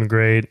guys seem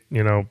great.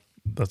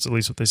 That's at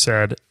least what they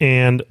said.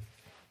 And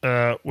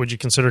would you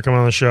consider coming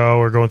on the show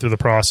or going through the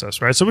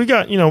process, right? So we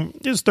got,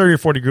 there's 30 or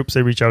 40 groups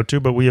they reach out to,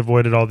 but we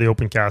avoided all the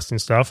open casting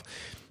stuff.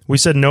 We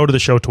said no to the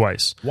show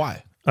twice.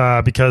 Why?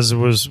 Because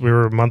we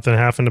were a month and a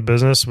half into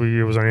business.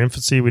 It was our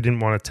infancy. We didn't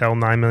want to tell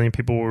 9 million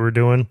people what we were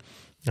doing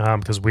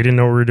because we didn't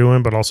know what we were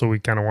doing, but also we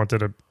kind of wanted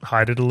to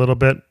hide it a little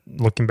bit.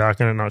 Looking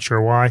back on it, not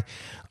sure why.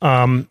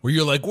 Where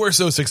you're like, we're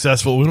so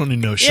successful, we don't need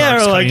no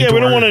sharks. Yeah, we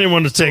don't want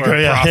anyone to take our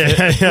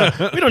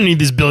yeah. We don't need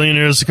these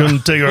billionaires to come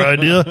and take our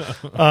idea.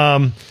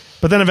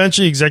 But then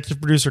eventually, executive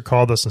producer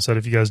called us and said,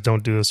 if you guys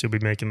don't do this, you'll be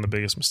making the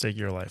biggest mistake of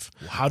your life.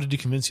 How did he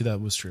convince you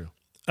that was true?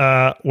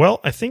 Well,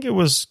 I think it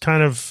was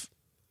kind of,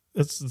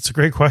 it's a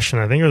great question.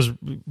 I think it was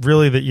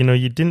really that,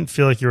 you didn't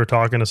feel like you were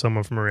talking to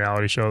someone from a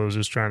reality show that was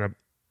just trying to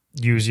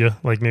use you,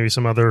 like maybe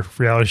some other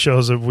reality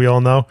shows that we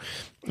all know.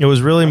 It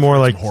was really more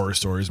like horror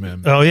stories,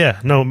 man. Oh yeah,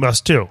 no, us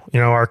too.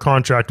 Our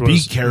contract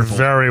was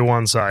very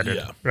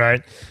one-sided,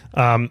 right?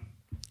 And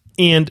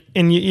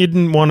you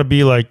didn't want to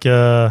be like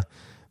the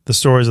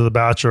stories of The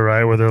Bachelor,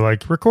 right, where they're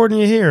like recording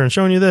you here and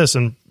showing you this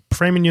and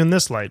framing you in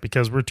this light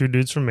because we're two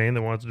dudes from Maine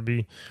that wanted to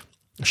be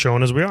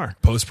shown as we are.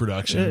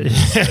 Post-production,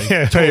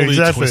 totally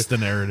twist the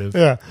narrative.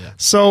 Yeah.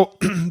 So,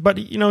 but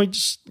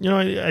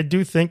I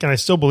do think, and I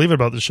still believe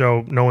about the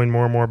show, knowing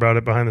more and more about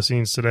it behind the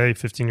scenes today,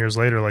 15 years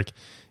later, like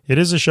it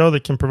is a show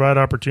that can provide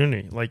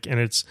opportunity, like, and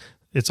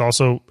it's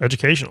also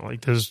educational.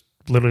 Like there's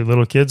literally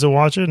little kids that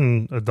watch it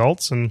and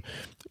adults, and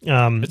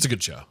it's a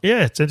good show.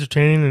 Yeah, it's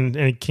entertaining and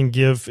it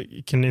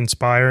can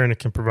inspire and it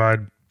can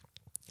provide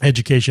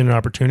education and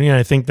opportunity. And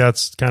I think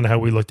that's kind of how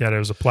we looked at it. It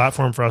was a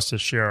platform for us to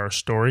share our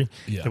story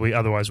that we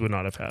otherwise would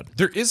not have had.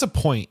 There is a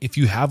point if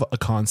you have a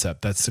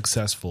concept that's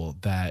successful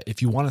that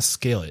if you want to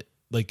scale it,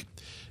 like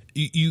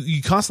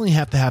you constantly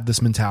have to have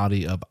this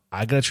mentality of,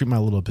 I got to treat my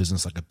little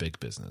business like a big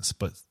business.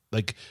 But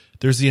like,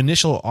 there's the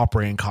initial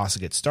operating cost to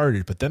get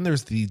started, but then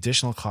there's the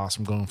additional cost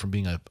from going from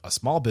being a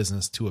small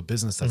business to a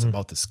business that's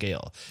about to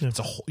scale. Yeah. It's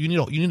you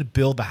need to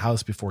build the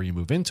house before you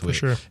move into it.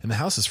 Sure. And the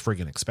house is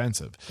friggin'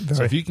 expensive.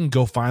 So if you can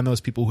go find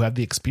those people who have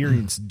the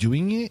experience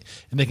doing it,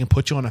 and they can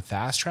put you on a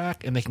fast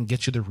track, and they can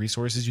get you the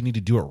resources you need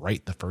to do it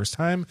right the first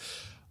time.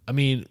 I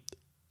mean,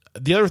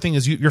 the other thing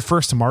is you're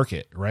first to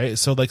market, right?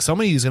 So like,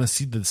 somebody is going to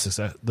see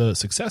the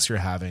success you're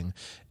having,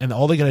 and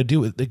all they got to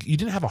do is, like, you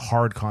didn't have a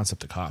hard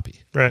concept to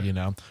copy, right? You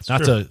know, it's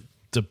not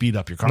to beat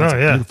up your concept,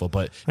 beautiful,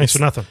 but thanks for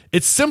nothing.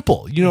 It's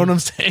simple, you know what I'm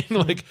saying?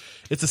 Like,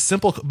 it's a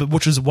simple, but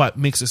which is what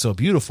makes it so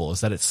beautiful,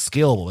 is that it's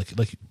scalable.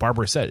 Like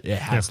Barbara said, it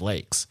has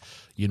legs.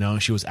 You know,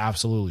 and she was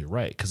absolutely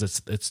right, because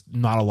it's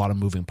not a lot of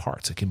moving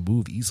parts. It can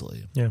move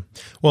easily. Yeah.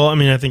 Well, I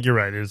mean, I think you're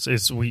right.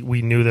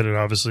 We knew that it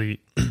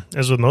obviously,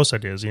 as with most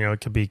ideas, you know, it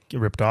could be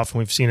ripped off, and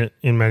we've seen it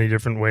in many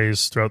different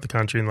ways throughout the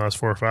country in the last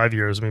 4 or 5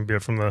 years. I mean, be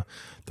it from the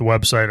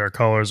website, our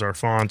colors, our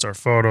fonts, our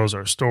photos,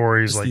 our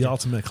stories. It's like the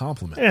ultimate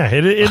compliment. Yeah,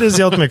 it is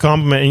the ultimate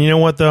compliment. And you know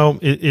what, though?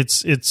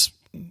 It's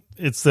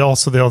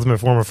also the ultimate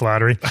form of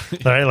flattery,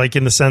 right? Like,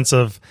 in the sense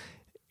of,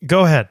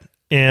 go ahead.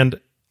 And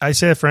I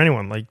say it for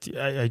anyone. Like,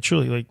 I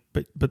truly like,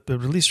 but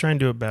at least try and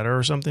do it better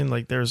or something.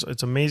 Like,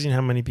 it's amazing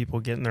how many people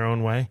get in their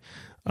own way,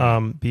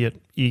 be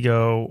it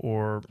ego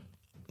or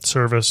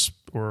service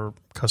or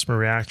customer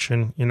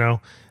reaction. You know,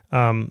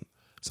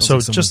 so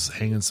like just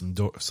hanging some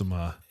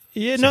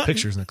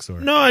pictures next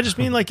door. No, I just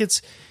mean, like,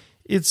 it's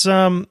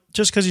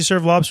just because you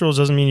serve lobster rolls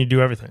doesn't mean you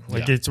do everything.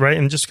 Like, it's right,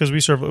 and just because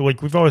we serve,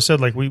 like we've always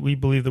said, like we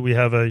believe that we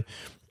have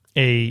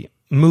a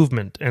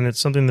movement, and it's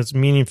something that's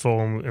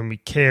meaningful, and we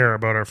care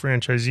about our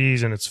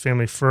franchisees, and it's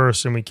family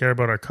first, and we care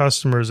about our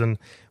customers, and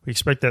we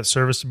expect that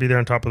service to be there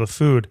on top of the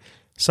food.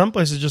 Some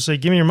places just say,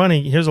 give me your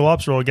money, here's a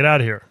lobster roll, get out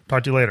of here,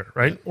 talk to you later,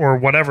 right? Or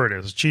whatever it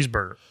is, a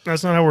cheeseburger.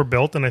 That's not how we're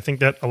built, and I think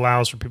that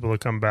allows for people to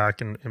come back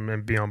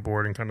and be on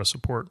board and kind of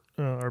support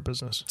our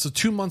business. So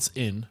 2 months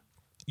in,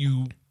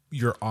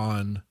 you're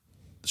on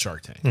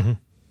Shark Tank. Mm-hmm.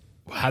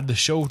 Had the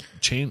show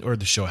changed, or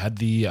had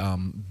the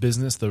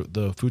business,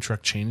 the food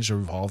truck changed or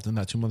evolved in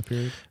that 2 month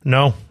period?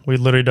 No, we'd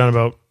literally done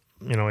about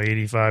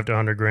 85 to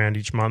 100 grand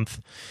each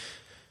month,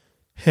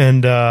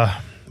 and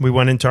we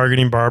went in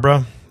targeting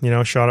Barbara.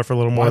 Shot it for a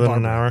little more than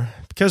an hour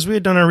because we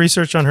had done our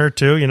research on her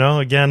too.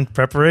 Again,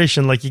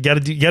 preparation. Like, you got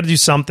to do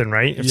something,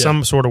 right?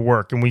 Some sort of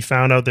work, and we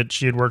found out that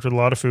she had worked with a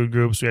lot of food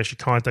groups. We actually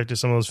contacted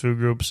some of those food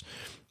groups.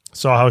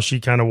 Saw how she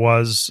kind of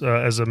was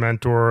as a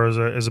mentor,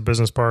 as a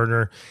business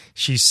partner.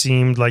 She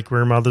seemed like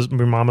we're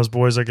mama's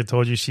boys, like I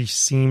told you. She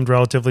seemed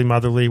relatively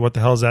motherly. What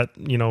the hell does that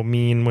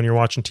mean when you're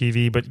watching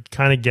TV? But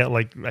kind of get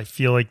like, I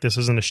feel like this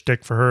isn't a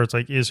shtick for her. It's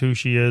like, is who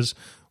she is,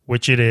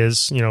 which it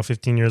is.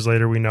 15 years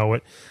later, we know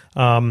it.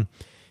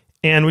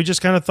 And we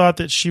just kind of thought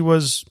that she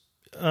was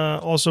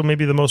also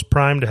maybe the most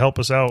primed to help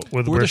us out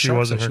with where she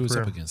was in her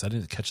career. Up against? I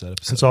didn't catch that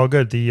episode. It's all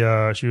good.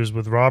 She was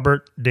with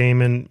Robert,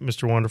 Damon,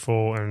 Mr.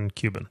 Wonderful, and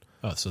Cuban.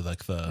 Oh, so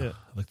like the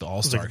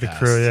all-star cast.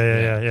 The crew,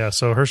 yeah.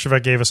 So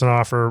Hershevek gave us an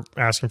offer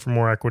asking for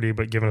more equity,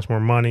 but giving us more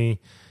money.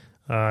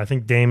 I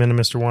think Damon and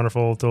Mr.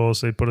 Wonderful told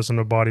us they put us in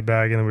a body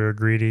bag, and we were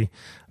greedy.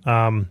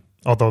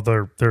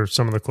 Although they're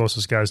some of the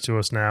closest guys to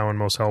us now and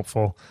most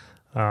helpful.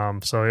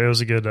 So it was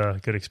a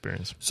good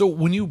experience. So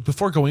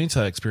before going into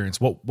that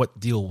experience, what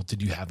deal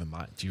did you have in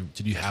mind?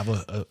 Did you have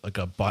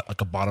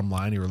a bottom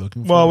line you were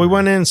looking for? Well, we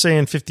went in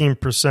saying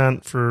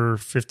 15% for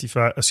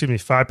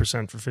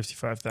 5% for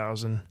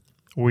 55,000.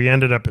 We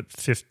ended up at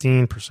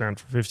 15%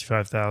 for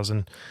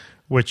 55,000,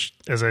 which,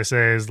 as I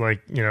say, is like,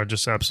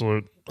 just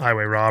absolute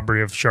highway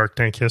robbery of Shark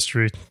Tank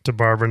history to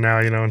Barbara now,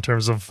 in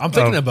terms of... I'm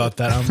thinking about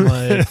that. I'm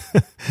like,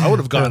 I would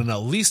have gotten at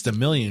least $1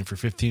 million for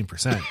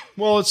 15%.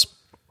 Well,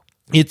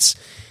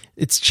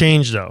 it's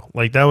changed, though.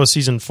 Like, that was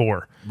season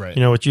 4. Right.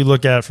 What you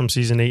look at from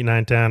season 8,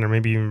 9, 10, or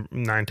maybe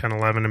 9, 10,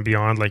 11 and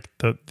beyond, like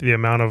the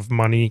amount of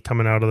money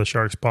coming out of the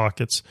Sharks'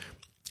 pockets...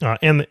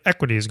 and the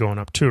equity is going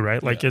up too,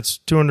 right? Like, it's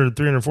 $200,000,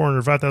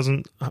 $300,000,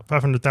 $400,000,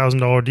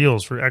 $500,000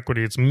 deals for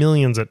equity. It's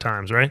millions at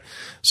times, right?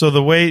 So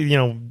the way,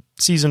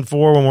 season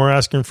 4, when we're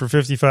asking for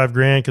 55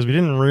 grand, because we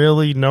didn't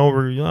really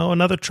know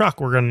another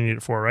truck we're going to need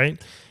it for, right? And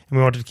we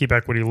wanted to keep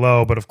equity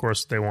low, but of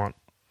course they want,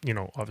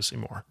 obviously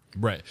more.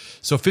 Right.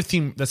 So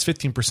that's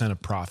 15% of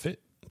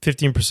profit.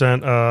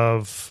 15%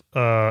 of,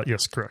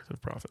 yes, correct,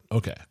 of profit.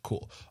 Okay,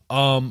 cool.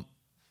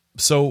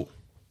 So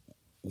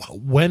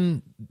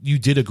when you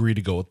did agree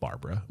to go with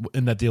Barbara,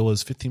 and that deal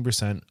was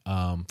 15%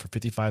 for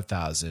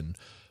 55,000,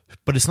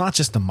 but it's not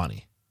just the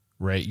money,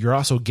 right? You're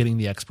also getting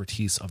the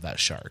expertise of that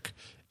shark,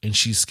 and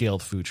she's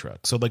scaled food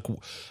truck. So like,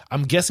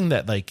 I'm guessing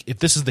that like, if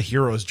this is the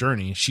hero's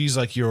journey, she's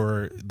like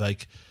your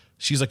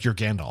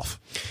Gandalf,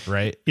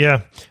 right?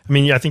 Yeah, I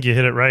mean, I think you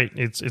hit it right.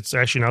 It's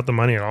actually not the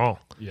money at all.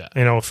 Yeah,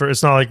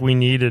 it's not like we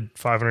needed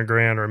 500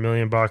 grand or $1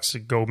 million to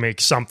go make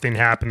something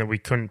happen that we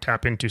couldn't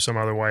tap into some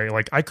other way.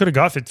 Like, I could have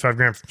got 55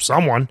 grand from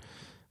someone,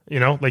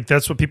 like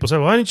that's what people say.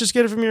 Well, why didn't you just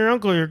get it from your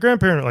uncle or your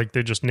grandparent? Like,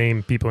 they just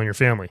name people in your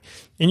family,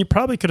 and you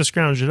probably could have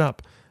scrounged it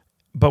up.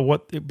 but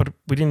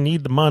we didn't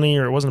need the money,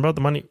 or it wasn't about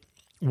the money.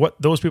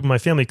 What those people in my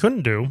family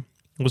couldn't do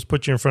was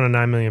put you in front of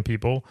 9 million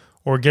people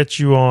or get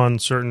you on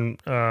certain,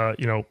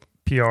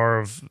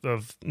 PR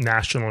of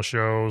national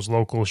shows,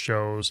 local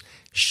shows,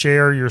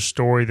 share your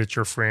story that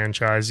you're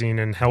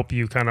franchising and help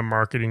you kind of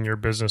marketing your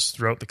business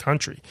throughout the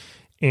country.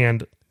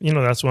 And,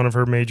 that's one of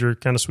her major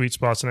kind of sweet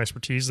spots and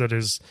expertise that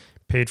is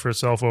paid for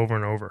itself over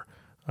and over.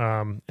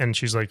 And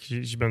she's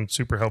been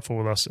super helpful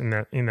with us in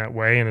that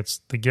way. And it's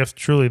the gift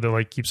truly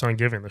that keeps on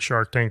giving. The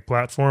Shark Tank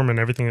platform and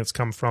everything that's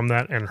come from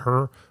that and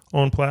her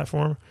own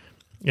platform.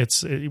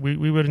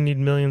 We would need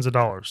millions of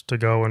dollars to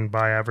go and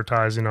buy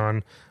advertising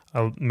on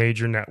a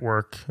major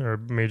network or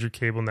major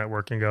cable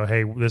network and go,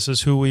 hey, this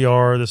is who we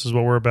are, this is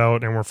what we're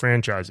about, and we're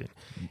franchising.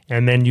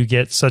 And then you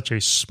get such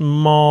a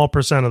small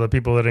percent of the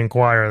people that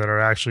inquire that are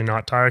actually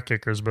not tire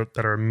kickers, but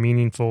that are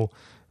meaningful,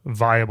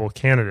 viable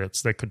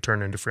candidates that could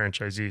turn into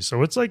franchisees.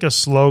 So it's like a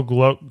slow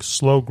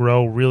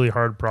grow, really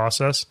hard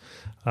process.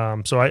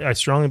 So I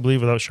strongly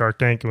believe without Shark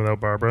Tank and without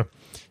Barbara,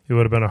 it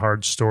would have been a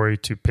hard story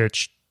to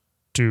pitch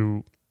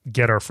to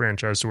get our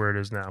franchise to where it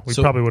is now. We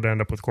probably would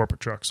end up with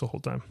corporate trucks the whole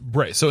time.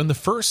 Right. So in the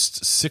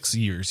first 6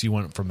 years, you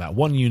went from that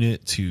 1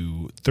 unit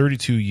to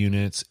 32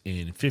 units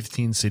in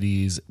 15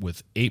 cities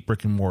with 8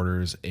 brick and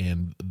mortars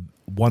and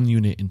 1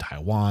 unit in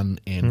Taiwan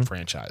and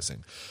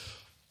franchising.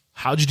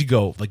 How did you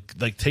go?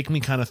 Like take me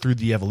kind of through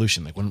the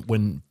evolution. Like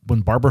when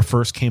Barbara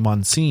first came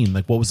on scene,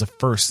 what was the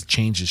first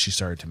changes she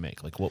started to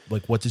make?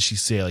 What did she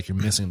say? You're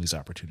missing these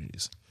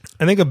opportunities.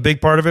 I think a big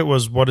part of it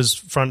was what is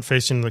front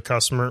facing the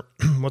customer.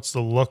 What's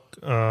the look,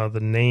 the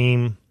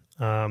name,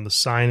 the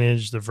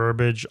signage, the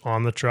verbiage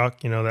on the truck.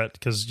 That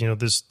because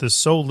there's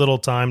so little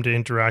time to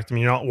interact. I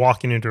mean, you're not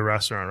walking into a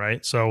restaurant,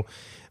 right? So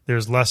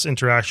there's less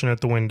interaction at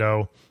the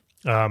window.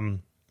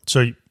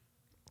 So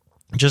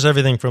just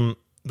everything from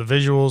the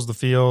visuals, the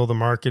feel, the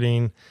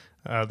marketing,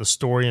 the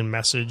story and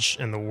message,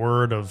 and the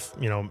word of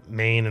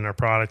Maine and our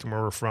product and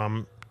where we're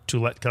from to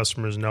let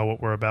customers know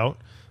what we're about.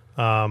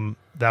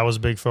 That was a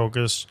big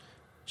focus.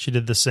 She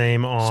did the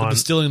same on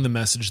distilling the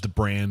message, the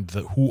brand,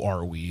 the who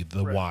are we,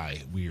 the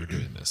why we are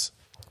doing this.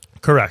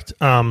 Correct.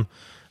 I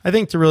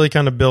think to really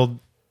kind of build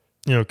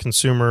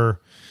consumer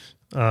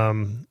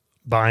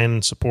buy-in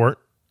and support,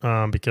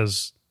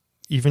 because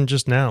even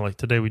just now,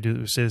 today, we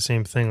say the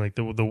same thing.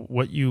 The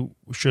what you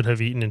should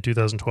have eaten in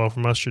 2012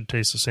 from us should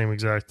taste the same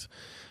exact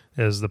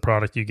as the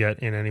product you get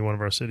in any one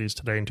of our cities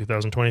today in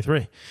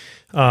 2023.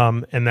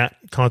 And that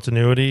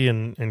continuity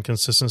and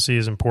consistency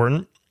is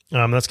important.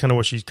 That's kind of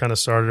what she kind of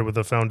started with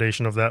the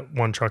foundation of that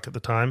one truck at the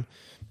time.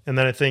 And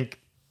then I think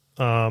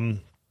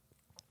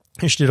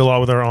she did a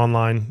lot with our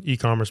online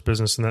e-commerce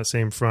business in that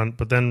same front.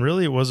 But then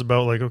really it was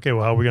about okay,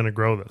 well, how are we going to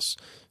grow this?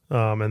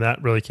 And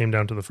that really came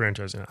down to the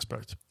franchising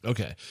aspect.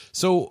 Okay.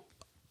 So,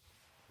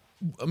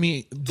 I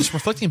mean, just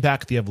reflecting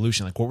back at the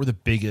evolution, what were the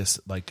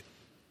biggest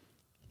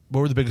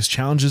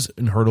challenges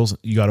and hurdles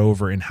you got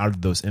over, and how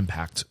did those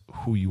impact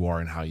who you are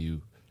and how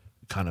you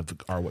kind of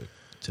are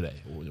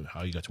today, or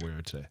how you got to where you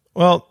are today?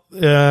 Well,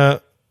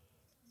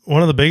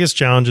 one of the biggest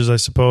challenges, I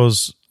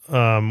suppose,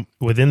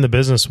 within the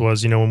business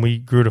was, when we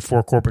grew to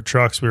 4 corporate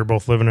trucks, we were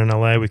both living in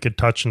LA, we could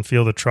touch and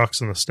feel the trucks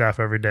and the staff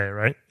every day,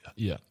 right?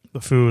 Yeah. The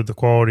food, the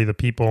quality, the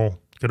people,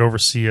 could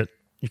oversee it.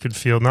 You could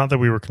feel, not that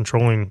we were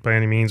controlling by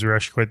any means, we were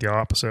actually quite the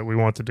opposite. We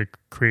wanted to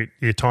create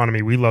the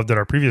autonomy we loved at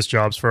our previous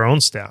jobs for our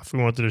own staff.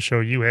 We wanted to show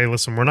you, hey,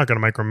 listen, we're not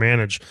going to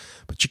micromanage,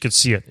 but you could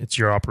see it. It's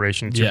your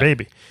operation. It's your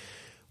baby.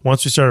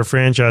 Once we started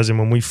franchising,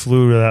 when we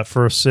flew to that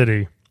first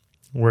city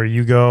where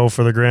you go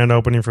for the grand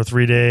opening for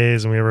 3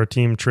 days and we have our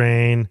team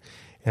train,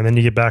 and then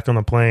you get back on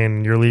the plane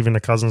and you're leaving the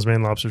Cousins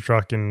Maine Lobster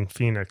truck in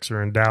Phoenix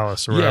or in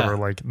Dallas or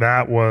wherever,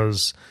 that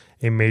was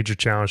a major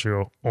challenge to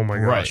go, oh my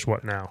gosh,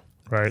 what now?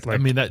 Right. I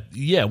mean,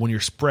 when you're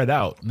spread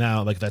out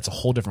now, that's a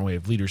whole different way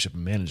of leadership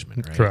and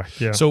management, right?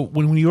 Correct. Yeah. So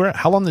when you were,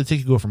 how long did it take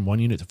you to go from 1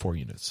 unit to 4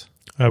 units?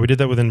 We did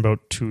that within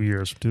about 2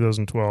 years,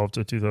 2012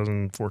 to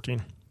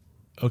 2014.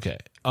 Okay.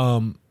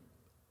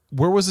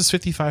 Where was this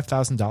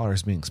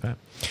 $55,000 being spent?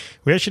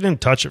 We actually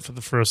didn't touch it for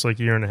the first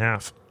year and a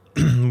half.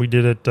 We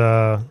did it.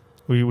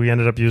 We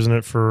ended up using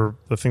it for,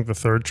 I think, the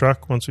 3rd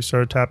truck once we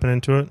started tapping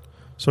into it.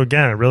 So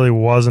again, it really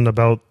wasn't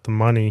about the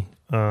money.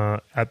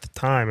 At the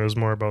time, it was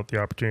more about the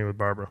opportunity with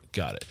Barbara.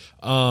 Got it.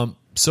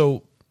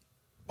 So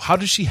how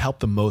did she help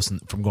the most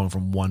from going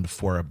from 1 to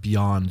 4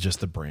 beyond just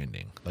the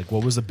branding?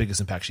 What was the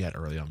biggest impact she had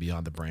early on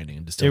beyond the branding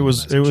and distilling?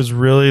 It was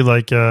really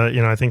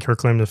I think her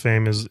claim to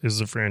fame is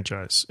the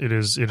franchise. It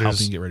is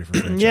helping get ready for the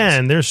franchise. Yeah,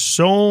 and there's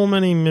so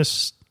many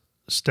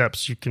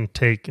missteps you can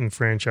take in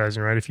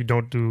franchising, right? If you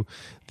don't do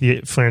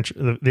the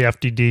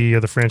FDD or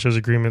the franchise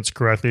agreements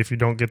correctly, if you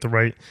don't get the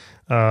right.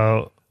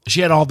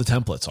 She had all the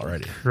templates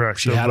already. Correct.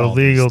 She had the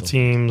legal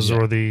teams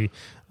or the,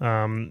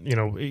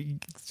 you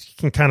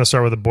can kind of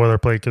start with a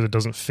boilerplate because it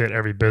doesn't fit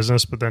every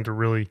business, but then to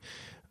really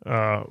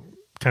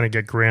kind of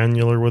get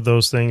granular with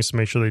those things to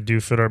make sure they do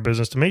fit our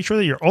business, to make sure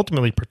that you're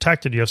ultimately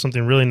protected. You have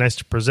something really nice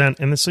to present.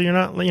 And then, so you're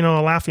not, you know,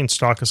 a laughing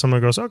stock if someone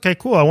goes, okay,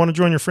 cool, I want to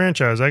join your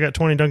franchise. I got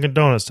 20 Dunkin'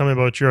 Donuts. Tell me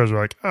about yours. We're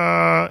like,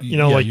 you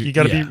know, you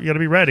gotta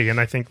be ready. And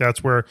I think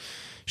that's where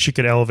she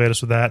could elevate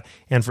us with that.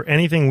 And for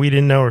anything we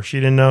didn't know or she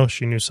didn't know,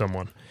 she knew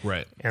someone.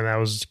 Right. And that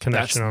was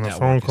connection on a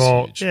phone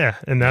call. Yeah.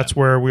 And that's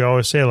where we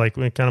always say, like,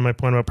 kind of my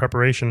point about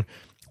preparation,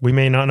 we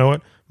may not know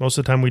it. Most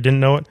of the time we didn't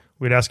know it.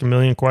 We'd ask a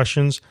million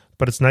questions,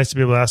 but it's nice to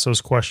be able to ask those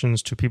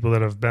questions to people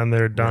that have been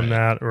there, done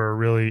that, or are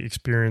really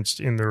experienced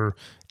in their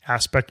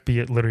aspect, be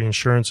it literally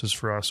insurances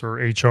for us, or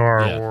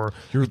HR, or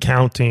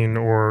accounting,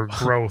 or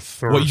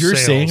growth, or what you're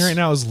sales. saying right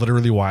now is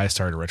literally why I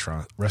started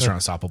Restaurant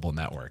Unstoppable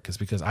Network, is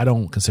because I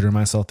don't consider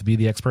myself to be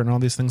the expert in all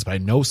these things, but I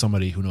know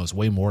somebody who knows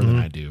way more than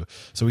I do,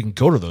 so we can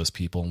go to those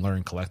people and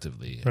learn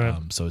collectively. Right.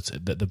 So it's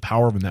the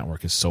power of a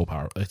network is so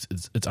powerful.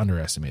 It's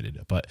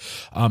underestimated. But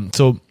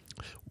so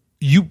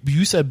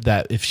you said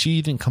that if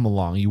she didn't come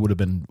along, you would have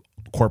been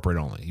corporate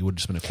only. You would have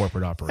just been a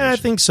corporate operation. I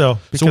think so.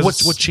 So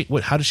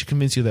how did she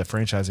convince you that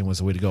franchising was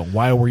the way to go?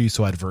 Why were you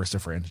so adverse to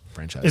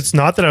franchising? It's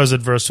not that I was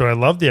adverse to it. I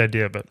love the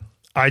idea of it.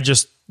 I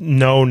just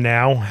know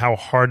now how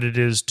hard it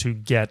is to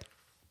get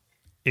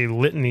a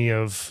litany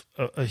of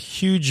a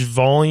huge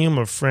volume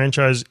of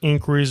franchise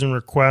inquiries and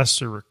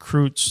requests or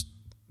recruits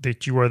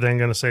that you are then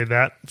going to say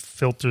that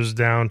filters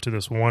down to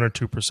this 1 or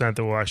 2%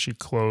 that will actually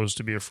close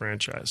to be a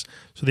franchise.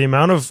 So the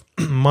amount of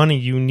money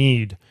you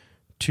need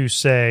to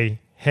say,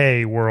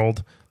 hey,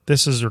 world,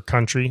 this is your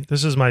country.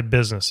 This is my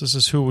business. This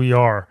is who we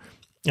are.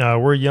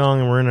 We're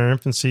young and we're in our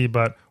infancy,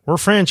 but we're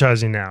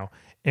franchising now.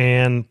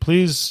 And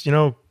please, you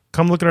know,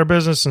 come look at our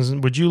business.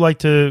 And would you like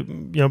to,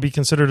 you know, be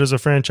considered as a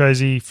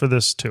franchisee for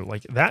this too?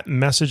 Like, that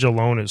message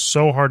alone is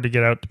so hard to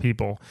get out to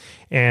people.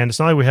 And it's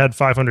not like we had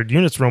 500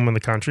 units roaming the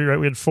country, right?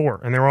 We had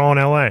 4, and they were all in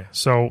LA.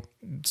 So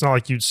it's not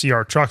like you'd see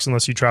our trucks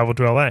unless you traveled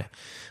to LA.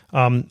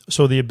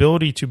 So the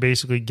ability to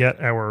basically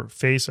get our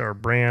face, our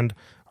brand,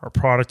 our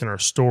product, and our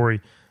story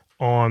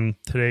on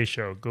Today's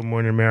Show, Good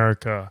Morning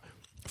America,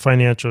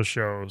 financial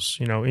shows,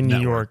 you know, in New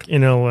York,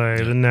 in LA,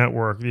 the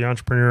network, the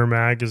entrepreneur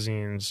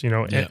magazines, you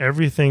know,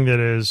 everything that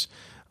is,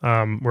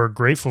 we're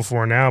grateful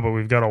for now, but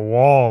we've got a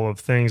wall of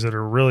things that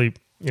are really,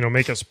 you know,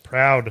 make us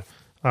proud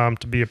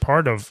to be a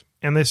part of.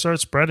 And they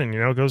start spreading, you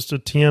know, it goes to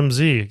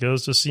TMZ, it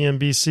goes to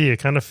CNBC. It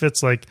kind of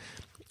fits like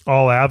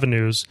all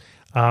avenues.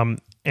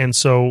 And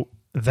so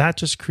that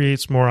just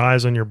creates more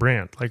eyes on your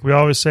brand. Like we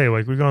always say,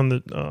 like we go on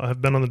the,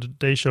 have been on the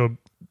Today Show a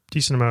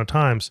decent amount of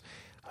times.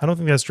 I don't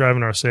think that's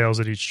driving our sales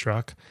at each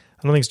truck.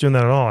 I don't think it's doing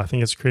that at all. I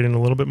think it's creating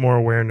a little bit more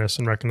awareness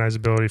and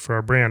recognizability for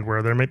our brand,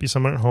 where there might be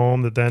someone at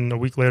home that then a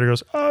week later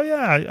goes, oh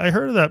yeah, I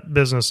heard of that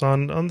business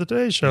on the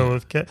Today Show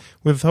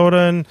with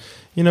Hoda and,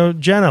 you know,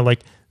 Jenna. Like,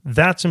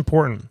 that's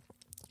important.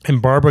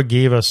 And Barbara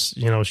gave us,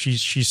 you know,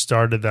 she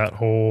started that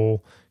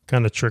whole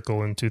kind of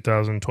trickle in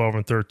 2012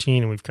 and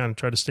 13, and we've kind of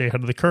tried to stay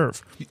ahead of the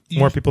curve.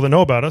 More people that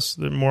know about us,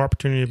 the more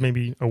opportunity to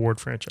maybe award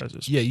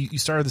franchises. Yeah, you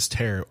started this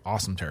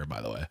awesome terror,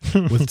 by the way,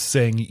 with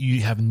saying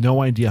you have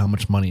no idea how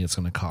much money it's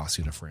going to cost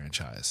you to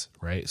franchise,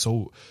 right?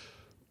 So,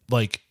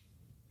 like,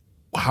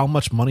 how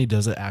much money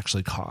does it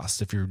actually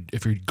cost if you're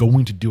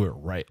going to do it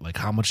right? Like,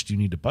 how much do you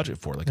need to budget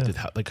for? Like,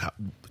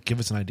 give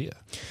us an idea.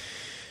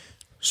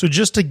 So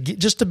just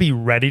to be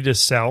ready to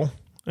sell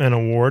an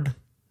award,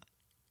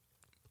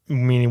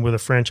 meaning with a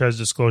franchise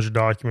disclosure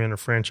document or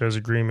franchise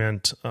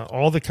agreement,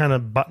 all the kind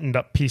of buttoned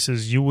up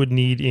pieces you would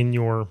need in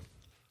your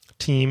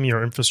team,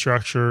 your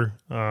infrastructure,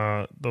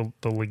 the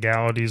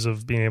legalities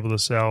of being able to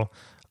sell.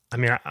 I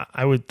mean,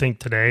 I would think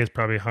today is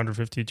probably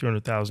 $150,000,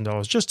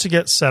 $200,000 just to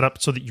get set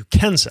up so that you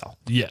can sell.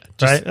 Yeah.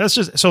 Right. That's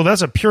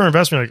a pure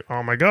investment. Like,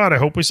 oh my God, I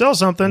hope we sell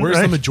something. Where's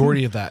the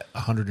majority of that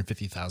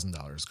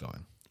 $150,000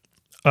 going?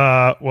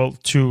 Well,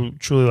 to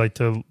truly like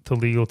to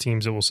legal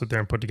teams that will sit there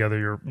and put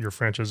together your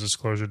franchise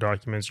disclosure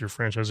documents, your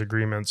franchise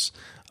agreements.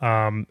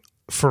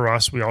 For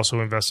us, we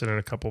also invested in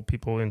a couple of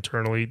people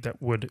internally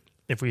that would,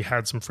 if we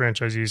had some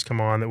franchisees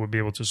come on, that would be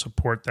able to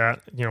support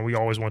that. You know, we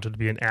always wanted to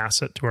be an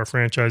asset to our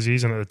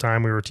franchisees, and at the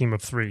time we were a team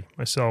of 3: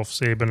 myself,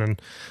 Saban,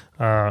 and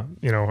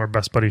our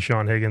best buddy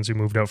Sean Higgins, who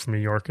moved out from New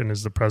York and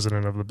is the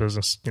president of the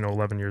business,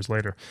 11 years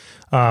later.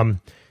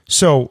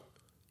 So.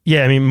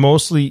 Yeah, I mean,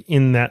 mostly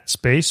in that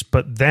space,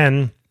 but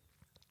then,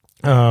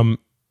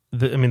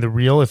 the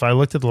real, if I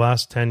looked at the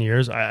last 10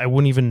 years, I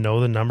wouldn't even know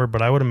the number,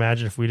 but I would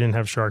imagine if we didn't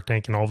have Shark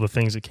Tank and all the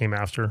things that came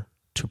after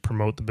to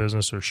promote the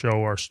business or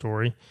show our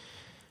story,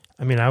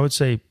 I mean, I would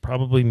say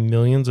probably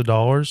millions of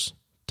dollars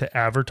to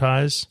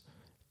advertise.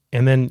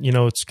 And then,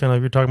 it's kind of, like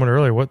we were talking about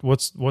earlier,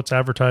 what's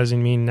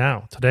advertising mean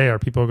now? Today, are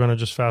people going to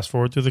just fast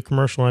forward through the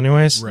commercial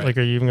anyways? Right. Like,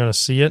 are you even going to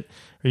see it?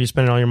 Are you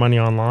spending all your money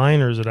online,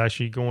 or is it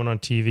actually going on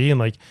TV? And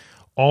like,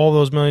 all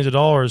those millions of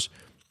dollars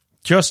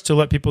just to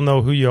let people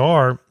know who you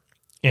are,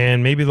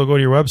 and maybe they'll go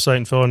to your website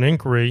and fill out an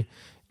inquiry,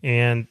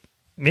 and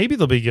maybe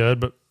they'll be good,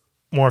 but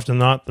more often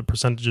than not, the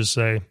percentages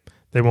say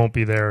they won't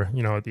be there,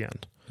 at the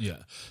end. Yeah.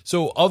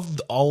 So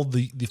of all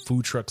the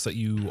food trucks that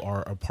you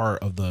are a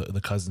part of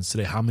the Cousins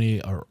today, how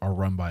many are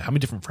run by, how many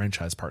different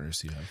franchise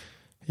partners do you have?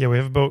 Yeah, we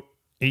have about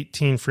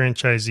 18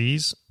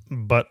 franchisees,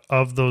 but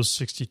of those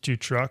 62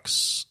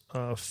 trucks,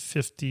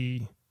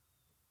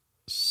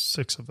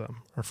 56 of them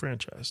are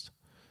franchised.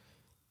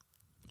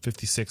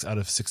 56 out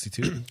of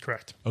 62?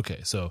 Correct.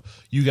 Okay, so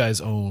you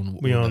guys own...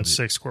 We own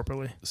 6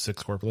 corporately.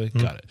 6 corporately?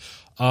 Got it.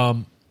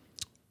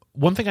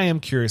 One thing I am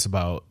curious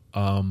about,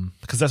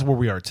 because that's where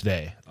we are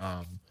today,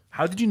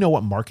 how did you know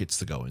what markets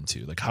to go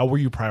into? Like, how were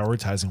you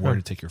prioritizing where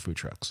to take your food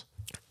trucks?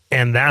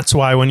 And that's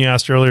why when you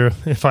asked earlier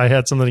if I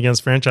had something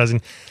against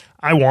franchising,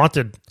 I love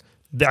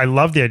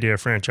the idea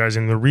of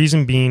franchising. The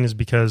reason being is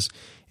because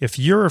if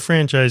you're a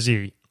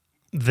franchisee,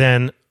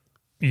 then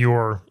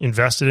you're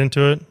invested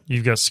into it.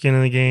 You've got skin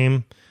in the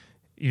game.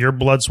 Your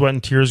blood, sweat,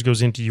 and tears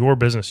goes into your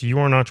business. You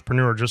are an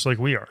entrepreneur just like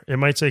we are. It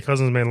might say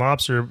Cousins Maine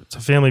Lobster. It's a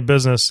family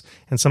business.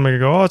 And somebody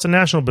could go, oh, it's a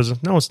national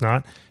business. No, it's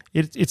not.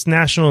 It's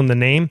national in the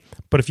name.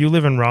 But if you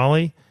live in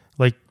Raleigh,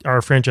 like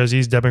our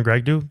franchisees, Deb and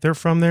Greg do, they're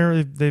from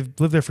there. They've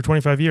lived there for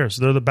 25 years.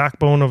 They're the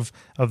backbone of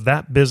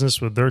that business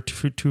with their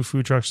two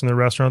food trucks in their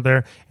restaurant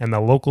there. And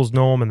the locals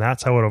know them, and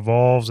that's how it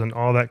evolves and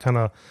all that kind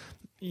of,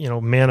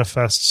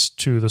 manifests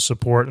to the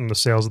support and the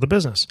sales of the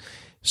business.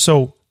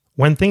 So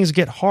when things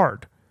get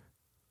hard,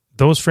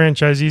 those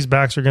franchisees'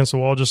 backs are against the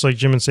wall, just like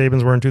Jim and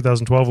Saban's were in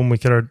 2012 when we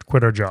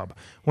quit our job.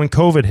 When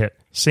COVID hit,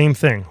 same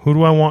thing. Who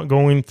do I want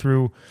going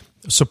through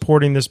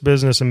supporting this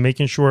business and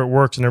making sure it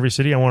works in every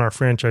city? I want our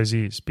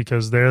franchisees,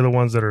 because they're the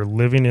ones that are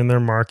living in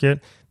their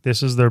market.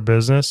 This is their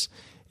business.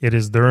 It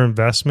is their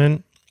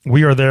investment.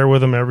 We are there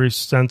with them every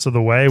sense of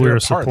the way. We are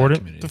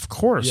supporting. Of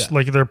course. Yeah.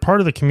 Like, they're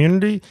part of the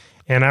community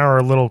and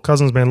our little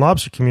Cousins Maine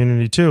Lobster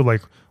community too.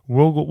 Like,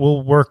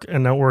 we'll work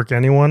and outwork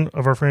any one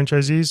of our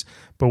franchisees,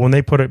 but when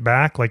they put it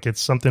back, like,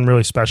 it's something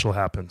really special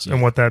happens. Yeah.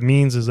 And what that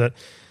means is that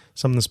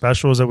something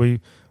special is that we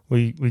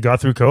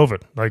got through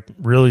COVID, like,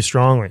 really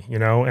strongly,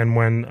 and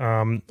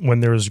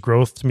when there's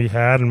growth to be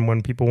had and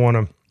when people want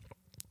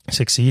to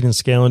succeed and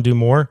scale and do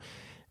more,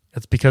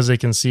 it's because they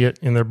can see it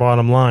in their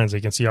bottom lines. They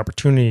can see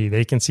opportunity.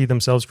 They can see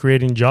themselves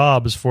creating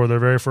jobs for their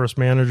very first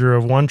manager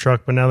of 1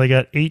 truck, but now they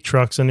got 8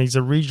 trucks and he's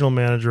a regional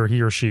manager,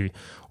 he or she,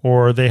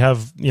 or they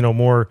have,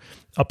 more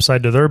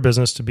upside to their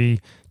business to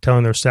be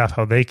telling their staff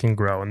how they can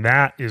grow. And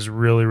that is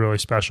really, really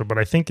special. But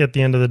I think at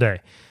the end of the day,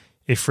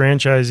 a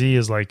franchisee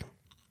is like,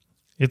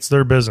 it's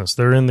their business.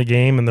 They're in the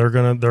game, and they're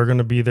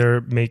gonna be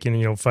there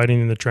making,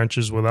 fighting in the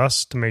trenches with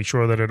us to make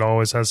sure that it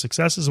always has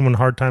successes, and when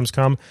hard times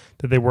come,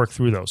 that they work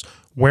through those.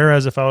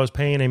 Whereas if I was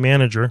paying a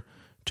manager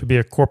to be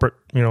a corporate,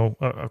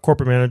 a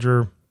corporate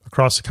manager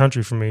across the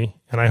country for me,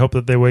 and I hope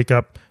that they wake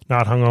up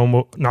not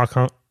hungover,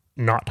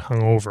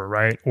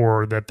 right,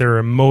 or that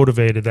they're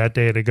motivated that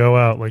day to go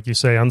out, like you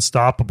say,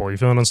 unstoppable. You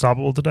feeling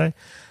unstoppable today?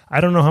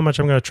 I don't know how much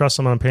I'm going to trust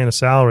them on paying a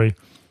salary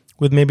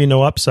with maybe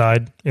no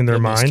upside in their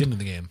mind. Skin in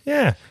the game.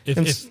 Yeah.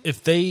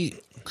 If they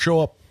show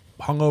up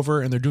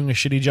hungover and they're doing a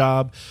shitty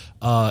job,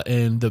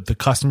 and the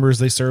customers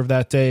they serve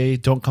that day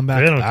don't come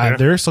back,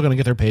 they're still going to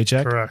get their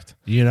paycheck. Correct.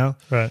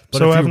 Right. But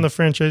so having the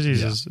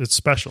franchisees it's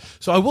special.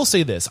 So I will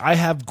say this. I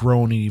have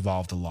grown and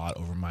evolved a lot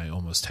over my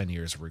almost 10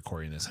 years of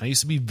recording this. I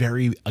used to be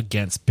very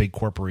against big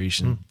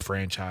corporation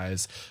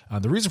franchise.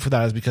 The reason for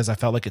that is because I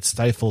felt like it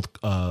stifled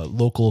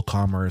local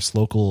commerce,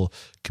 local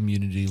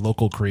community,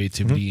 local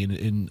creativity,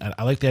 and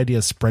I like the idea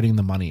of spreading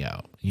the money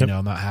out.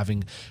 Not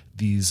having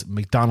these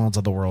McDonald's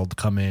of the world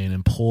come in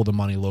and pull the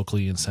money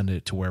locally and send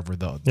it to wherever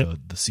the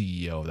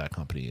CEO of that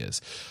company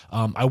is.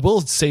 I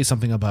will say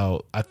something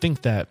about, I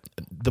think that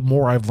the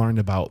more I've learned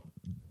about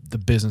the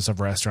business of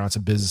restaurants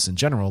and business in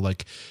general,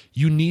 like,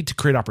 you need to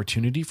create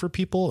opportunity for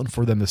people and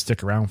for them to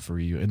stick around for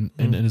you. And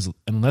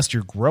unless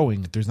you're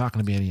growing, there's not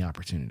going to be any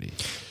opportunity.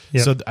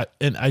 Yep. So,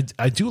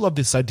 I do love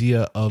this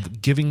idea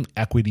of giving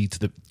equity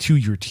to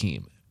your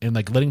team. And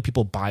like letting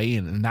people buy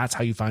in, and that's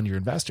how you find your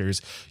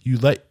investors. You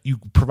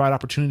provide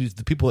opportunities to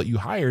the people that you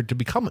hired to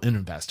become an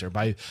investor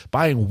by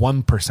buying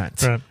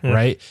 1%,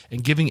 right?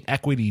 And giving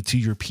equity to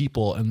your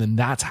people, and then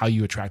that's how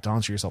you attract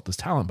onto yourself this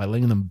talent, by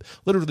letting them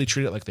literally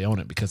treat it like they own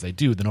it, because they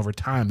do. Then over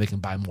time, they can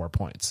buy more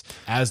points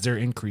as they're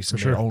increasing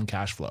their own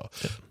cash flow.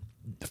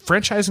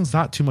 Franchising is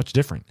not too much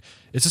different.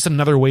 It's just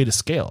another way to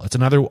scale. It's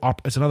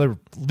another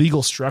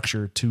legal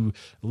structure to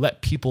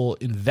let people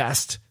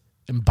invest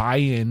and buy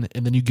in,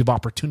 and then you give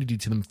opportunity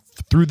to them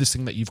through this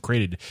thing that you've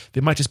created.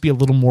 They might just be a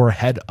little more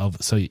ahead of,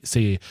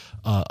 say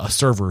a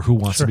server who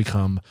wants to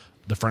become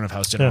the front of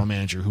house general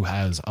manager who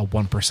has a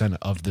 1%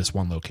 of this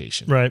one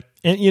location. Right.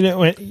 And,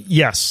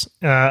 yes,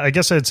 I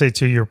guess I'd say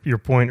to your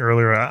point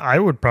earlier, I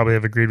would probably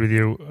have agreed with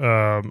you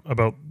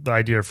about the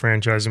idea of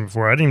franchising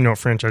before. I didn't even know what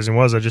franchising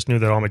was. I just knew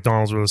that all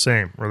McDonald's were the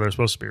same, or they're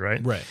supposed to be,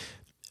 right? Right.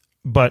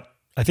 But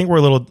I think we're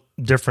a little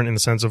different in the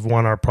sense of,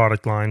 one, our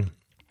product line.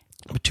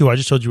 But 2, I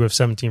just told you we have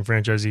 17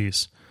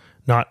 franchisees,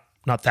 not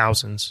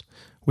thousands.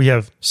 We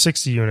have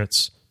 60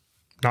 units,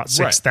 not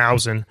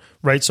 6,000,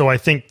 right? So I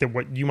think that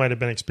what you might have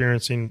been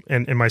experiencing,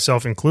 and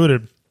myself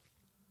included,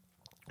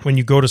 when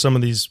you go to some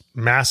of these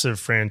massive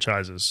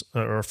franchises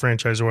or a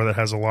franchisor that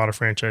has a lot of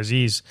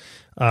franchisees,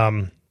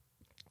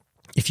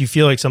 if you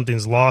feel like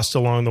something's lost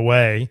along the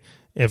way,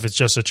 if it's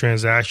just a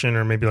transaction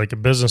or maybe like a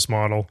business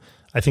model,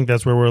 I think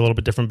that's where we're a little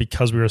bit different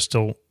because we are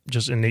still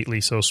just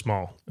innately so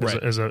small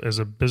as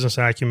a business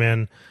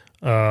acumen,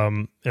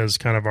 as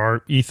kind of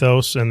our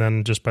ethos, and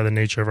then just by the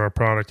nature of our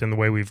product and the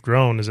way we've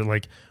grown, is it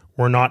like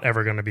we're not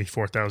ever going to be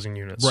 4,000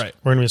 units. Right.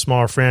 We're going to be a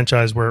smaller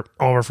franchise where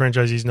all of our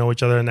franchisees know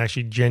each other and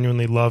actually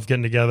genuinely love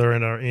getting together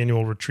in our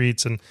annual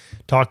retreats and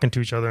talking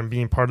to each other and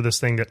being part of this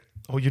thing that,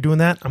 oh, you're doing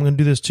that? I'm going to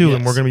do this too. Yes.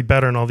 And we're going to be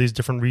better in all these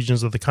different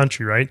regions of the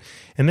country, right?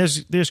 And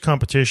there's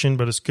competition,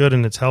 but it's good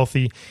and it's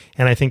healthy.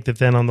 And I think that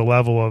then on the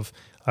level of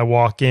I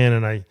walk in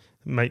and I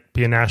might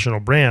be a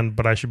national brand,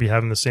 but I should be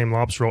having the same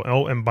Lobster roll.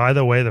 Oh, and by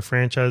the way, the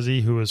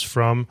franchisee who is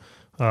from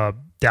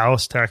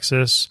Dallas,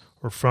 Texas,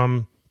 or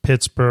from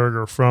Pittsburgh,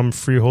 or from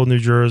Freehold, New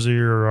Jersey,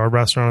 or our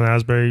restaurant on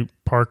Asbury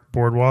Park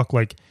Boardwalk,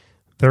 like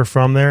they're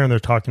from there and they're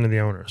talking to the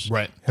owners.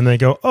 Right. And they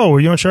go, oh, are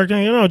you on Shark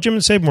Tank? No, Jim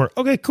and Sabemore.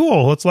 Okay,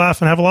 cool. Let's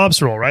laugh and have a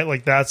lobster roll, right?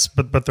 Like that's,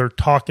 but they're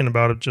talking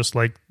about it just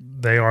like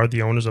they are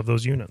the owners of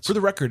those units. For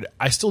the record,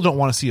 I still don't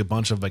want to see a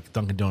bunch of like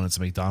Dunkin' Donuts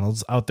and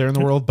McDonald's out there in the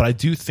world, but I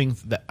do think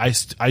that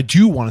I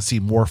do want to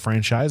see more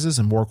franchises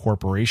and more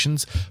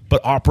corporations,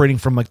 but operating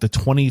from like the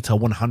 20 to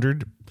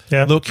 100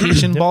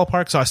 location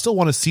ballpark. So I still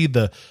want to see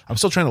I'm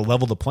still trying to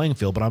level the playing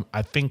field, but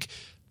I think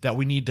that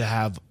we need to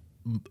have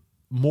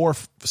more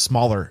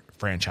smaller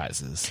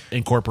franchises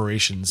and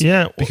corporations.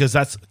 Yeah. Because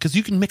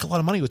you can make a lot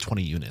of money with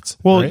 20 units.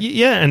 Well, right?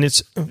 And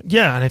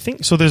I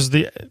think so. There's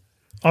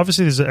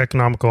obviously there's an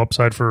economical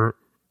upside or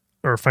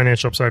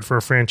financial upside for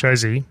a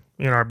franchisee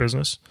in our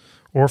business,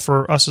 or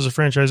for us as a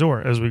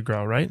franchisor as we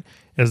grow, right?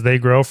 As they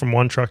grow from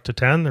 1 truck to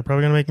 10, they're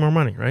probably going to make more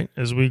money, right?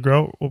 As we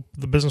grow,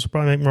 the business will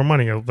probably make more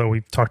money, although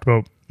we've talked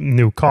about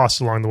new costs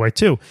along the way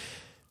too.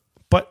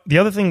 But the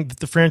other thing that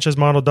the franchise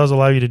model does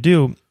allow you to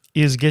do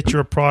is get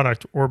your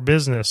product or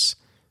business,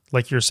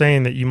 like you're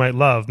saying, that you might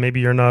love. Maybe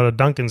you're not a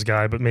Dunkin's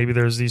guy, but maybe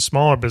there's these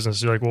smaller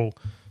businesses. You're like, well,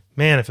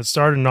 man, if it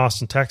started in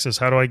Austin, Texas,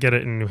 how do I get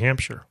it in New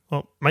Hampshire?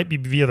 Well, it might be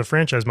via the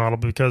franchise model,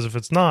 because if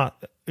it's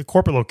not, the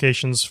corporate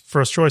location's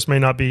first choice may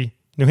not be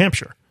New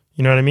Hampshire.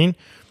 You know what I mean?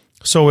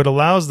 So it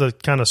allows the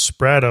kind of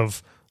spread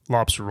of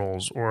lobster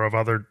rolls or of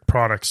other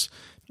products,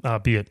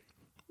 be it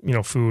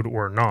food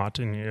or not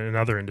in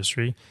another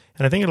industry.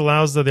 And I think it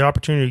allows the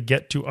opportunity to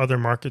get to other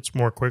markets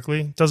more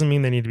quickly. It doesn't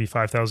mean they need to be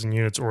 5,000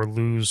 units or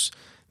lose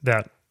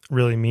that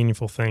really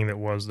meaningful thing that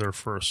was their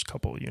first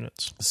couple of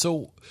units.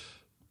 So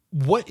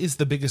what is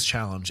the biggest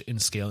challenge in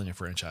scaling a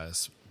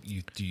franchise,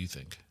 do you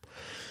think?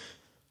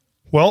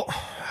 Well,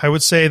 I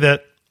would say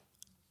that,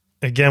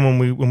 again,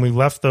 when we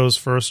left those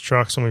first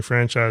trucks and we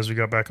franchised, we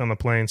got back on the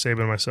plane, Saban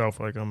and myself,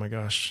 like, oh my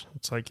gosh,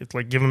 it's like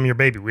give them your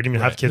baby. We didn't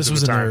even have kids. This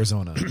was at the in time.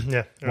 Arizona.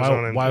 Yeah.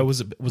 Arizona. Why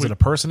was it? Was it a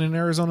person in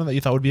Arizona that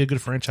you thought would be a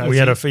good franchise? We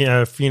had a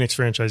Phoenix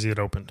franchisee that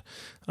opened,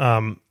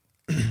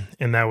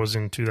 and that was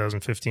in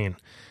 2015.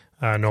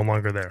 No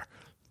longer there,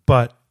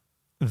 but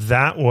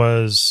that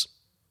was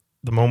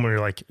the moment you're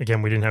like,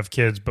 again, we didn't have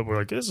kids, but we're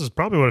like, this is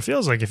probably what it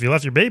feels like if you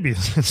left your baby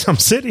in some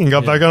city and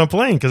got back on a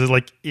plane, because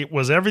it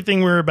was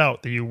everything we were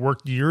about that you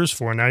worked years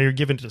for. And now you're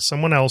giving it to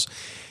someone else,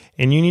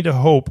 and you need to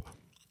hope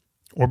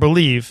or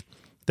believe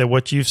that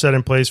what you've set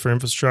in place for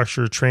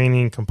infrastructure,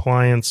 training,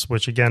 compliance,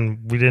 which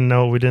again we didn't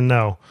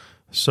know.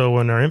 So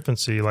in our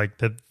infancy, like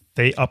that,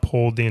 they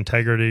uphold the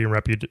integrity and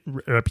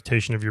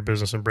reputation of your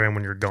business and brand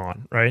when you're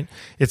gone. Right?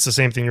 It's the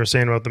same thing you're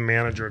saying about the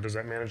manager. Does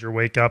that manager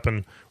wake up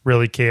and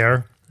really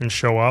care and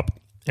show up?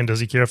 And does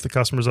he care if the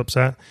customer's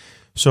upset?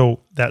 So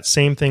that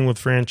same thing with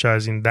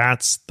franchising,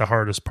 that's the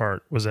hardest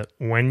part, was that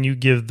when you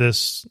give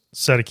this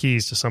set of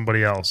keys to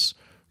somebody else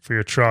for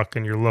your truck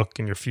and your look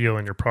and your feel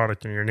and your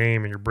product and your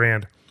name and your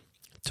brand,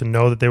 to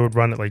know that they would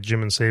run it like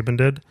Jim and Saban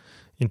did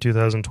in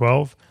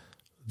 2012,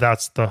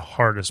 that's the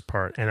hardest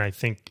part. And I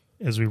think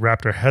as we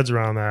wrapped our heads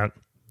around that,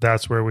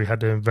 that's where we had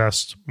to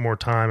invest more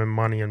time and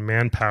money and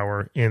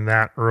manpower in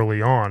that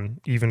early on,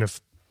 even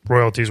if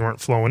royalties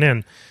weren't flowing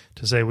in,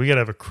 to say we got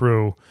to have a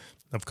crew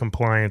of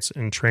compliance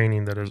and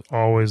training that is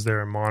always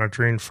there and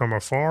monitoring from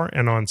afar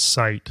and on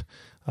site,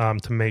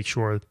 to make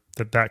sure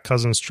that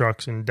Cousins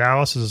trucks in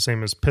Dallas is the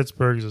same as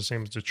Pittsburgh, is the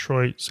same as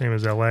Detroit, same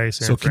as LA.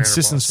 So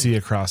consistency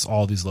across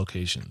all these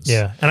locations.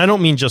 Yeah. And I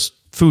don't mean just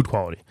food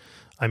quality.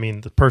 I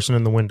mean the person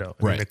in the window,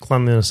 I mean the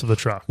cleanliness of the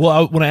truck.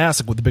 Well, when I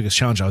asked what the biggest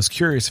challenge, I was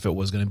curious if it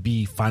was going to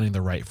be finding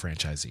the right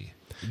franchisee.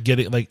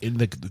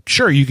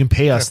 Sure, you can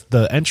pay us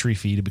the entry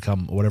fee to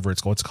become whatever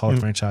it's called. What's it called?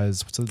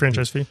 Franchise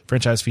fee.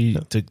 Franchise fee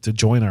to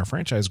join our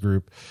franchise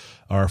group.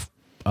 I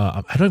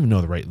don't even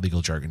know the right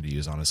legal jargon to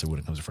use, honestly, when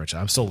it comes to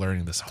franchise. I'm still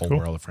learning this whole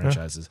world of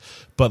franchises.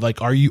 Yeah. But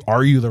like, are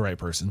you the right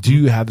person? Do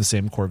you have the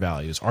same core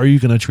values? Are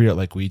you going to treat it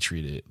like we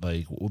treat it?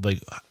 Like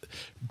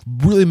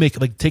really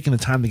taking the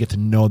time to get to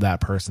know that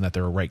person, that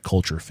they're a right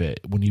culture fit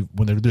when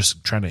they're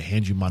just trying to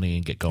hand you money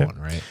and get going,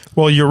 right?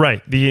 Well, you're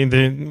right.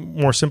 The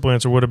more simple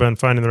answer would have been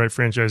finding the right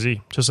franchisee,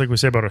 just like we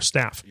say about our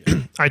staff.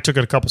 I took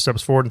it a couple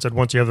steps forward and said,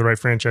 once you have the right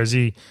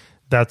franchisee,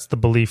 that's the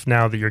belief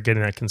now that you're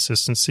getting that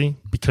consistency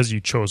because you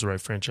chose the right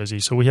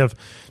franchisee. So we have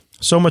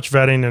so much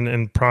vetting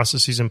and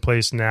processes in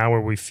place now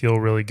where we feel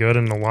really good,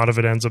 and a lot of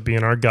it ends up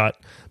being our gut.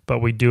 But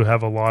we do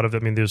have a lot of, I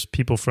mean, there's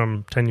people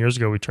from 10 years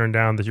ago we turned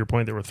down, to your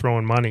point, that were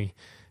throwing money.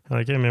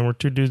 Like, hey, man, we're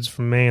two dudes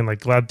from Maine.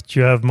 Like, glad that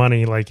you have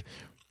money. Like,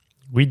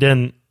 we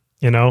didn't,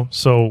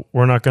 so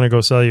we're not going to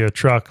go sell you a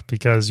truck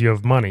because you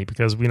have money,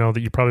 because we know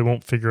that you probably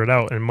won't figure it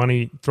out.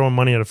 And throwing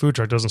money at a food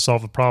truck doesn't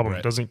solve the problem. Right.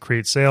 It doesn't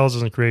create sales,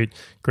 doesn't create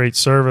great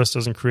service,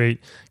 doesn't create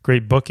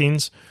great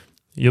bookings.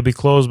 You'll be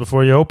closed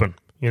before you open.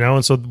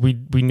 And so we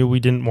knew we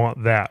didn't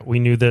want that. We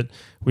knew that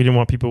we didn't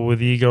want people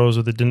with egos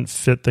or that didn't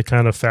fit the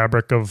kind of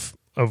fabric of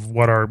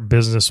what our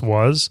business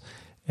was.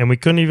 And we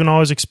couldn't even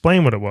always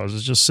explain what it was.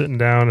 It's just sitting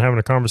down and having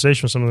a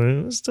conversation with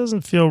someone. This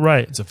doesn't feel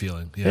right. It's a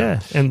feeling.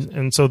 Yeah.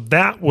 And so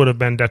that would have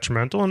been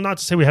detrimental. And not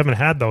to say we haven't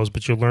had those,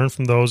 but you learn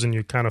from those and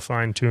you kind of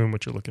fine tune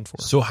what you're looking for.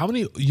 So how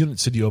many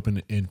units did you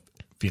open in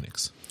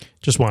Phoenix?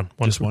 Just one.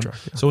 Just one? Truck,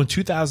 yeah. So in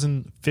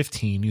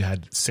 2015, you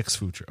had 5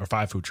 food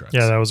trucks.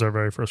 Yeah, that was our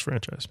very first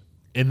franchise.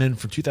 And then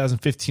from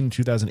 2015 to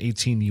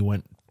 2018, you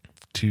went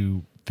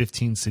to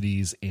 15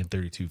 cities and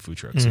 32 food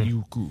trucks. Mm-hmm. So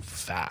you grew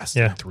fast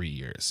in 3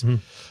 years.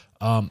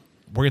 Mm-hmm.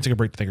 We're going to take a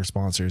break to thank our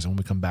sponsors. And when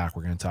we come back,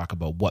 we're going to talk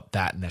about what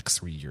that next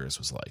 3 years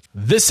was like.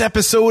 This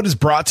episode is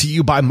brought to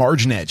you by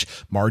Margin Edge.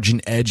 Margin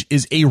Edge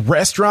is a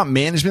restaurant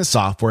management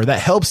software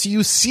that helps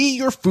you see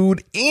your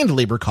food and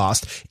labor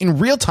costs in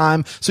real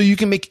time so you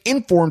can make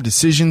informed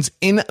decisions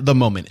in the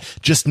moment.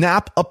 Just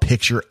snap a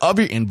picture of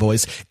your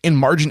invoice and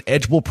Margin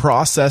Edge will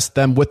process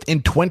them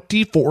within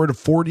 24 to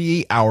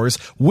 48 hours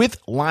with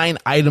line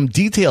item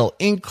detail,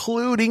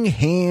 including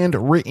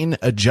handwritten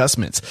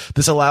adjustments.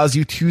 This allows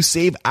you to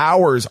save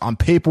hours on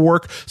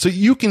paperwork so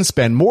you can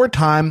spend more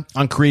time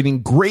on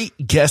creating great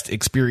guest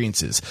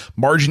experiences.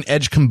 Margin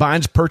Edge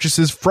combines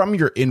purchases from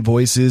your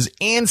invoices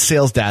and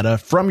sales data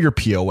from your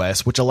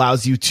POS, which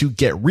allows you to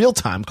get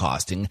real-time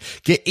costing,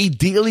 get a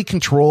daily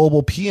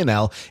controllable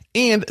P&L,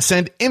 and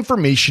send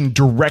information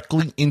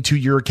directly into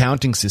your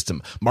accounting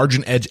system.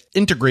 Margin Edge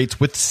integrates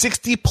with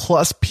 60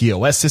 plus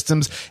POS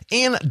systems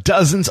and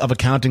dozens of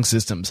accounting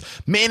systems.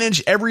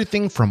 Manage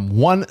everything from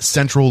one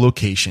central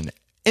location.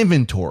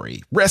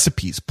 Inventory,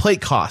 recipes, plate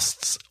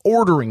costs,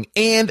 ordering,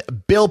 and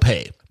bill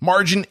pay.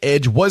 Margin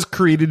Edge was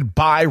created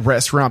by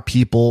restaurant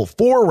people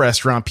for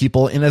restaurant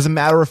people. And as a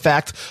matter of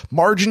fact,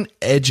 Margin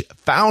Edge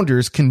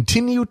founders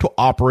continue to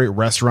operate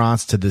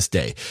restaurants to this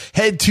day.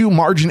 Head to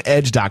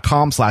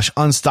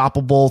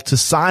marginedge.com/unstoppable to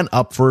sign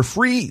up for a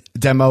free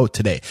demo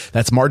today.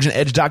 That's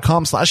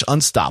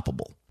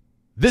marginedge.com/unstoppable.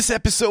 This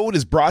episode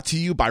is brought to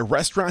you by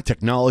Restaurant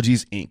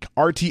Technologies, Inc.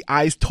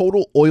 RTI's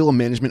Total Oil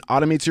Management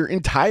automates your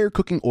entire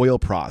cooking oil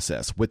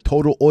process. With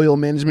Total Oil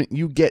Management,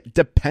 you get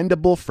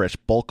dependable fresh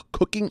bulk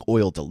cooking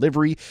oil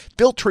delivery,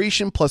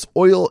 filtration plus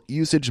oil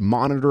usage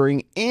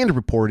monitoring and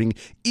reporting,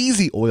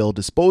 easy oil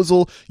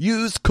disposal,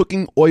 used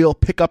cooking oil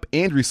pickup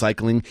and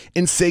recycling,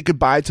 and say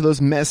goodbye to those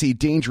messy,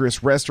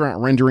 dangerous restaurant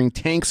rendering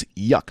tanks.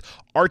 Yuck.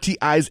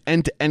 RTI's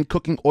end-to-end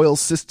cooking oil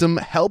system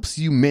helps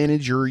you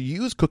manage your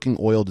used cooking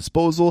oil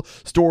disposal,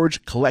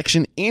 storage,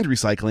 collection, and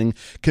recycling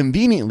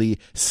conveniently,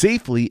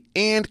 safely,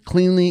 and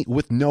cleanly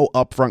with no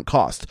upfront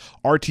cost.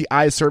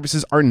 RTI's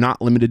services are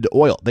not limited to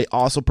oil. They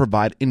also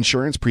provide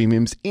insurance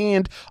premiums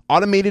and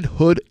automated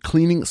hood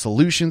cleaning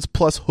solutions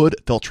plus hood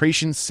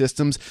filtration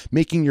systems,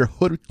 making your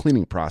hood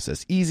cleaning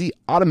process easy,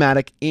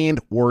 automatic,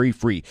 and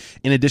worry-free.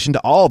 In addition to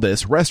all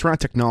this, Restaurant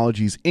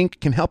Technologies, Inc.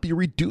 can help you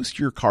reduce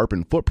your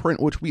carbon footprint,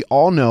 which we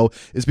all know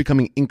is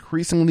becoming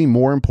increasingly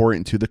more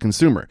important to the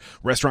consumer.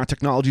 Restaurant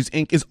Technologies,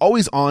 Inc. is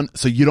always on,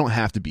 so you don't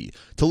have to be.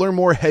 To learn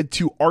more, head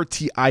to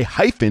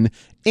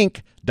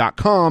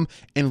RTI-Inc.com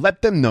and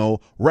let them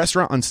know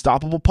Restaurant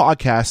Unstoppable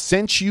Podcast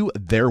sent you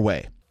their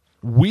way.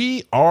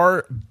 We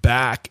are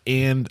back,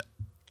 and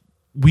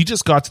we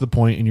just got to the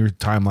point in your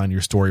timeline,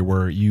 your story,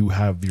 where you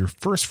have your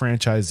first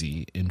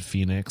franchisee in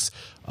Phoenix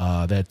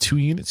that had 2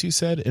 units, you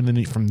said, and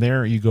then from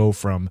there you go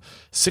from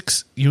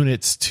 6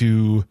 units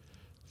to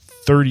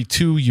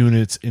 32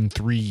 units in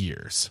 3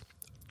 years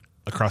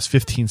across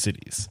 15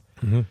 cities.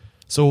 Mm-hmm.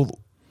 So,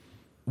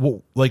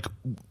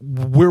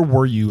 where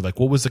were you? Like,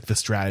 what was the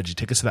strategy?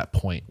 Take us to that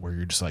point where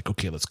you're just like,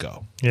 okay, let's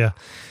go. Yeah.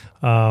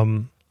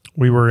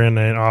 We were in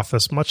an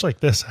office much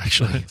like this,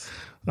 actually,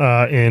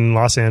 in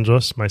Los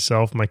Angeles,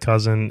 myself, my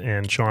cousin,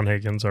 and Sean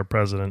Higgins, our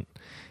president.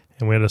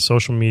 And we had a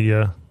social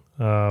media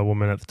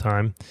woman at the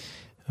time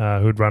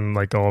who'd run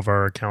all of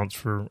our accounts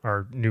for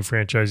our new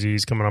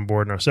franchisees coming on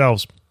board and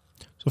ourselves.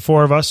 So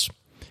 4 of us,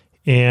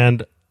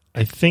 and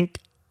I think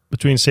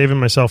between saving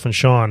myself and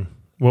Sean,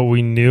 what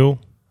we knew,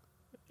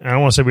 I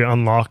don't want to say we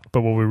unlocked,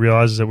 but what we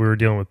realized is that we were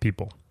dealing with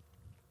people.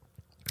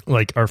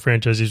 Like, our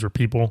franchisees were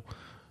people.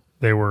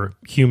 They were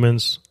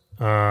humans,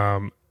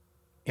 and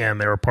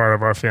they were part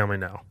of our family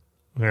now.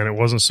 And it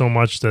wasn't so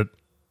much that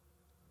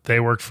they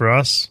worked for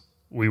us,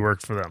 we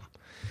worked for them.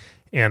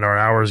 And our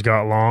hours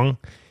got long,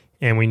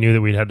 and we knew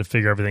that we'd had to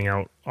figure everything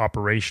out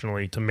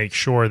operationally to make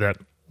sure that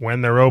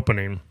when they're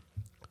opening,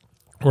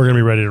 we're going to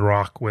be ready to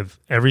rock with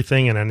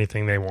everything and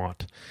anything they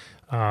want.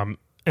 And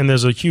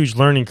there's a huge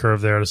learning curve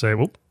there to say,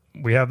 well,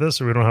 we have this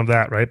or we don't have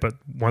that, right? But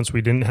once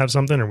we didn't have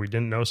something or we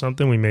didn't know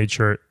something, we made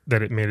sure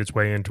that it made its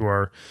way into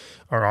our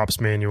ops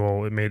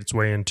manual. It made its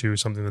way into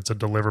something that's a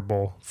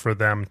deliverable for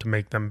them to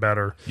make them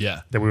better.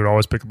 Yeah. That we would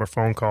always pick up a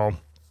phone call,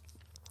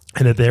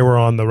 and that they were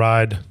on the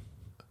ride.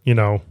 You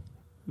know,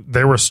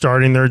 they were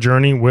starting their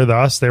journey with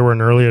us. They were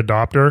an early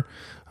adopter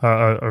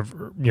of,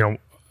 you know,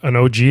 an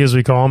OG, as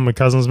we call them, a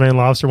Cousins Maine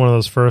Lobster, one of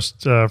those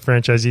first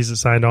franchisees that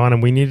signed on,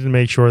 and we needed to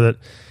make sure that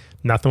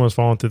nothing was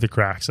falling through the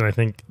cracks. And I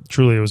think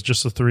truly it was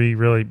just the three,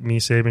 really, me,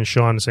 Saban,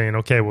 Sean, saying,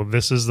 okay, well,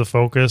 this is the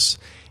focus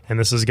and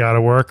this has got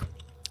to work.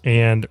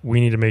 And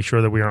we need to make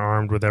sure that we are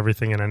armed with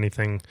everything and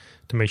anything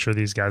to make sure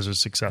these guys are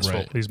successful,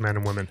 Right. these men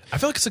and women. I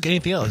feel like it's like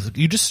anything else.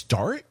 You just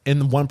start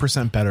and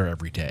 1% better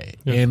every day.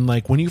 Yeah. And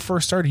like when you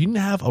first started, you didn't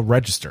have a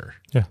register.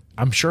 Yeah.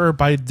 I'm sure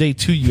by day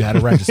 2 you had a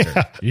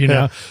register, you know?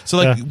 Yeah. So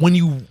like Yeah. when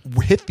you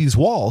hit these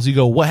walls, you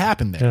go, what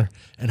happened there? Yeah.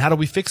 And how do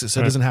we fix it so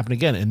it Right. doesn't happen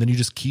again? And then you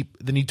just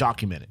then you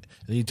document it.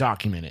 And then you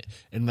document it.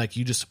 And like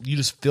you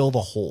just fill the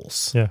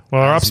holes. Yeah.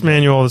 Well, our ops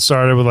manual that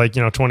started with like,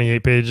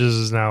 28 pages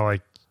is now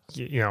like,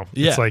 Yeah.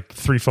 it's like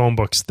 3 phone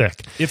books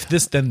thick. If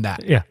this, then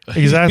that. Yeah,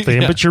 exactly.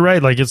 Yeah. But you're right.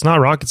 Like, it's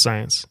not rocket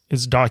science.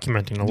 It's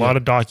documenting, a lot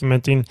of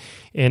documenting,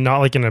 and not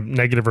like in a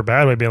negative or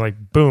bad way, being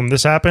like, boom,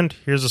 this happened.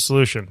 Here's a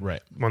solution.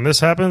 Right. When this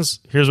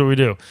happens, here's what we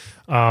do.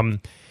 And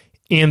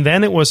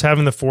then it was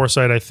having the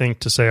foresight, I think,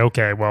 to say,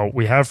 okay, well,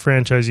 we have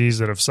franchisees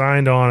that have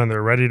signed on and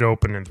they're ready to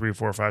open in 3,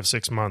 4, 5,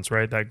 6 months,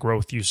 right? That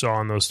growth you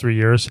saw in those 3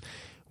 years.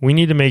 We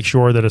need to make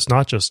sure that it's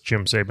not just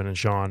Jim, Saban, and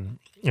Sean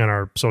and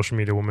our social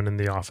media woman in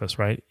the office,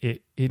 right?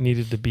 It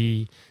needed to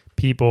be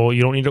people.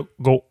 You don't need to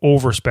go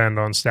overspend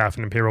on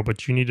staffing and payroll,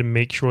 but you need to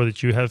make sure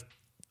that you have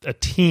a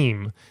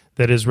team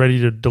that is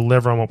ready to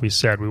deliver on what we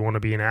said. We want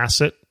to be an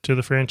asset to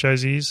the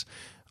franchisees.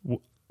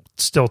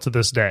 Still to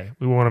this day,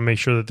 we want to make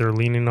sure that they're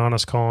leaning on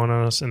us, calling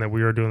on us, and that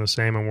we are doing the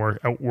same, and we're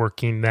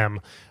outworking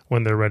them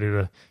when they're ready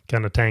to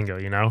kind of tango,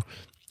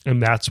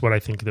 And that's what I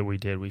think that we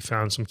did. We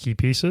found some key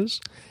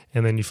pieces,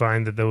 and then you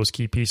find that those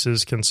key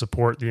pieces can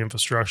support the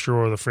infrastructure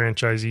or the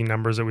franchisee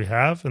numbers that we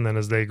have. And then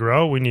as they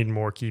grow, we need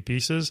more key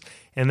pieces.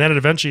 And then it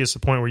eventually is the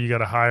point where you got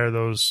to hire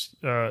those,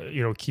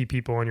 key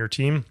people on your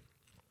team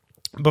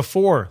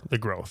before the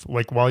growth,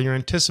 like while you're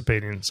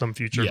anticipating some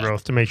future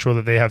growth, to make sure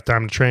that they have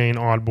time to train,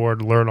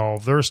 onboard, learn all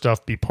of their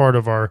stuff, be part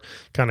of our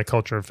kind of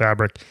culture and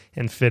fabric,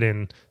 and fit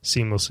in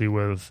seamlessly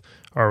with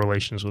our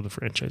relations with the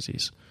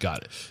franchisees.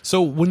 Got it.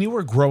 So when you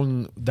were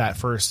growing that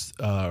first,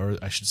 or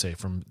I should say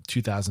from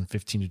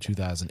 2015 to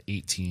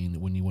 2018,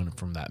 when you went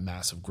from that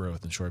massive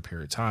growth in a short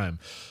period of time,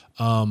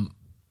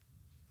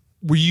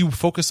 were you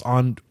focused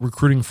on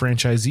recruiting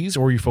franchisees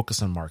or were you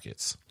focused on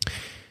markets?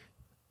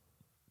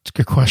 It's a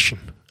good question.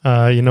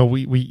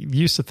 We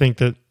used to think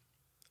that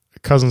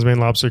Cousins Maine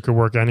Lobster could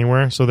work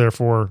anywhere, so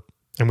therefore,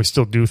 and we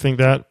still do think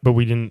that, but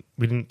we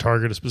didn't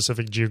target a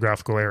specific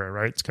geographical area,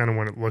 right? It's kind of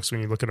when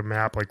you look at a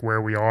map, like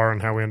where we are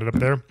and how we ended up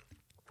there.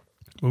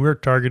 We were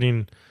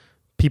targeting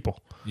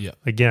people. Yeah.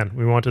 Again,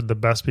 we wanted the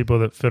best people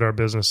that fit our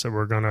business, that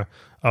were going to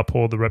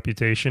uphold the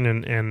reputation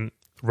and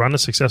run a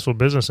successful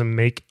business and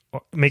make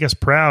us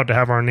proud to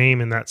have our name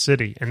in that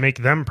city and make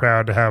them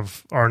proud to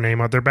have our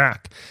name out their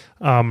back.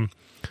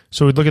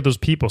 So we'd look at those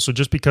people. So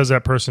just because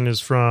that person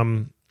is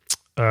from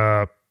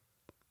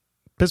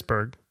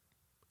Pittsburgh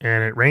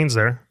and it rains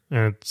there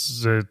and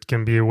it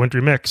can be a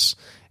wintry mix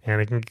and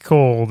it can get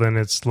cold and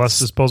it's less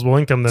disposable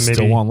income than maybe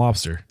Still want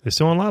lobster. They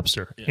still want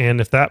lobster. Yeah.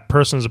 And if that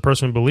person is a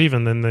person we believe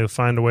in, then they'll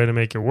find a way to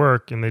make it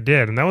work. And they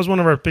did. And that was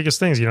one of our biggest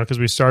things, because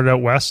we started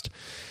out west.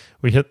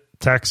 We hit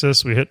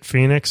Texas. We hit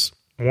Phoenix.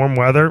 Warm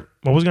weather.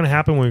 What was going to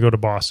happen when we go to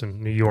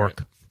Boston, New York,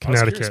 Right.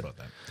 Connecticut? About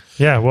that.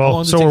 Yeah,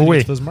 well, so were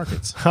we. Those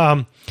markets.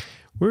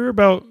 We were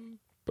about,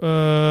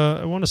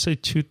 I want to say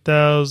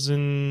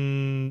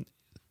 2018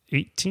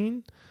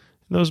 in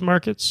those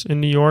markets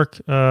in New York.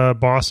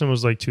 Boston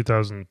was like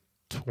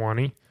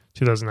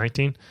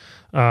 2019.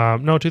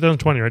 No,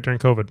 2020, right during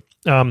COVID.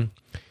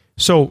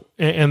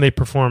 And they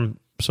performed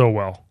so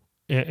well.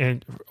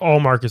 And all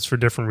markets for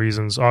different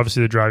reasons.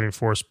 Obviously, the driving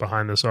force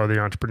behind this are the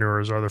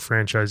entrepreneurs, are the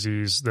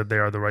franchisees, that they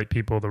are the right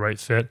people, the right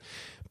fit.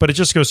 But it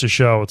just goes to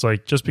show, it's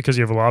like, just because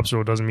you have a lobster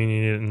roll doesn't mean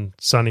you need it in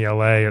sunny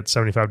LA at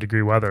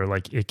 75-degree weather.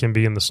 Like, it can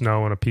be in the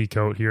snow in a pea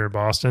coat here in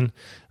Boston.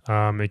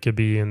 It could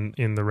be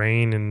in the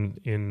rain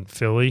in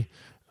Philly.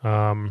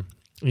 And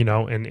in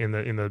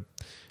the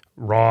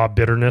raw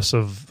bitterness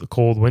of the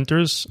cold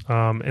winters.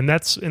 And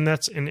that's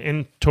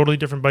totally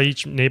different by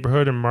each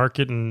neighborhood and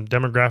market and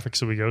demographics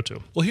that we go to.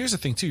 Well, here's the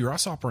thing too. You're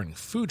also operating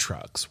food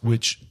trucks,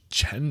 which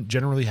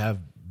generally have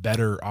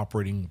better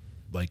operating,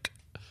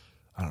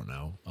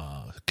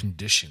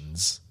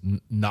 conditions,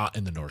 not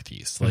in the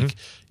Northeast. Like,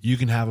 you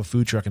can have a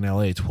food truck in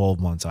LA 12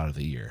 months out of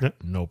the year.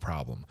 No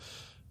problem.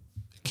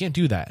 You can't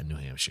do that in New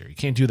Hampshire. You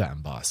can't do that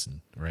in Boston,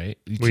 right?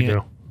 We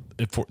do.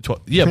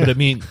 But I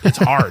mean, it's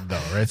hard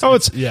though, right?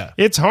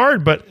 It's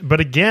hard, but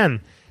again,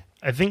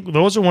 I think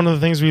those are one of the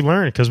things we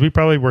learned, because we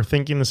probably were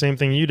thinking the same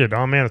thing you did.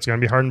 Oh man, it's going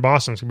to be hard in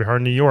Boston. It's going to be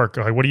hard in New York.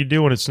 Like, what do you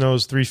do when it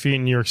snows 3 feet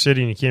in New York City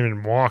and you can't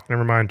even walk?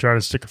 Never mind try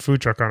to stick a food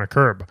truck on a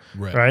curb,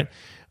 right?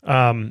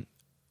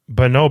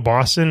 But no,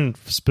 Boston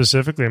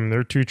specifically, I mean,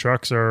 their 2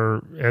 trucks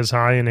are as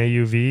high in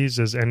AUVs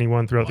as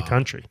anyone throughout the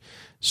country.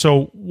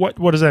 So what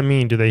does that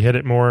mean? Do they hit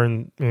it more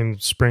in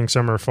spring,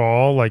 summer,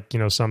 fall? Like,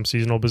 some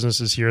seasonal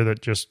businesses here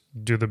that just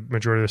do the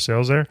majority of the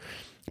sales there.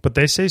 But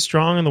they stay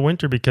strong in the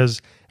winter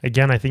because,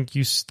 again, I think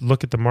you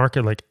look at the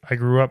market. Like, I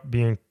grew up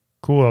being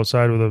cool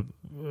outside with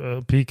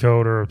a pea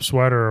coat or a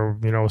sweater or,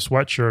 a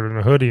sweatshirt and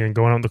a hoodie and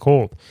going out in the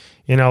cold.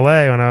 In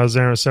LA, when I was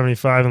there at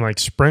 75 and like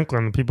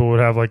sprinkling, people would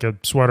have like a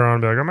sweater on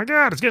and be like, oh my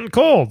God, it's getting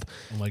cold.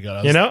 Oh my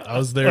God. I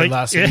was there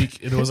last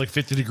week and it was like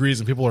 50 degrees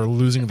and people are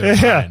losing their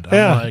mind.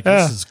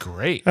 This is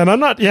great. And I'm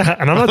not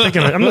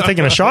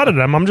taking a shot at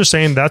them. I'm just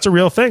saying that's a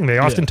real thing. They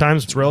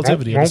oftentimes it's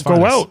relativity won't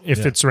go out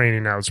if it's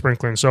raining out,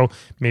 sprinkling. So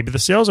maybe the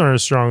sales aren't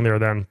as strong there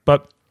then.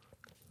 But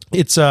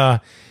it's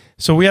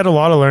so we had a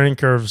lot of learning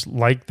curves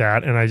like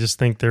that, and I just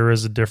think there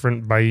is a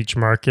different by each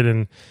market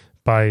and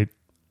by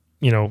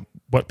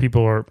what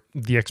people are,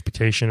 the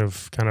expectation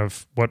of kind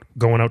of what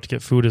going out to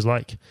get food is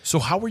like. So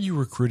how were you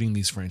recruiting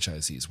these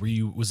franchisees?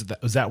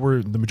 Was that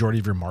where the majority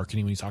of your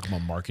marketing, when you talk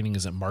about marketing,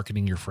 is it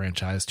marketing your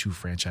franchise to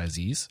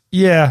franchisees?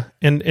 Yeah.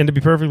 And to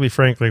be perfectly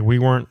frank, like we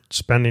weren't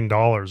spending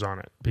dollars on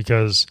it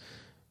because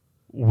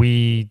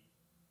we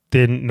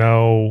didn't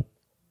know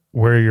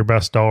where your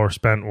best dollar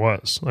spent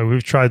was. Like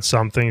we've tried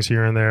some things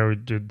here and there. We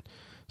did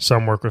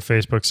some work with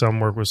Facebook, some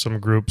work with some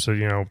groups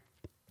that,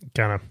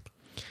 kind of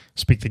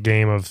speak the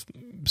game of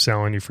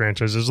selling you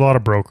franchises. There's a lot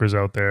of brokers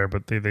out there,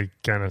 but they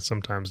kind of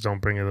sometimes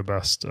don't bring you the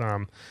best.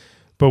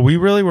 But we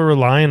really were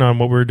relying on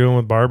what we were doing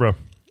with Barbara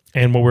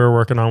and what we were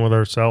working on with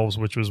ourselves,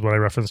 which was what I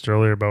referenced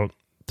earlier about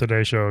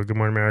Today Show, Good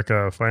Morning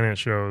America, finance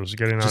shows,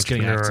 getting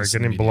Entrepreneur,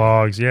 getting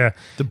blogs. Yeah.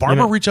 Did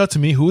Barbara reach out to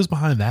me? Who was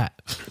behind that?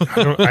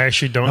 I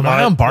actually don't know. Am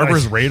I on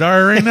Barbara's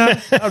radar right now?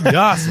 That would be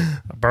awesome.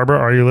 Barbara,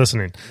 are you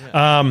listening?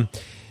 Yeah.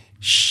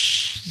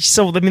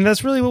 So I mean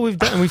that's really what we've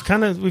done. We've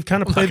kind of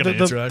played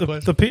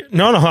the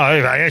no.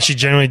 I actually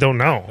genuinely don't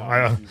know.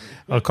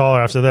 I'll call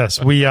her after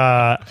this. We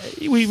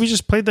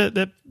just played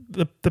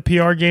the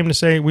PR game to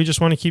say we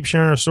just want to keep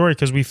sharing our story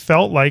because we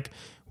felt like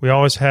we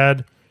always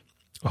had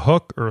a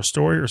hook or a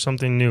story or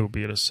something new,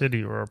 be it a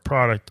city or a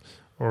product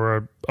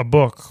or a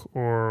book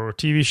or a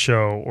TV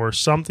show or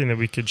something that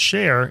we could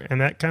share,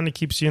 and that kind of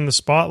keeps you in the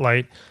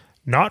spotlight,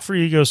 not for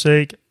ego's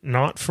sake,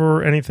 not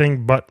for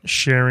anything but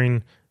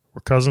sharing.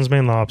 We're Cousins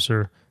Maine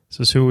Lobster. This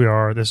is who we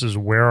are. This is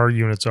where our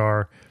units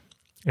are.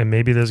 And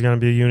maybe there's going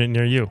to be a unit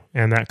near you.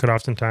 And that could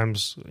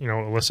oftentimes,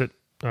 elicit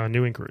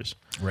new inquiries.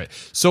 Right.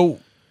 So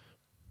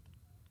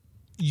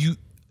it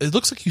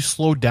looks like you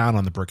slowed down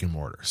on the brick and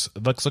mortars.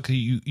 It looks like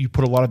you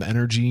put a lot of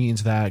energy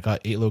into that.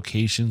 Got 8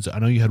 locations. I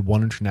know you had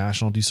 1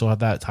 international. Do you still have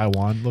that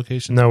Taiwan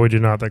location? No, we do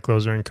not. That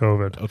closed during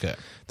COVID. Okay.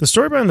 The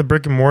story behind the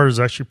brick and mortar is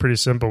actually pretty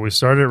simple. We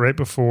started right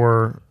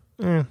before...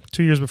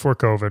 2 years before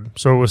COVID.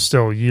 So it was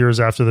still years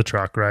after the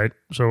truck, right?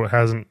 So it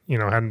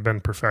hadn't been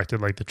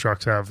perfected like the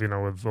trucks have,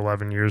 with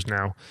 11 years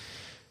now.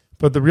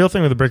 But the real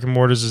thing with the brick and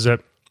mortars is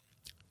that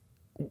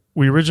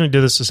we originally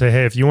did this to say,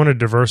 hey, if you want to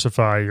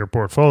diversify your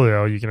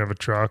portfolio, you can have a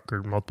truck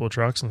or multiple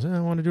trucks and say, I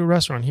want to do a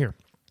restaurant here.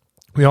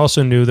 We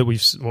also knew that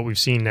what we've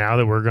seen now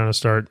that we're going to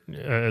start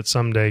at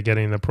someday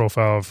getting the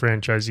profile of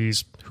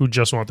franchisees who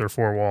just want their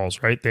 4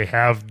 walls, right? They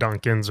have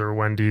Dunkin's or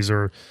Wendy's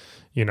or,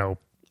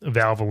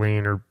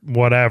 Valvoline or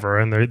whatever,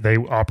 and they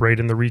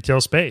operate in the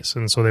retail space,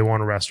 and so they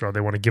want a restaurant.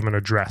 They want to give an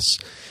address,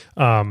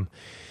 and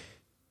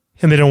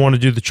they don't want to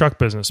do the truck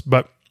business.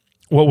 But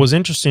what was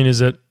interesting is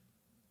that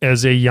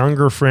as a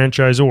younger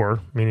franchisor,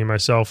 meaning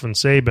myself and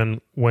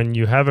Sabin, when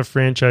you have a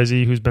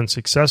franchisee who's been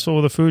successful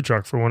with a food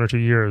truck for 1 or 2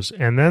 years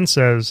and then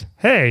says,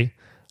 hey,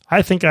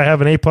 I think I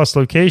have an A+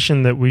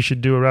 location that we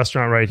should do a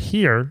restaurant right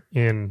here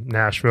in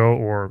Nashville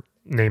or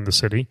name the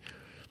city,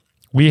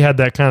 we had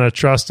that kind of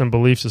trust and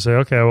belief to say,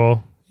 okay,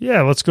 well,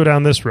 yeah, let's go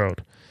down this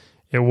road.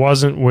 It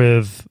wasn't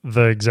with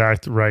the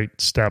exact right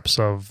steps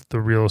of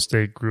the real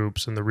estate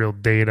groups and the real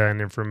data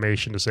and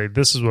information to say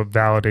this is what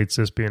validates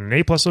this being an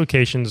A+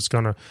 location that's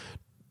going to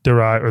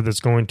derive or that's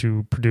going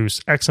to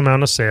produce X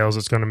amount of sales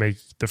that's going to make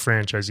the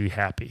franchisee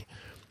happy.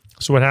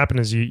 So what happened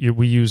is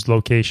we used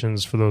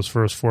locations for those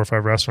first 4 or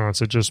 5 restaurants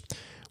that just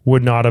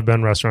would not have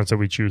been restaurants that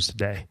we choose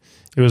today.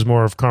 It was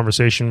more of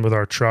conversation with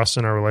our trust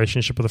and our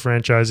relationship with the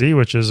franchisee,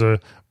 which is a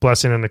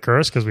blessing and a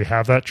curse because we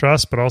have that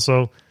trust, but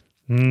also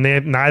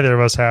neither of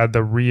us had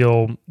the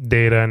real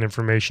data and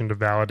information to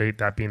validate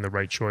that being the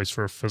right choice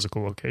for a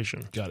physical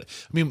location. Got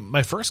it. I mean,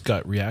 my first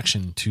gut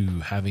reaction to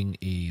having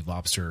a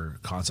lobster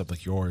concept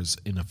like yours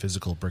in a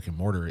physical brick and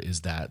mortar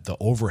is that the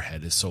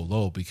overhead is so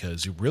low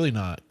because you're really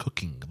not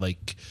cooking.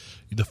 Like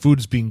the food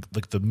is being,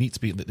 like the meat's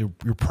being,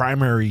 your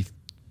primary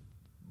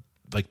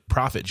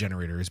profit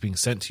generator is being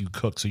sent to you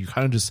cooked. So you're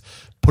kind of just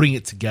putting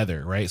it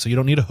together, right? So you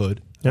don't need a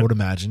hood, yep. I would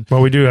imagine.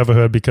 Well, we do have a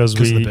hood because of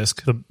the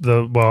bisque.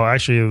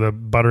 Actually the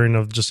buttering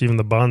of just even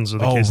the buns or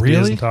the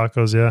quesadillas and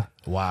tacos. Yeah.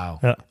 Wow.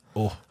 Yeah.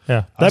 Oh,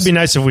 yeah. That'd be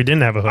nice if we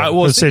didn't have a hood.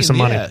 Let's save some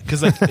money. Yeah,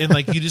 because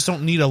you just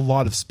don't need a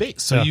lot of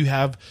space. So you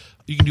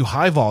can do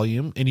high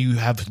volume and you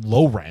have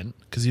low rent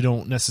because you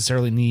don't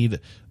necessarily need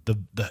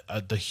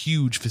the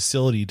huge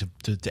facility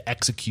to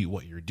execute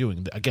what you're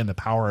doing. Again, the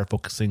power of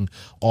focusing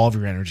all of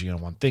your energy on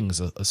one thing is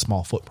a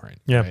small footprint.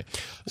 Yeah.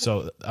 Right?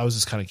 So I was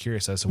just kind of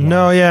curious as to why.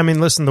 No, yeah. I mean,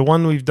 listen, the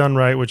one we've done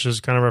right, which is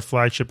kind of our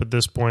flagship at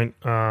this point,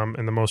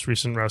 and the most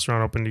recent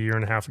restaurant opened a year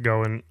and a half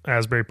ago in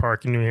Asbury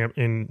Park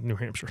in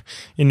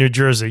New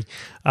Jersey,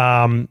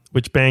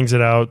 which bangs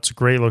it out. It's a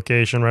great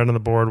location right on the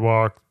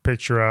boardwalk,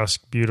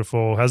 picturesque,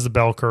 beautiful, has the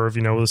bell curve,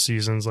 with the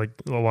seasons, like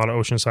a lot of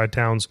oceanside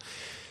towns.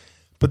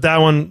 But that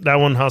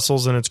one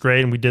hustles, and it's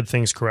great, and we did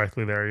things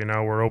correctly there.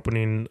 We're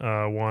opening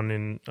one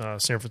in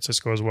San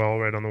Francisco as well,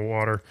 right on the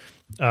water.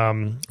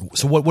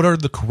 So what are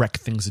the correct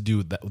things to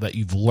do that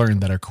you've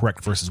learned that are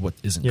correct versus what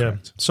isn't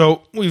correct?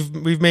 So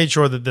we've made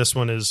sure that this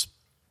one is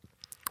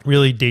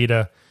really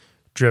data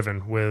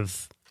driven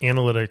with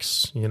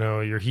analytics.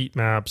 Your heat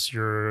maps,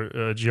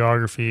 your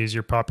geographies,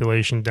 your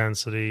population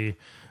density,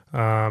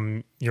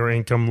 your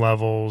income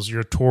levels,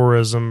 your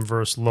tourism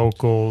versus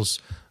locals.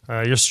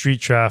 Your street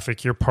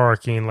traffic, your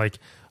parking, like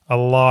a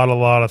lot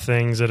of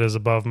things that is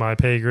above my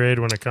pay grade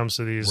when it comes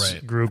to these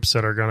groups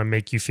that are going to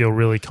make you feel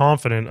really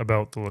confident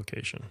about the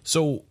location.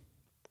 So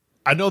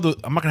I know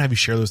I'm not going to have you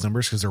share those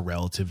numbers because they're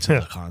relative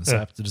to the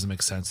concept. It doesn't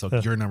make sense. So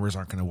your numbers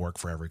aren't going to work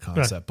for every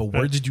concept. But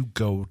where did you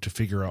go to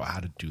figure out how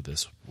to do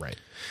this right?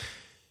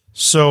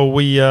 So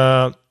we,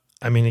 again,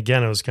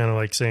 it was kind of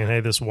like saying,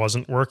 hey, this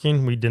wasn't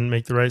working. We didn't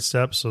make the right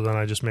steps. So then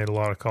I just made a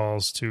lot of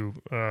calls to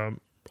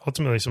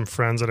ultimately some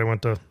friends that I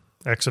went to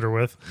Exeter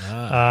with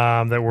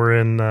that were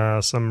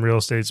in some real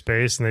estate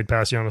space, and they'd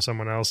pass you on to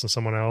someone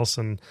else.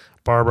 And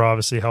Barbara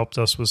obviously helped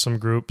us with some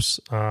groups.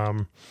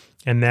 And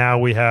now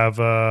we have,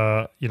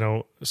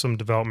 some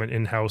development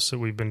in-house that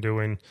we've been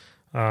doing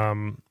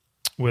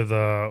with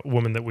a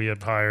woman that we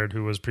had hired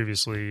who was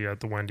previously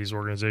at the Wendy's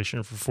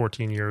organization for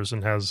 14 years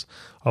and has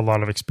a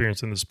lot of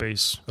experience in the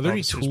space. Are there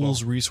any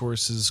tools,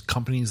 resources,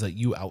 companies that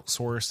you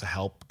outsource to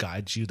help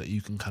guide you that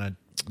you can kind of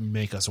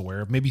make us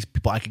aware of? Maybe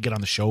people I could get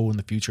on the show in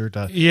the future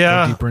to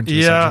go deeper into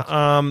the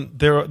subject?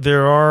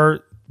 There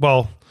are,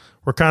 well,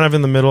 we're kind of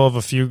in the middle of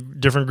a few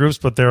different groups,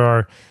 but there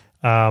are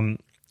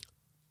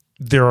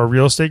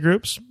real estate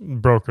groups,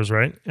 brokers,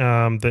 right?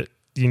 That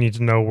you need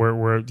to know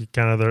where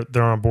kind of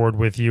they're on board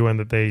with you and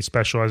that they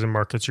specialize in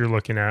markets you're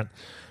looking at.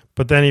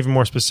 But then even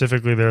more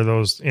specifically, there are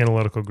those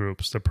analytical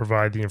groups that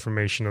provide the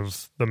information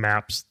of the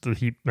maps, the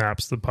heat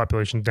maps, the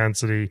population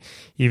density,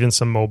 even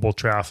some mobile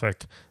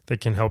traffic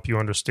that can help you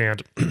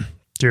understand. To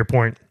your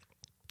point,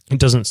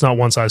 it's not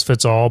one size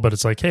fits all, but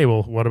it's like, hey,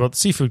 well, what about the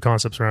seafood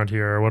concepts around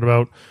here? Or what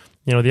about,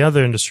 the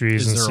other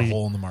industries? Is there a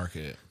hole in the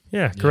market?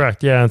 Yeah,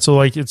 correct. Yeah. And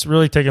so it's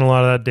really taking a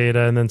lot of that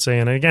data and then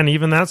saying, again,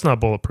 even that's not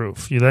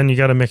bulletproof. You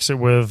got to mix it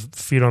with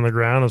feet on the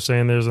ground of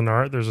saying there's an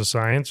art, there's a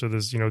science, or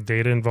there's,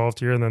 data involved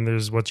here. And then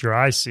there's what your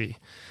eyes see.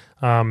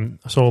 So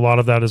a lot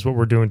of that is what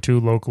we're doing too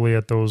locally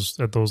at those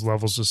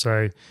levels to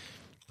say,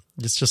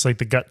 it's just like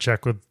the gut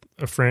check with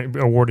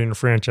awarding a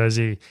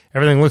franchisee.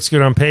 Everything looks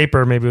good on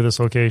paper, maybe with this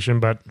location,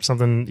 but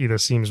something either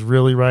seems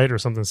really right or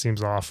something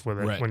seems off with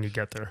it when you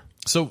get there.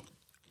 So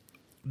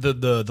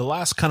the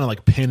last kind of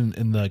like pin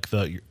in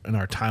in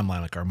our timeline,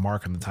 like our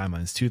mark on the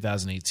timeline is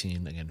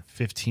 2018. Again,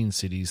 15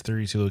 cities,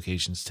 32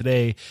 locations.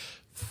 Today,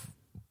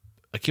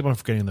 I keep on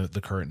forgetting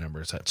the current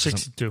numbers.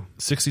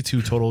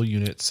 62 total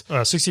units.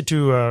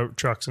 62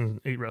 trucks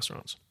and 8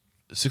 restaurants.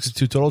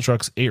 62 total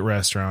trucks, 8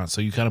 restaurants.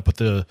 So you kind of put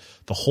the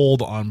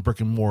hold on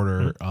brick and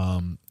mortar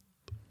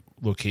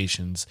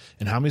locations.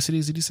 And how many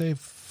cities did you say?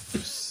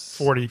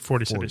 40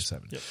 cities.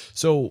 Yep.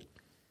 So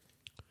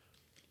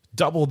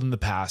doubled in the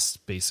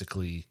past,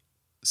 basically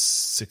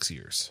 6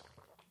 years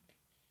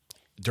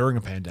during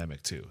a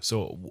pandemic too.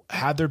 So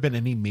had there been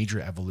any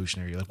major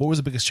evolutionary, what was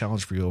the biggest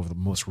challenge for you over the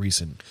most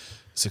recent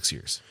 6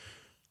 years?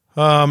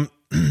 What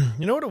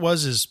it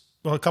was is,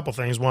 well, a couple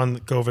things. One,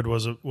 COVID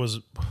was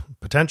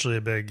potentially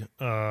a big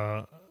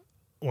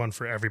one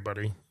for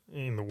everybody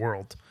in the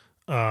world.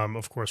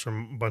 Of course,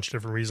 from a bunch of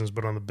different reasons,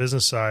 but on the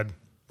business side,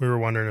 we were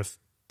wondering if,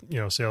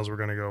 sales were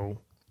going to go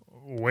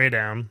way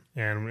down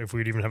and if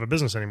we'd even have a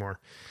business anymore.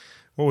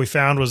 What we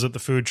found was that the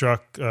food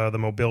truck, the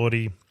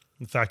mobility,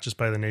 in fact, just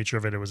by the nature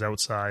of it, it was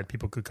outside.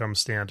 People could come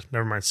stand,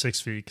 never mind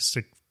 6 feet,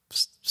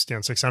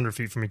 stand 600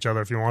 feet from each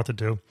other if you wanted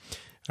to.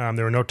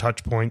 There were no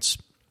touch points.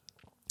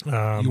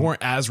 You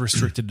weren't as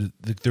restricted.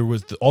 There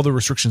was all the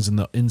restrictions in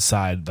the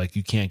inside, like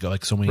you can't go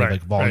like so many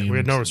volumes. Right. We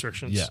had no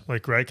restrictions,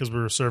 because we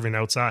were serving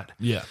outside.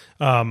 Yeah.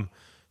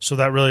 So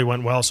that really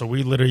went well. So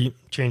we literally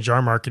changed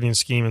our marketing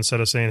scheme.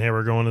 Instead of saying, hey,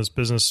 we're going to this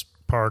business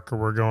park or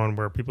we're going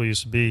where people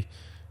used to be,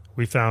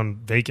 we found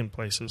vacant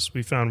places.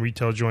 We found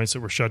retail joints that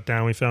were shut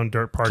down. We found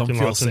dirt parking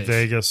lots in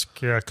Vegas.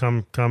 Yeah,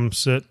 come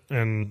sit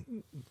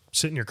in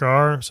your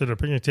car, sit at a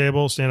picnic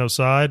table, stand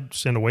outside,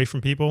 stand away from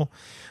people.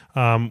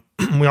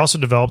 We also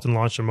developed and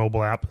launched a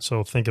mobile app.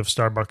 So think of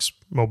Starbucks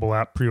mobile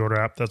app, pre-order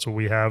app. That's what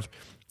we have.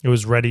 It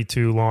was ready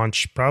to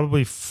launch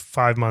probably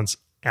 5 months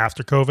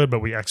after COVID, but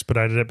we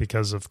expedited it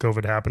because of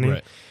COVID happening.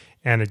 Right.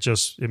 And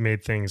it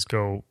made things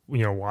go,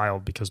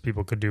 wild because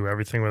people could do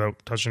everything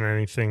without touching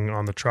anything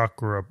on the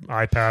truck or an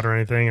iPad or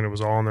anything, and it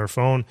was all on their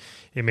phone.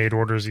 It made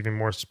orders even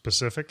more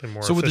specific and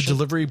more So efficient. would the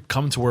delivery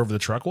come to wherever the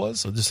truck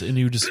was? And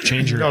you just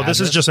change your No, address?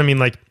 this is just,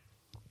 like,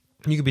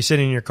 you could be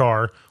sitting in your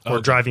car or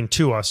driving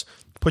to us,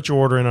 put your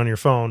order in on your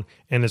phone,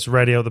 and it's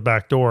ready out the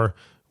back door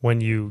when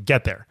you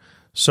get there.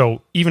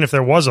 So even if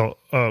there was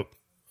a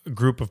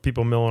group of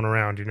people milling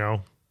around,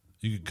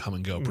 you could come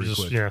and go pretty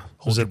quick. Yeah,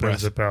 Hold your zip in, breath.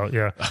 zip out.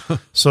 Yeah.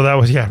 So that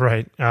was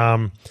right.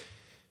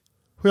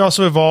 We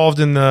also evolved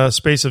in the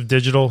space of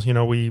digital.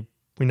 We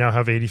now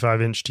have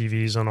 85-inch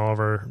TVs on all of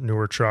our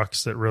newer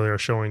trucks that really are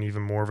showing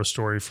even more of a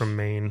story from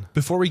Maine.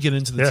 Before we get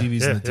into the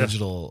TVs and the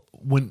digital,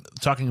 when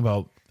talking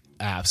about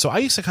apps, so I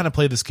used to kind of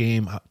play this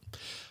game. I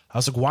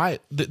was like, why?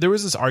 There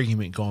was this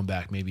argument going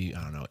back maybe,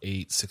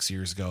 6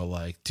 years ago.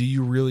 Like, do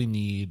you really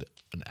need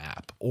an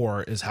app,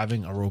 or is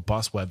having a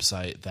robust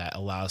website that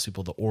allows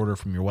people to order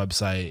from your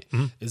website,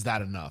 is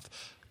that enough?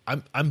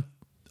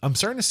 I'm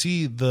starting to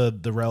see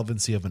the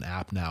relevancy of an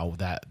app now,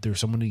 that there's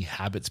so many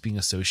habits being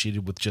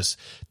associated with just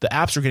the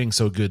apps are getting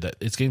so good that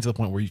it's getting to the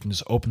point where you can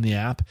just open the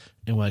app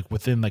and like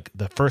within like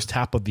the first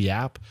tap of the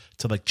app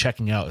to like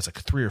checking out, it's like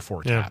 3 or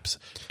 4 taps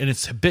and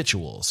it's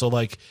habitual. So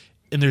like,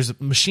 and there's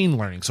machine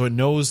learning, so it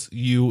knows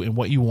you and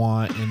what you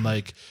want and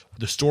like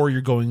the store you're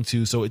going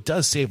to. So it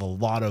does save a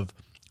lot of,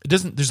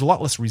 there's a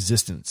lot less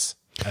resistance,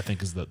 I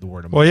think is the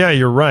word. Well, yeah,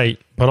 you're right.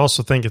 But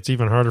also think it's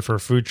even harder for a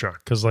food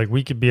truck because like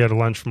we could be at a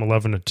lunch from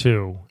 11 to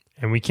 2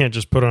 and we can't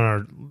just put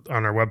on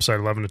our website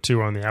 11 to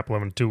 2 on the app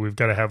 11 to 2. We've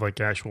got to have like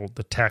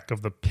the tech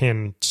of the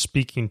pin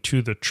speaking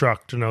to the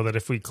truck to know that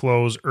if we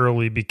close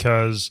early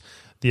because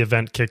the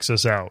event kicks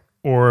us out,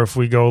 or if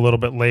we go a little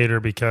bit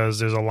later because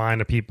there's a line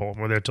of people,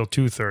 we're there till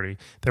 2:30.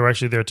 They're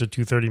actually there till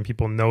 2:30 and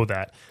people know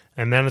that.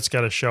 And then it's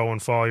got to show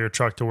and follow your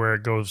truck to where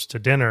it goes to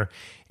dinner.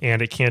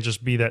 And it can't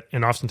just be that.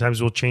 And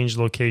oftentimes we'll change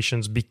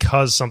locations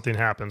because something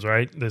happens,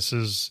 right? This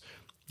is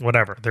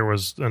whatever. There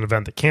was an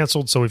event that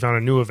canceled, so we found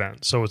a new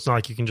event. So it's not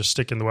like you can just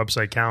stick in the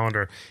website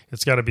calendar.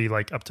 It's got to be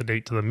like up to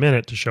date to the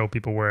minute to show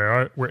people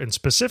where and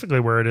specifically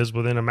where it is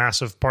within a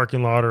massive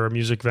parking lot or a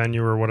music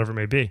venue or whatever it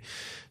may be.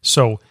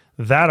 So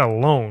that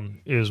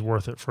alone is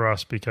worth it for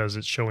us because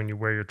it's showing you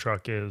where your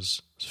truck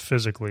is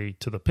physically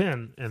to the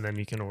pin, and then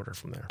you can order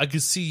from there. I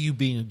could see you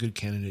being a good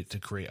candidate to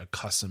create a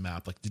custom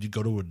app. Like, did you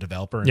go to a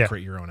developer and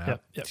create your own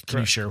app? Yep, Can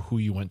you share who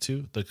you went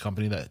to, the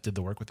company that did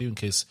the work with you, in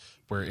case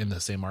we're in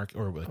the same market?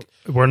 Or like,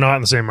 we're not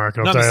in the same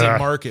market. Not in the same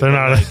market. They're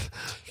not. Like,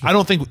 I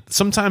don't think,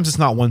 sometimes it's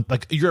not one,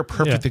 like you're a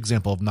perfect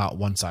example of not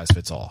one size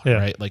fits all,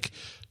 right? Like,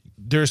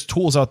 there's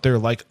tools out there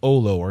like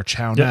Olo or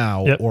Chow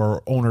Now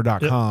or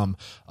Owner.com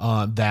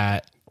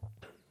that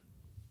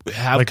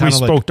have like we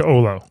spoke to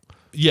Olo.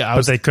 Yeah,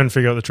 but they couldn't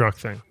figure out the truck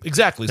thing.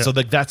 Exactly. Yeah. So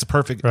like that's a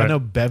perfect. Right. I know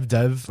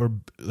BevDev, or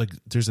like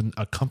there's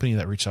a company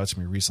that reached out to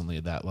me recently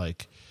that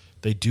like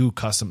they do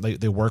custom.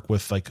 They work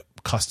with like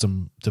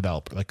custom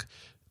developer. Like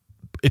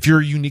if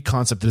you're a unique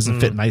concept that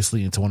doesn't fit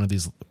nicely into one of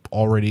these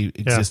already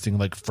existing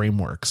like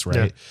frameworks, right?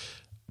 Yeah.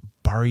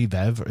 Bari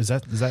Vev, is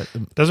that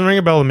doesn't ring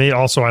a bell to me.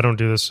 Also, I don't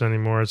do this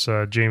anymore. It's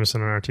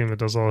Jameson on our team that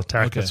does all the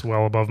tech. It's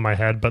well above my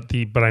head. But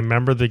I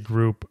remember the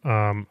group.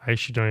 I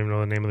actually don't even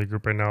know the name of the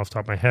group right now off the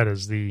top of my head.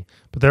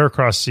 But they're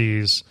across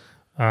seas,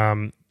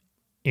 and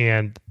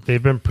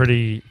they've been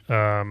pretty.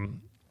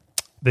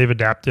 They've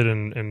adapted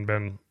and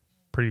been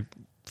pretty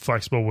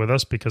flexible with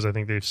us because I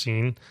think they've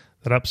seen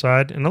that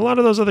upside. And a lot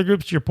of those other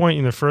groups, to your point,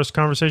 in the first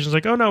conversations,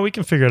 like, oh no, we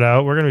can figure it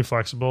out. We're going to be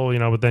flexible,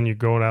 But then you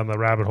go down the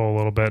rabbit hole a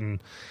little bit and.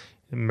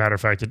 Matter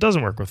of fact, it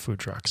doesn't work with food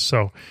trucks.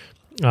 So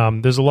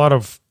there's a lot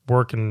of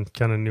work and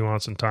kind of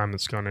nuance and time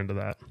that's gone into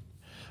that.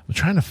 I'm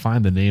trying to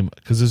find the name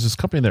because there's this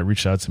company that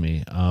reached out to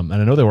me, and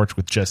I know they worked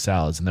with Just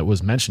Salads, and that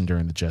was mentioned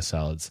during the Just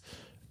Salads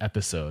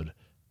episode.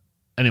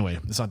 Anyway,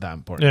 it's not that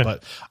important.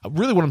 But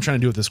really what I'm trying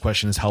to do with this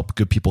question is help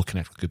good people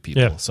connect with good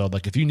people. So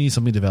like if you need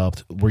something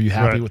developed, were you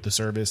happy with the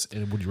service,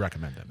 and would you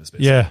recommend them?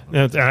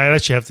 And I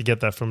actually have to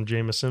get that from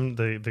Jameson,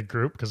 the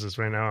group, because it's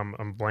right now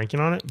I'm blanking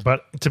on it.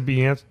 But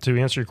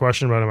to answer your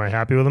question about am I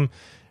happy with them,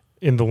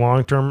 in the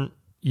long term,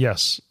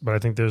 yes. But I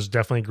think there's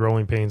definitely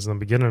growing pains in the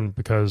beginning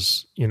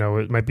because,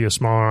 it might be a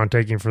smaller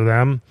undertaking for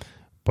them,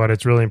 but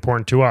it's really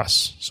important to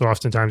us. So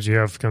oftentimes you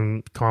have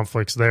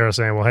conflicts there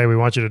saying, well, hey, we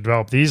want you to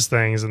develop these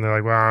things. And they're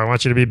like, well, I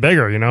want you to be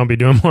bigger, be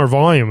doing more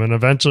volume. And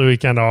eventually we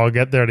kind of all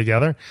get there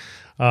together.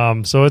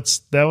 So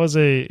that was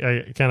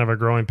a kind of a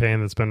growing pain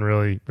that's been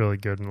really, really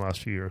good in the last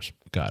few years.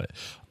 Got it.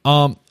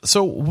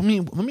 So let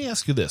me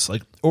ask you this,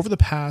 like over the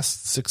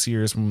past 6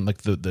 years, from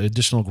like the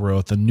additional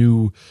growth,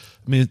 the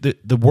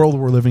world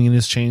we're living in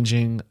is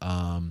changing.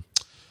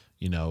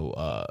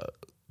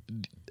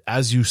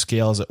 As you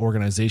scale as an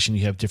organization,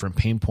 you have different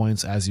pain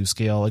points as you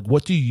scale. Like,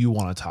 what do you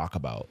want to talk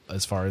about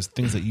as far as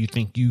things that you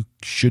think you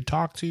should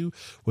talk to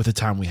with the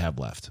time we have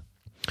left?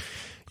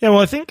 Yeah, well,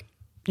 I think,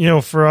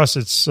 for us,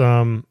 it's,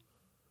 I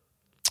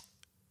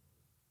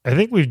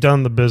think we've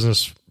done the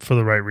business for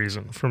the right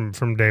reason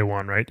from day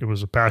one, right? It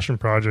was a passion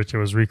project. It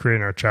was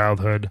recreating our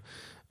childhood.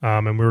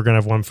 And we were going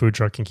to have one food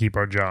truck and keep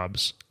our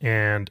jobs.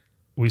 And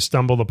we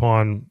stumbled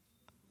upon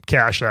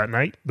cash that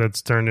night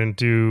that's turned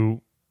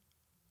into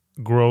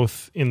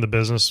growth in the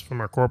business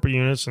from our corporate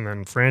units, and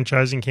then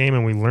franchising came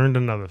and we learned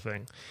another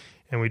thing.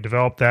 And we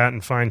developed that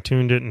and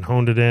fine-tuned it and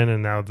honed it in,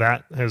 and now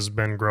that has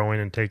been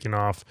growing and taking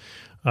off.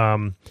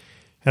 And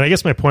I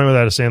guess my point with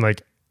that is saying,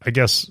 like, I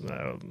guess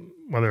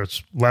whether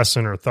it's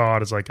lesson or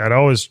thought, is like I'd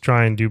always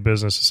try and do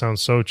business. It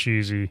sounds so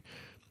cheesy,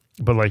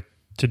 but like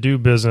to do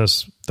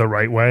business the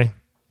right way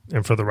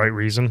and for the right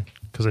reason,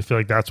 because I feel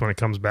like that's when it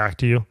comes back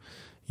to you.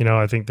 You know,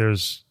 I think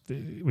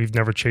we've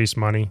never chased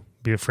money,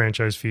 be it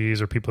franchise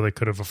fees or people that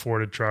could have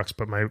afforded trucks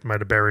but might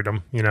have buried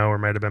them, you know, or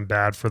might have been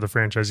bad for the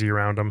franchisee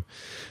around them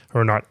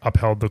or not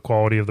upheld the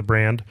quality of the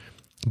brand.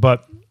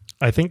 But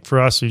I think for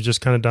us, we've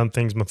just kind of done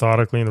things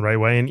methodically in the right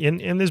way.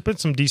 And there's been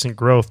some decent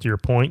growth to your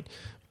point,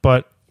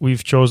 but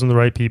we've chosen the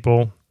right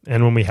people.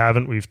 And when we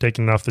haven't, we've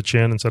taken it off the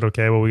chin and said,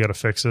 okay, well, we got to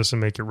fix this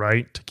and make it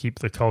right to keep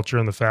the culture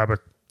and the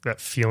fabric, that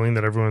feeling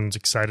that everyone's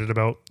excited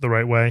about the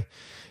right way.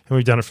 And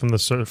we've done it from the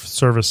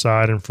service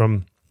side and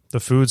from the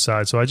food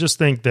side. So I just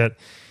think that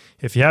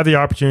if you have the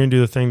opportunity to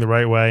do the thing the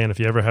right way, and if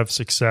you ever have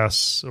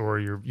success or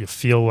you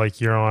feel like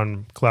you're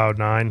on cloud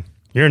nine,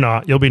 you're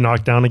not. You'll be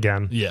knocked down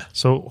again. Yeah.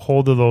 So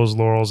hold to those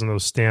laurels and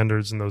those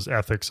standards and those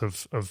ethics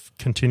of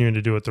continuing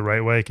to do it the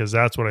right way, because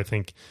that's what I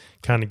think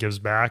kind of gives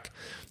back.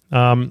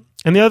 And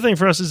the other thing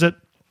for us is that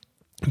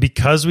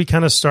because we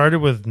kind of started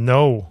with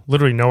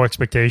literally no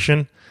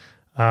expectation,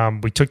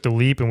 we took the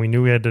leap and we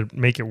knew we had to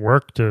make it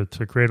work to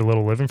create a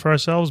little living for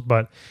ourselves.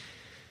 But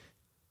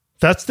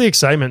that's the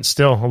excitement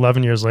still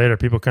 11 years later.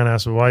 People kind of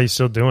ask, well, why are you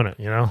still doing it?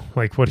 You know,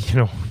 like,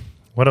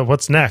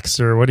 what's next?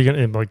 Or what are you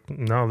going to, like,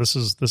 no, this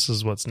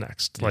is what's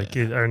next. Like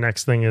our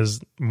next thing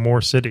is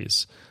more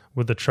cities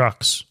with the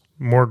trucks,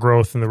 more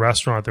growth in the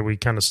restaurant that we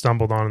kind of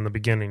stumbled on in the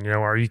beginning. You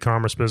know, our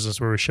e-commerce business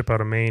where we ship out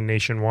of Maine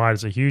nationwide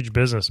is a huge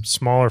business. It's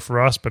smaller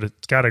for us, but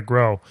it's got to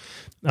grow.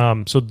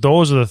 So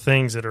those are the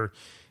things that are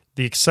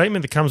the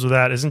excitement that comes with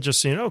that. Isn't just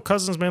saying, oh,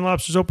 Cousins Maine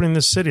Lobster's opening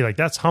this city. Like,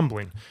 that's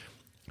humbling.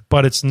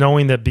 But it's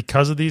knowing that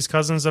because of these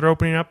cousins that are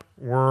opening up,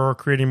 we're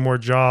creating more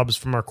jobs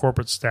from our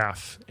corporate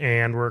staff,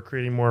 and we're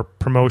creating more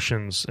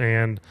promotions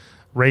and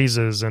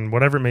raises and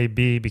whatever it may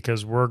be,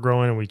 because we're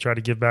growing and we try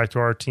to give back to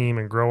our team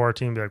and grow our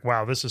team. Be like,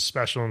 wow, this is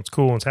special and it's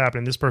cool and it's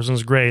happening. This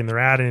person's great, and they're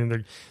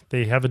adding.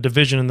 They have a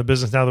division in the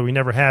business now that we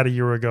never had a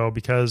year ago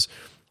because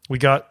we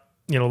got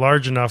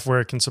large enough where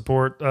it can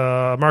support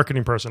a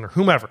marketing person or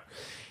whomever,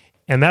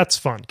 and that's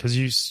fun because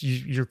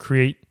you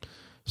create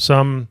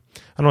some,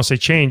 I don't want to say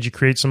change, you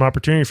create some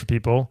opportunity for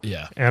people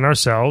and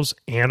ourselves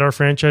and our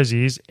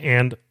franchisees.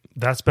 And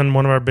that's been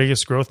one of our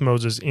biggest growth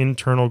modes, is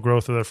internal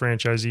growth of the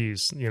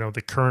franchisees. You know,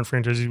 the current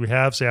franchisees we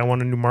have say, I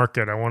want a new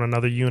market, I want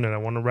another unit, I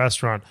want a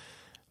restaurant.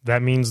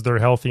 That means they're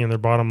healthy in their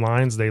bottom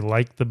lines. They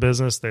like the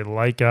business. They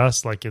like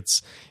us. Like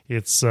it's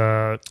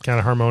kind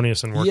of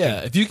harmonious and working. Yeah.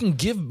 If you can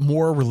give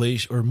more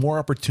more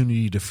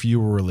opportunity to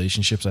fewer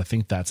relationships, I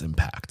think that's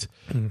impact,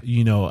 and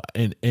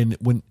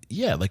when,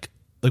 like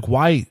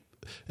why,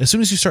 as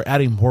soon as you start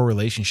adding more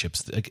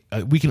relationships, like,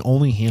 we can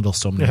only handle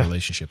so many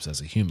relationships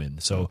as a human.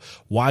 So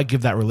why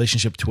give that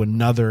relationship to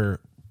another,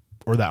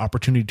 or that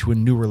opportunity to a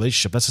new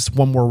relationship? That's just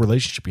one more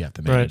relationship you have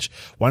to manage.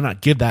 Right. Why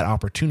not give that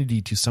opportunity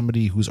to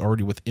somebody who's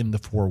already within the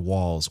four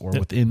walls or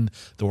within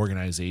the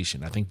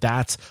organization? I think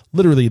that's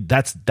literally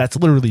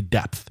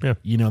depth. Yeah.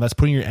 That's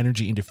putting your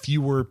energy into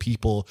fewer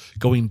people,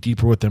 going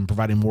deeper with them,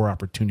 providing more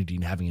opportunity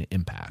and having an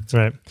impact.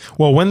 Right.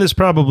 Well, when this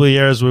probably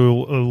airs, we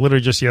will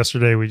literally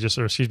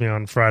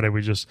on Friday,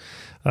 we just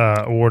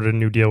awarded a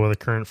new deal with a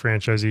current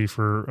franchisee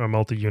for a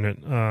multi-unit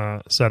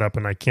setup,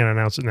 and I can't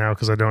announce it now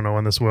because I don't know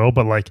when this will,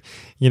 but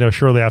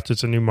shortly after,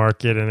 it's a new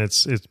market and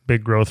it's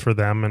big growth for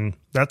them, and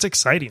that's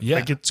exciting. Yeah.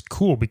 Like, it's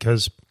cool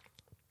because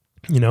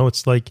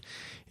it's like,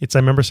 I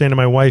remember saying to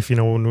my wife,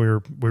 when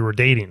we were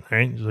dating,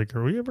 right? She's like,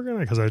 are we ever gonna,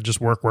 because I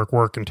just work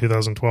in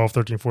 2012,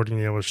 13,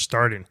 14, was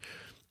starting.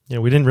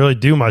 We didn't really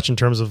do much in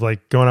terms of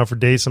like going out for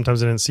dates.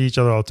 Sometimes I didn't see each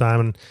other all the time,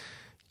 and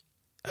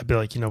I'd be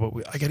like, but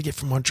I got to get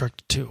from one truck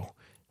to two,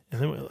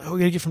 and then we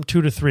got to get from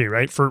 2 to 3,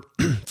 right? For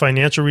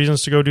financial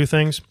reasons to go do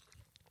things,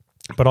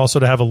 but also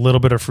to have a little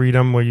bit of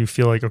freedom where you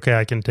feel like, okay,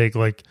 I can take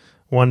like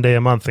one day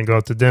a month and go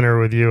out to dinner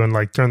with you and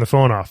like turn the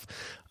phone off.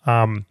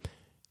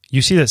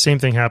 You see that same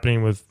thing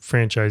happening with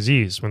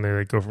franchisees when they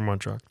like go from one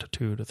truck to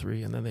 2 to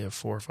 3, and then they have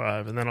 4 or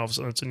 5, and then all of a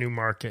sudden it's a new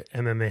market,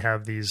 and then they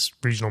have these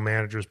regional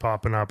managers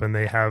popping up, and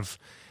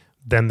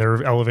then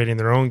they're elevating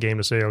their own game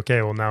to say,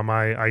 okay, well, now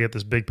I get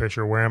this big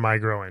picture. Where am I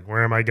growing?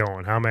 Where am I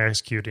going? How am I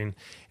executing?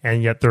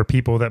 And yet there are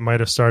people that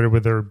might have started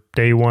with their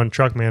day one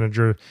truck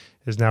manager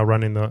is now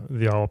running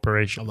the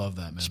operation. I love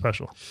that, man.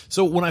 Special.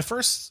 So when I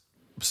first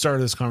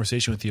started this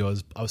conversation with you,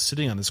 I was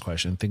sitting on this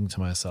question thinking to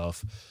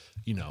myself,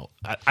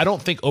 I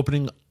don't think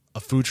opening a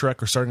food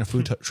truck or starting a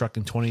food truck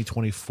in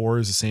 2024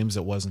 is the same as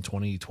it was in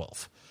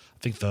 2012. I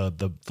think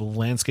the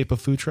landscape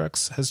of food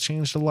trucks has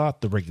changed a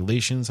lot. The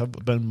regulations have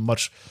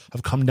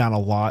come down a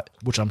lot,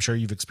 which I'm sure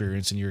you've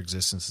experienced in your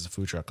existence as a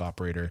food truck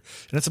operator.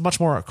 And it's a much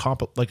more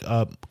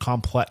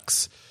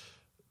complex,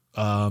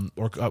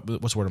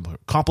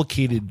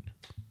 complicated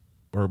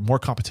or more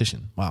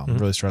competition. Wow, I'm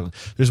really struggling.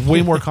 There's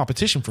way more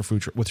competition for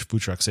with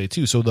food trucks, say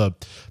too. So the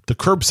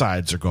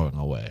curbsides are going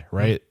away,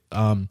 right?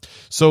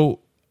 So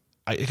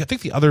I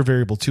think the other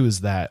variable too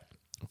is that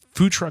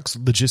food trucks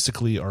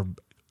logistically are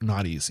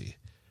not easy.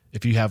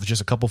 If you have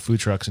just a couple food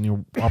trucks and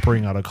you're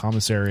operating out of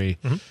commissary,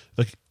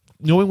 like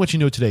knowing what you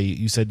know today,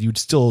 you said you'd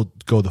still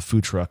go the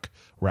food truck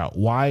route.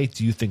 Why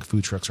do you think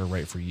food trucks are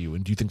right for you,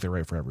 and do you think they're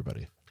right for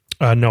everybody?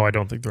 No, I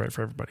don't think they're right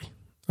for everybody.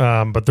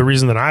 But the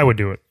reason that I would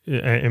do it,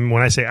 and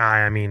when I say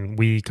I mean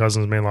we,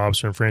 Cousins, Maine,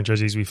 Lobster, and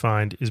franchisees we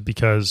find, is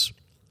because,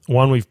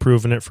 one, we've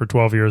proven it for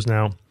 12 years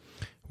now.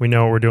 We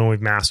know what we're doing.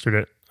 We've mastered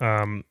it.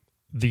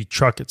 The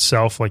truck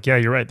itself, like, yeah,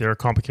 you're right. There are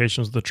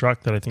complications with the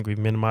truck that I think we've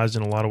minimized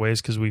in a lot of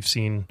ways because we've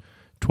seen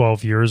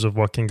 12 years of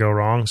what can go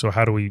wrong. So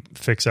how do we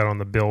fix that on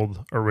the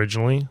build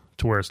originally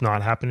to where it's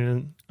not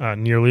happening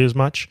nearly as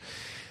much?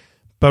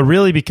 But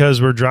really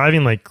because we're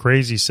driving like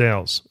crazy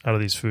sales out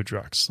of these food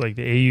trucks. Like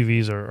the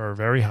AUVs are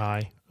very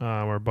high.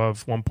 We're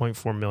above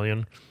 1.4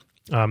 million.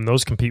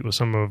 Those compete with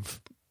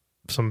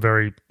some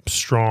very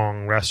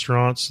strong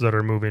restaurants that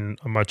are moving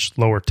a much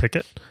lower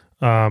ticket.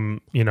 And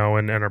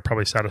are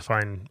probably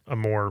satisfying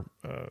more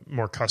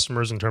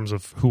customers in terms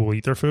of who will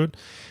eat their food.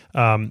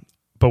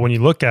 But when you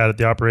look at it,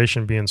 the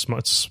operation being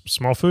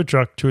small food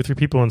truck, 2 or 3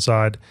 people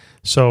inside.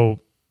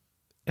 So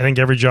I think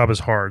every job is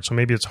hard. So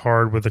maybe it's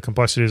hard with the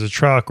complexities of the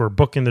truck or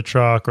booking the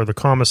truck or the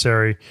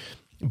commissary,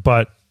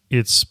 but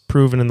it's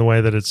proven in the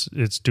way that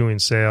it's doing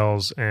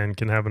sales and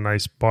can have a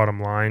nice bottom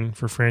line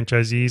for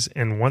franchisees.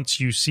 And once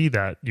you see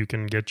that, you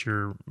can get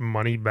your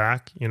money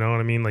back. You know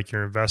what I mean? Like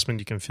your investment,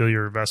 you can feel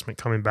your investment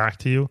coming back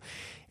to you.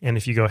 And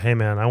if you go, hey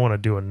man, I want to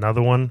do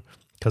another one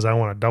because I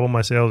want to double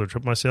my sales or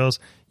triple my sales,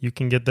 you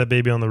can get that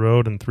baby on the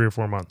road in 3 or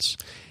 4 months.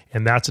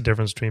 And that's the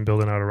difference between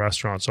building out a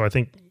restaurant. So I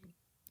think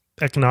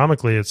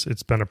economically it's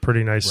been a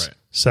pretty nice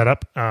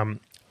setup.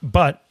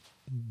 But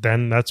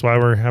then that's why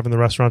we're having the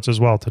restaurants as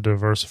well, to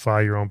diversify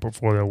your own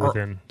portfolio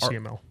within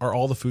CML. Are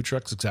all the food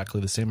trucks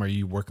exactly the same? Are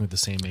you working with the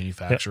same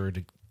manufacturer?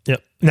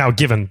 Yep. Now,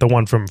 given the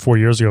one from 4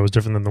 years ago was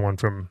different than the one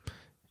from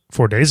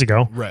 4 days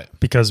ago, right?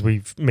 Because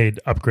we've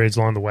made upgrades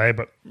along the way,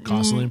 but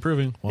constantly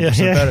improving, 1%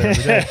 better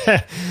every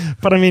day.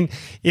 But I mean,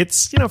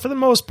 it's, for the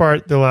most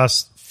part, the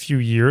last few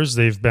years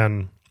they've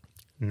been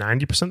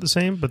 90% the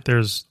same, but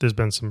there's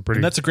been some pretty.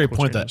 And that's a great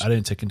point changes that I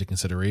didn't take into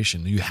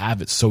consideration. You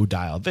have it so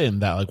dialed in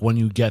that like when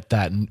you get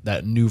that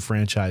new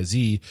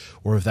franchisee,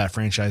 or if that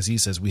franchisee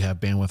says we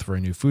have bandwidth for a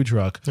new food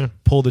truck,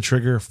 pull the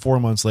trigger. 4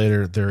 months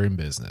later, they're in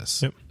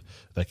business. Yep.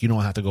 Like you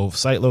don't have to go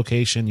site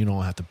location, you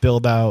don't have to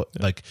build out.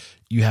 Yep. Like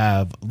you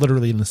have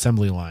literally an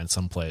assembly line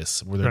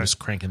someplace where they're just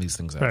cranking these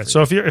things out. Right.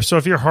 So if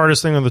your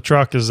hardest thing on the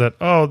truck is that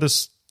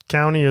this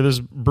county or this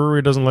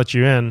brewery doesn't let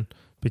you in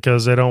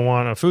because they don't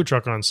want a food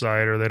truck on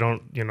site, or they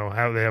don't, they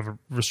have a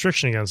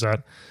restriction against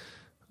that.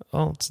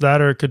 Well, it's that,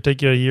 or it could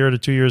take you a year to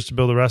 2 years to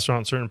build a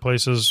restaurant in certain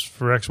places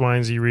for X, Y,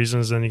 and Z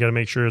reasons. Then you got to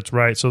make sure it's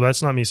right. So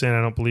that's not me saying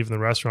I don't believe in the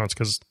restaurants,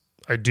 because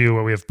I do.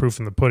 We have proof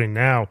in the pudding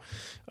now.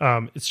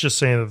 It's just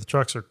saying that the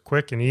trucks are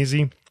quick and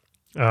easy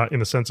in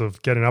the sense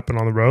of getting up and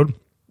on the road.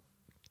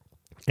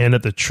 And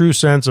at the true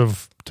sense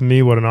of, to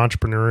me, what an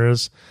entrepreneur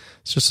is,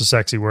 it's just a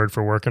sexy word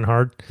for working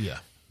hard. Yeah.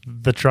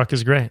 The truck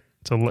is great.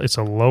 It's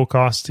a low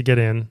cost to get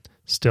in,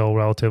 still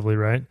relatively,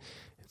 right?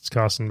 It's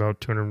costing about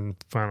 $240,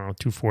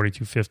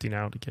 $250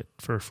 now to get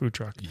for a food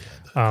truck. Yeah,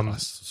 the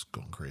cost is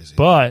going crazy.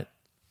 But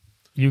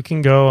you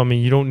can go. I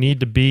mean, you don't need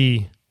to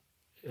be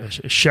a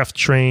chef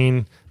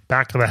trained,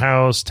 back of the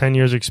house, 10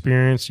 years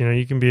experience.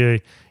 You can be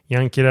a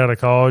young kid out of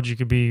college. You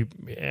could be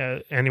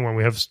anyone.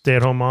 We have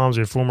stay-at-home moms.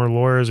 We have former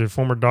lawyers. We have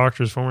former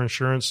doctors, former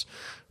insurance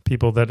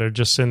people that are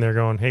just sitting there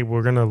going, hey,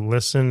 we're going to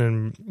listen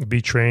and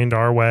be trained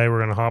our way. We're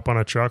going to hop on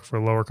a truck for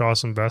a lower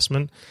cost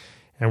investment,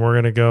 and we're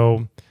going to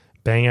go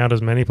bang out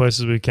as many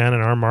places as we can in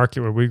our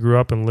market where we grew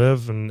up and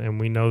live, and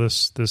we know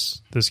this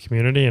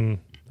community, and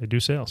they do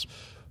sales.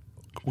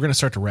 We're going to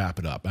start to wrap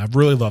it up. I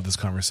really love this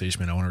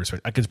conversation, and I want to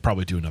respect. I could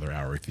probably do another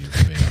hour with you,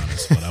 to be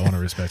honest, but I want to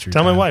respect your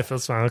Tell time. my wife.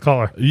 That's fine. I'll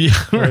call her.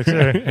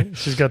 Yeah.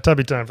 She's got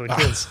tubby time for the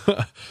kids.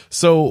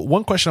 So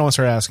one question I want to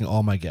start asking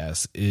all my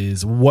guests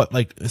is what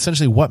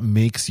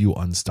makes you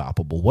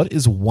unstoppable? What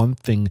is one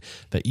thing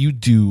that you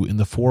do in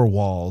the 4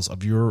 walls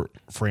of your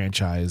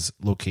franchise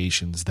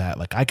locations that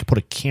like I could put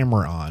a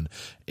camera on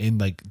and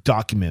like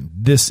document,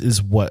 this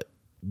is what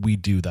we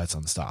do that's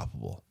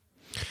unstoppable?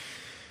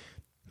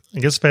 I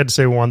guess if I had to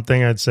say one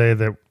thing, I'd say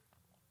that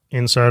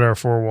inside our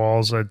 4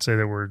 walls, I'd say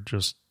that we're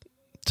just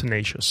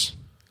tenacious,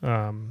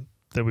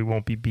 that we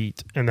won't be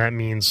beat. And that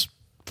means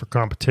for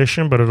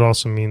competition, but it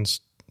also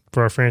means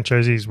for our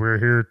franchisees. We're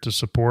here to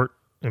support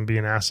and be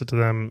an asset to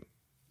them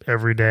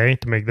every day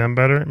to make them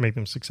better, make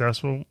them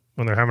successful.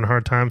 When they're having a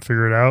hard time,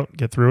 figure it out,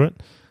 get through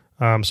it.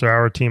 So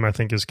our team, I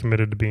think, is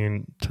committed to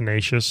being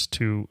tenacious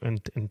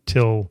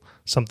until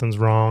something's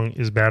wrong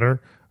is better,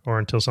 or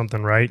until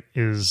something right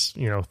is,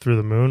 through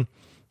the moon.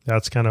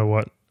 That's kind of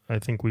what I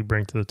think we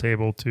bring to the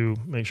table to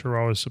make sure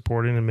we're always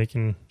supporting and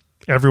making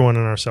everyone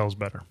and ourselves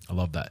better. I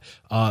love that.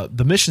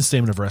 The mission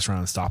statement of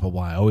Restaurant Unstoppable,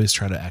 I always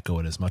try to echo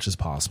it as much as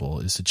possible,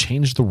 is to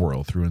change the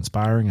world through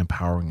inspiring,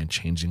 empowering, and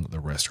changing the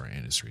restaurant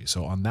industry.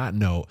 So on that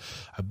note,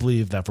 I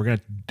believe that if we're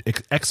going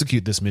to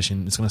execute this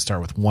mission, it's going to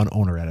start with one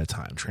owner at a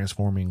time,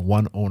 transforming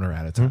one owner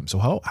at a time. So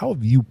how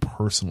have you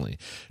personally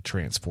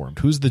transformed?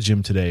 Who's the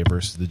Jim today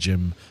versus the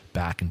Jim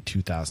back in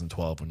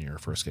 2012 when you were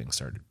first getting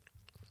started?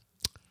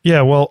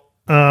 Yeah, well,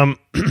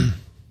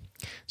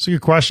 it's a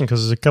good question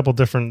because there's a couple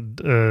different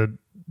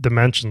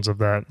dimensions of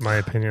that, in my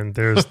opinion.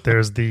 There's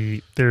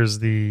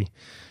the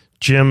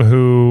Jim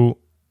who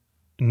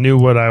knew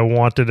what I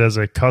wanted as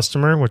a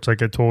customer, which,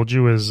 like I told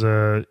you, is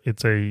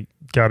it's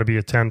got to be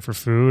a 10 for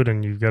food,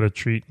 and you've got to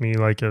treat me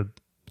like a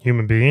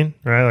human being,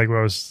 right? Like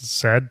what was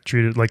said,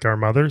 treated like our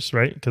mothers,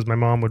 right? Because my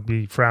mom would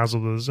be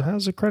frazzled with,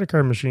 how's a credit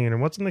card machine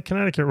and what's in the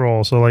Connecticut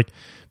roll? So like,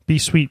 be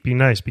sweet, be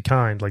nice, be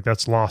kind. Like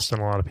that's lost in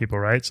a lot of people,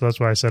 right? So that's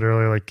why I said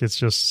earlier, like it's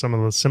just some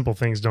of the simple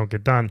things don't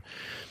get done.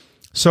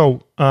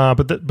 So,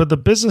 but the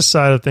business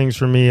side of things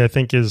for me, I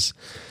think is,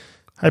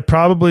 I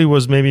probably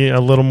was maybe a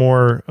little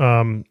more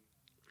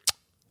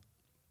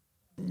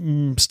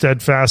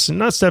steadfast,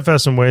 not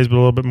steadfast in ways, but a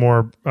little bit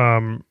more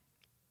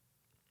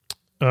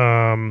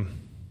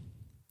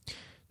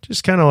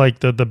just kind of like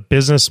the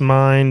business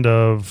mind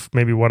of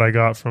maybe what I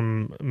got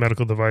from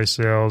medical device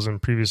sales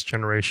and previous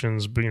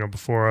generations, but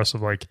before us,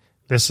 of like,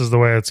 this is the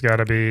way it's got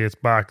to be. It's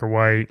black or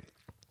white.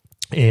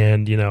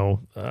 And,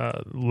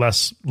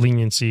 less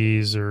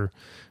leniencies or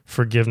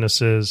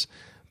forgivenesses.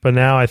 But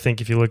now I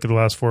think if you look at the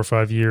last 4 or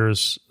 5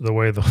 years, the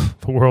way the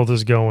world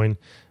is going,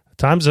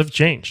 times have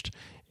changed.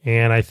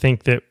 And I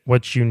think that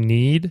what you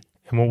need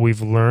and what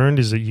we've learned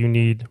is that you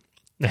need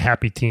a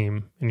happy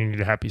team and you need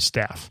a happy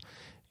staff.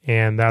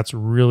 And that's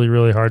really,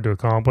 really hard to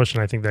accomplish.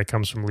 And I think that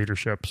comes from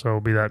leadership. So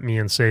be that me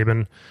and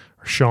Saban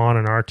or Sean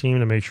and our team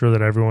to make sure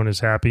that everyone is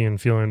happy and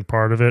feeling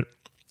part of it.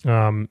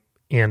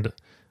 And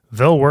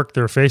they'll work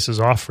their faces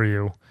off for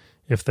you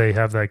if they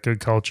have that good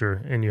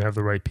culture and you have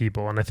the right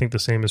people. And I think the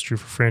same is true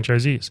for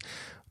franchisees.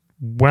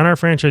 When our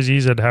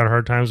franchisees had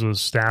hard times with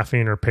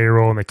staffing or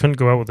payroll and they couldn't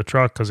go out with the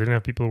truck because they didn't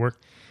have people to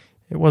work,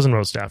 it wasn't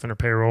about staffing or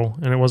payroll,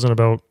 and it wasn't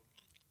about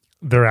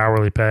their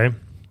hourly pay.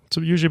 It's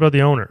usually about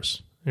the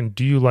owners. And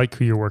do you like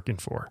who you're working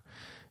for?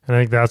 And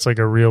I think that's like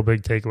a real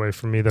big takeaway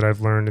for me that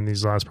I've learned in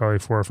these last probably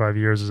 4 or 5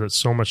 years, is that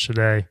so much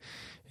today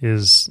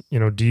is,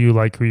 do you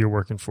like who you're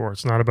working for?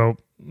 It's not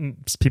about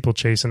people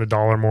chasing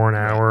 $1 more an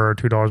hour or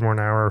 $2 more an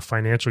hour or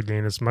financial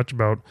gain. It's much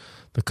about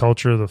the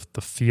culture,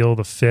 the feel,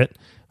 the fit.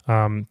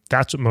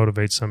 That's what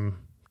motivates them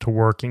to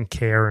work and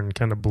care and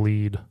kind of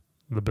bleed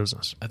the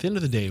business. At the end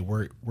of the day,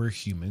 we're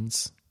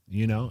humans,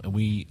 and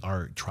we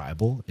are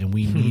tribal and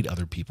we need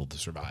other people to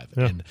survive.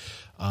 Yeah. And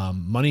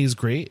money is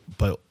great,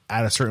 but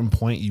at a certain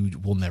point, you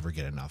will never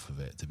get enough of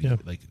it to be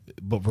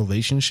but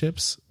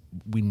relationships,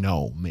 we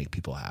know, make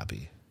people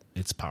happy.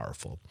 It's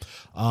powerful.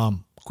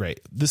 Great.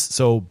 This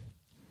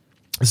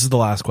is the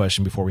last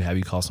question before we have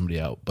you call somebody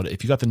out. But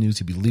if you got the news,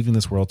 you'd be leaving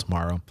this world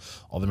tomorrow.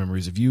 All the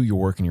memories of you, your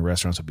work, and your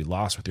restaurants would be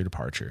lost with your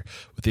departure.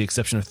 With the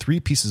exception of 3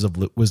 pieces of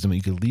wisdom that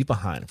you could leave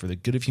behind for the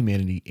good of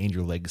humanity and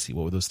your legacy,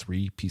 what would those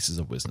 3 pieces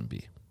of wisdom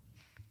be?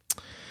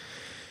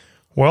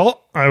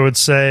 Well, I would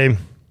say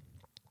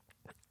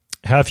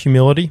have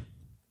humility.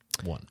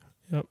 1.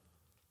 Yep.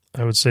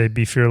 I would say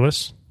be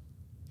fearless.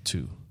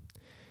 2.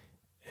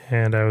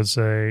 And I would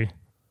say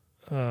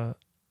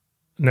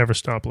never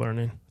stop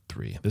learning.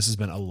 3. This has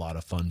been a lot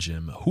of fun,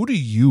 Jim. Who do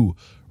you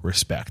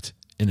respect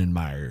and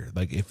admire?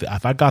 Like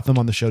if I got them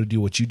on the show to do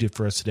what you did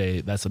for us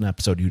today, that's an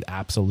episode you'd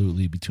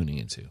absolutely be tuning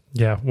into.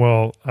 Yeah.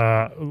 Well,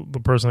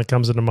 the person that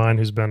comes into mind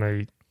who's been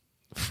a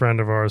friend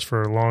of ours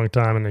for a long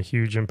time and a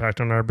huge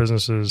impact on our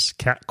business is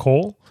Kat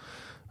Cole.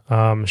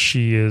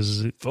 She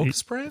is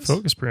Focus Brands?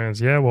 Focus Brands,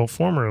 yeah. Well,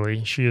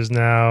 formerly, she is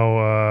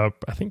now,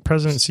 I think,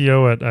 president and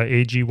CEO at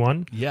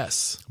AG1.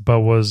 Yes, but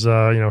was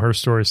her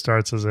story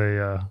starts as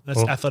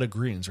that's Athletic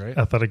Greens, right?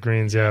 Athletic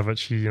Greens, yeah. But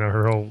she,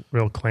 her whole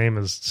real claim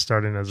is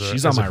starting as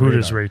she's on my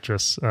Hooters radar.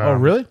 waitress. Oh,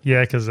 really?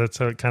 Yeah, because that's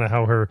kind of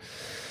how her.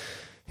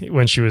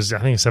 When she was, I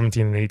think,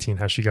 17 and 18,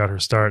 how she got her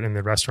start in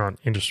the restaurant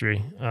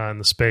industry, in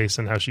the space,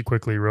 and how she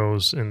quickly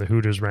rose in the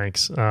Hooters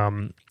ranks.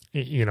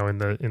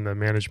 In the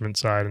management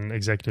side and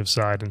executive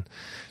side, and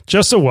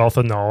just a wealth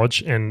of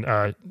knowledge. And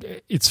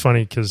it's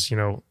funny because,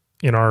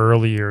 in our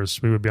early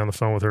years, we would be on the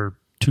phone with her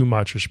too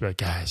much. Or she'd be like,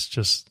 guys,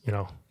 just,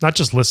 not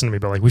just listen to me,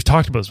 but like, we've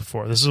talked about this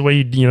before. This is the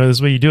way this is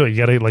the way you do it. You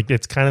got to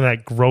it's kind of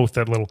that growth,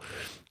 that little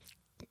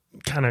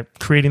kind of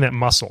creating that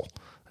muscle,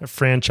 that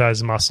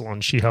franchise muscle.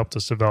 And she helped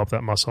us develop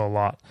that muscle a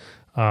lot.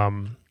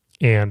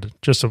 And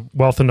just a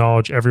wealth of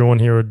knowledge. Everyone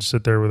here would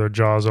sit there with their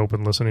jaws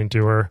open, listening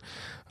to her.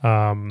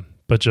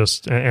 But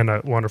just, and a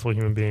wonderful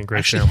human being,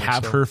 great family. I actually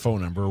have her phone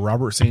number,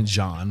 Robert St.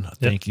 John.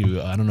 Thank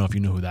you. I don't know if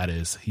you know who that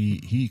is.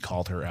 He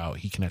called her out.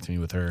 He connected me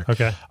with her.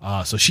 Okay.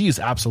 So she is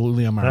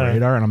absolutely on my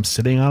radar, and I'm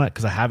sitting on it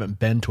because I haven't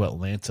been to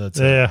Atlanta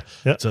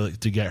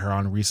to get her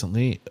on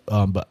recently.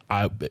 But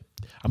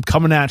I'm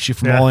coming at you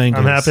from all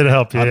angles. I'm happy to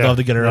help you. I'd love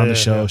to get her on the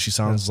show. Yeah. She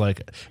sounds like,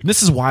 and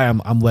this is why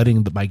I'm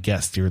letting my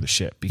guests steer the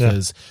ship,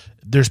 because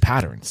there's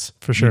patterns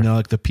for sure. You know,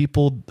 like the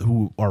people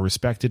who are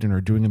respected and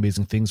are doing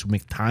amazing things, who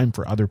make time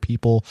for other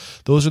people,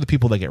 those are the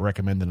people that get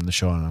recommended on the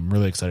show. And I'm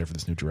really excited for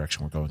this new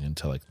direction we're going in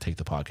to like take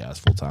the podcast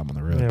full time on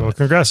the road. Yeah, well,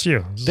 congrats to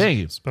you. Thank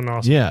you. It's been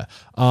awesome. Yeah.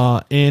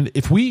 And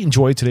if we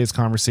enjoyed today's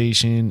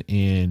conversation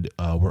and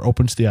we're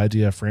open to the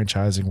idea of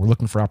franchising, we're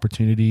looking for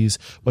opportunities,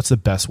 what's the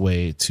best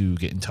way to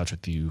get in touch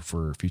with you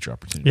for future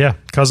opportunities? Yeah,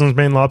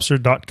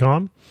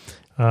 cousinsmainelobster.com.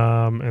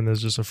 And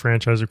there's just a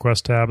franchise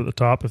request tab at the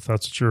top, if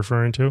that's what you're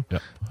referring to.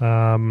 Yep.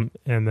 And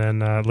then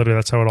literally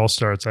that's how it all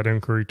starts. That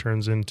inquiry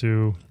turns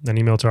into an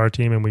email to our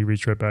team, and we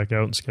reach right back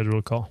out and schedule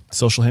a call.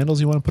 Social handles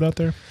you want to put out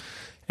there?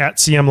 At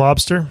CM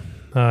Lobster,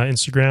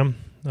 Instagram,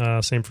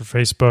 same for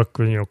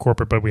Facebook, you know,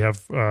 corporate, but we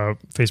have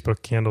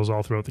Facebook handles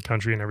all throughout the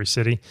country in every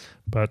city.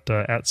 But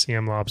at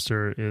CM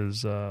Lobster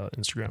is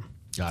Instagram.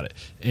 Got it.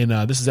 And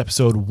this is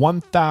episode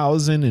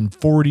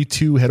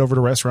 1042. Head over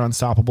to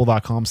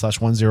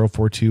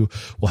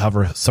restaurantunstoppable.com/1042. We'll have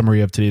a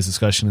summary of today's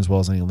discussion, as well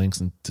as any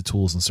links to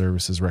tools and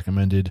services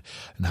recommended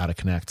and how to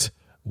connect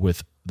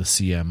with the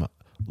CM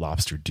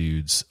Lobster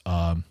dudes.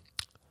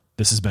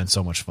 This has been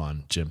so much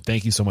fun, Jim.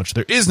 Thank you so much.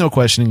 There is no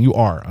questioning. You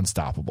are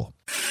unstoppable.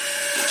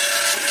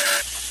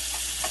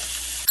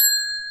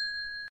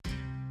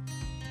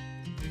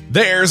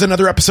 There's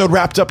another episode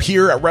wrapped up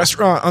here at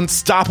Restaurant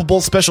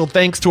Unstoppable. Special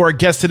thanks to our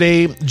guest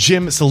today,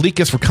 Jim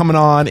Tselikis, for coming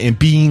on and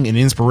being an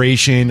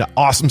inspiration.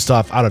 Awesome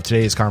stuff out of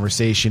today's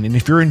conversation. And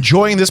if you're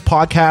enjoying this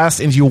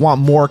podcast and you want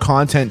more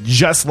content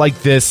just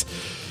like this,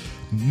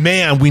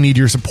 man, we need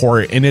your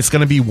support, and it's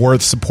going to be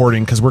worth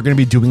supporting because we're going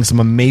to be doing some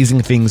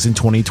amazing things in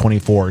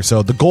 2024.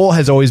 So the goal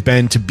has always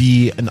been to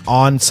be an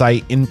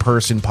on-site,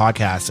 in-person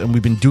podcast, and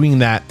we've been doing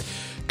that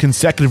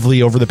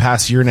consecutively over the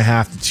past year and a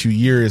half to 2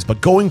 years.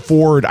 But going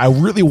forward, I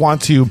really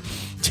want to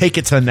take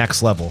it to the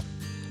next level.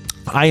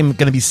 I am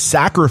going to be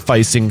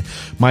sacrificing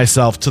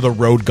myself to the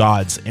road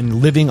gods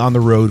and living on the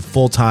road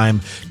full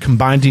time,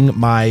 combining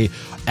my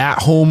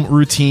at-home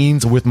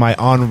routines with my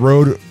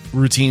on-road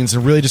routines,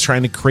 and really just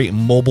trying to create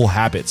mobile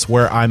habits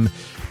where I'm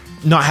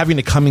not having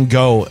to come and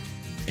go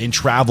and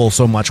travel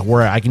so much,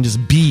 where I can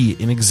just be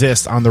and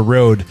exist on the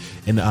road.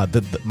 And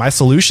my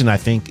solution, I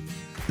think,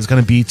 is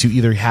going to be to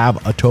either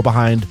have a tow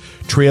behind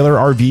trailer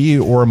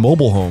RV or a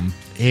mobile home.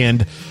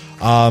 And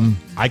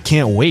I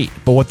can't wait.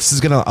 But what this is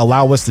going to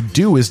allow us to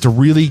do is to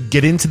really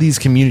get into these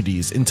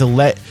communities and to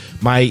let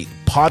my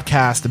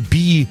podcast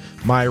be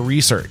my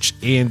research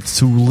and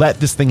to let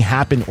this thing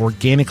happen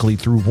organically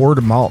through word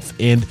of mouth.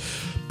 And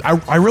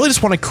I really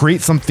just want to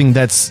create something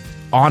that's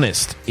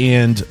honest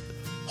and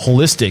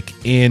holistic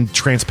and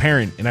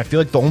transparent. And I feel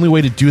like the only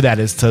way to do that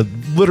is to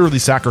literally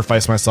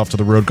sacrifice myself to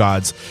the road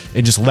gods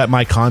and just let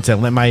my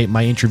content, let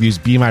my interviews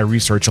be my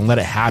research, and let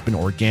it happen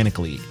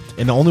organically.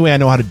 And the only way I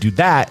know how to do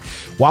that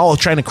while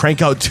trying to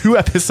crank out 2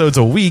 episodes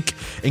a week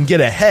and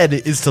get ahead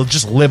is to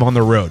just live on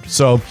the road.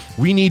 So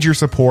we need your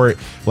support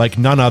like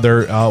none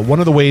other. One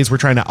of the ways we're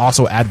trying to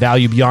also add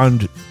value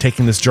beyond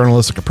taking this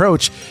journalistic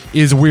approach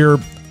is we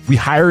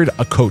hired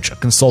a coach, a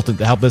consultant,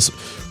 to help us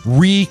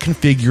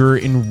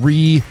reconfigure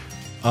and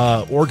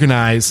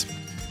organize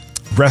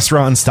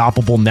Restaurant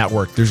Unstoppable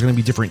Network. There's going to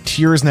be different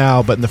tiers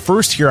now, but in the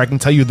first tier, I can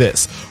tell you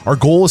this. Our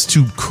goal is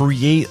to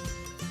create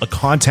a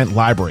content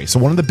library. So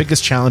one of the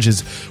biggest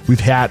challenges we've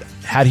had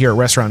here at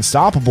Restaurant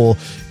Unstoppable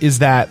is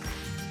that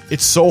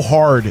it's so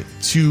hard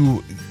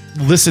to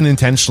listen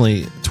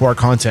intentionally to our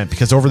content,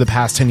 because over the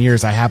past 10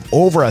 years, I have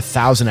over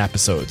 1,000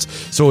 episodes.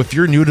 So if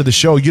you're new to the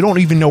show, you don't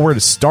even know where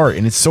to start,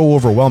 and it's so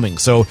overwhelming.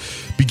 So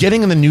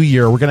beginning in the new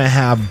year, we're going to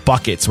have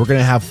buckets. We're going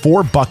to have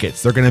 4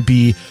 buckets. They're going to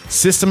be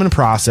system and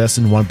process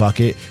in one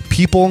bucket,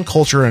 people and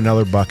culture in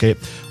another bucket,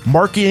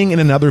 marketing in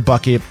another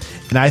bucket,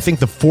 and I think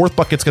the 4th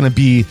bucket's going to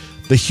be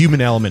the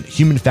human element,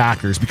 human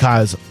factors,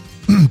 because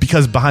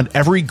behind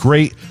every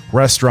great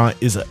restaurant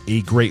is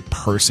a great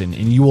person,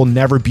 and you will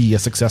never be a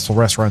successful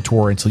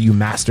restaurateur until you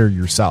master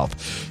yourself.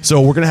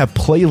 So we're going to have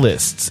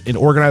playlists and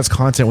organized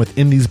content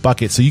within these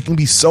buckets, so you can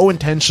be so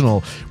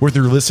intentional with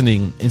your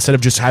listening instead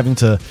of just having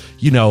to,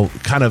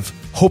 kind of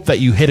hope that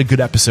you hit a good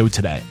episode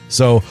today.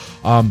 So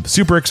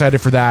super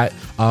excited for that.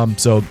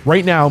 So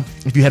right now,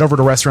 if you head over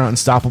to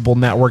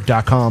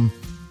restaurantunstoppablonetwork.com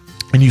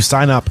and you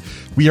sign up,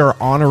 we are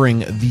honoring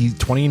the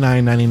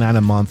 $29.99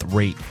 a month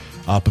rate.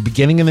 But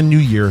beginning in the new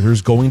year,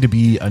 there's going to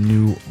be a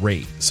new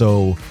rate.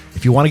 So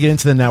if you want to get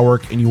into the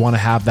network and you want to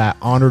have that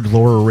honored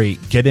lower rate,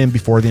 get in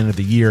before the end of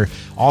the year.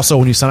 Also,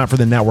 when you sign up for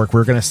the network,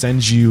 we're going to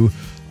send you,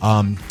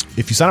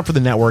 if you sign up for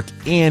the network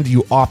and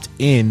you opt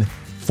in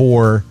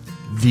for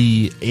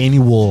the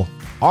annual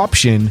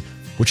option,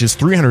 which is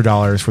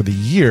 $300 for the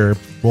year,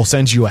 we'll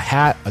send you a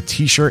hat, a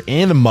t-shirt,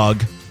 and a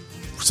mug,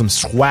 some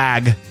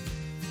swag.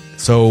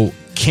 So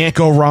can't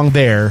go wrong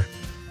there.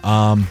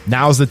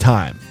 Now's the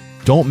time.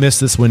 Don't miss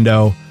this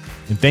window,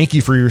 and thank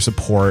you for your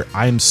support.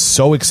 I am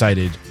so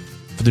excited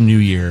for the new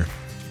year.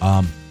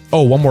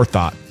 One more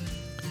thought.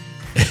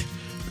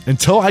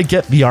 Until I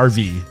get the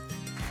RV,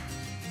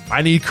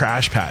 I need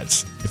crash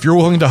pads. If you're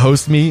willing to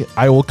host me,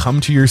 I will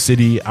come to your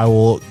city. I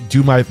will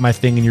do my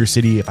thing in your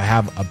city. If I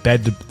have a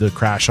bed to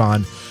crash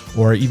on,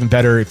 or even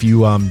better, if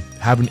you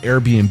have an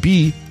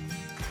Airbnb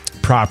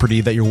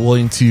property that you're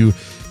willing to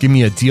give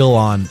me a deal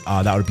on,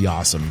 that would be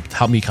awesome.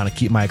 Help me kind of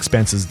keep my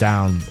expenses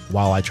down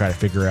while I try to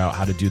figure out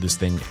how to do this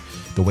thing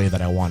the way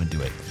that I want to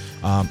do it.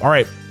 All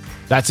right,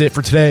 that's it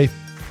for today.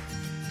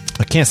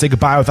 I can't say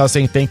goodbye without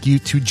saying thank you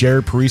to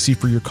Jared Parisi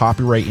for your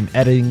copyright and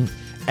editing.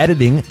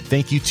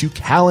 Thank you to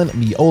Callan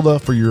Miola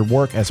for your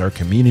work as our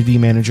community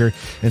manager.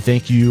 And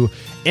thank you,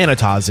 Anna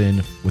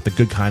Tazin, with the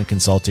Good Kind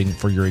Consulting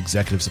for your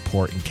executive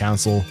support and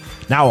counsel.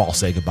 Now I'll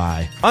say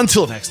goodbye.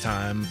 Until next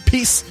time,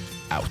 peace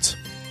out.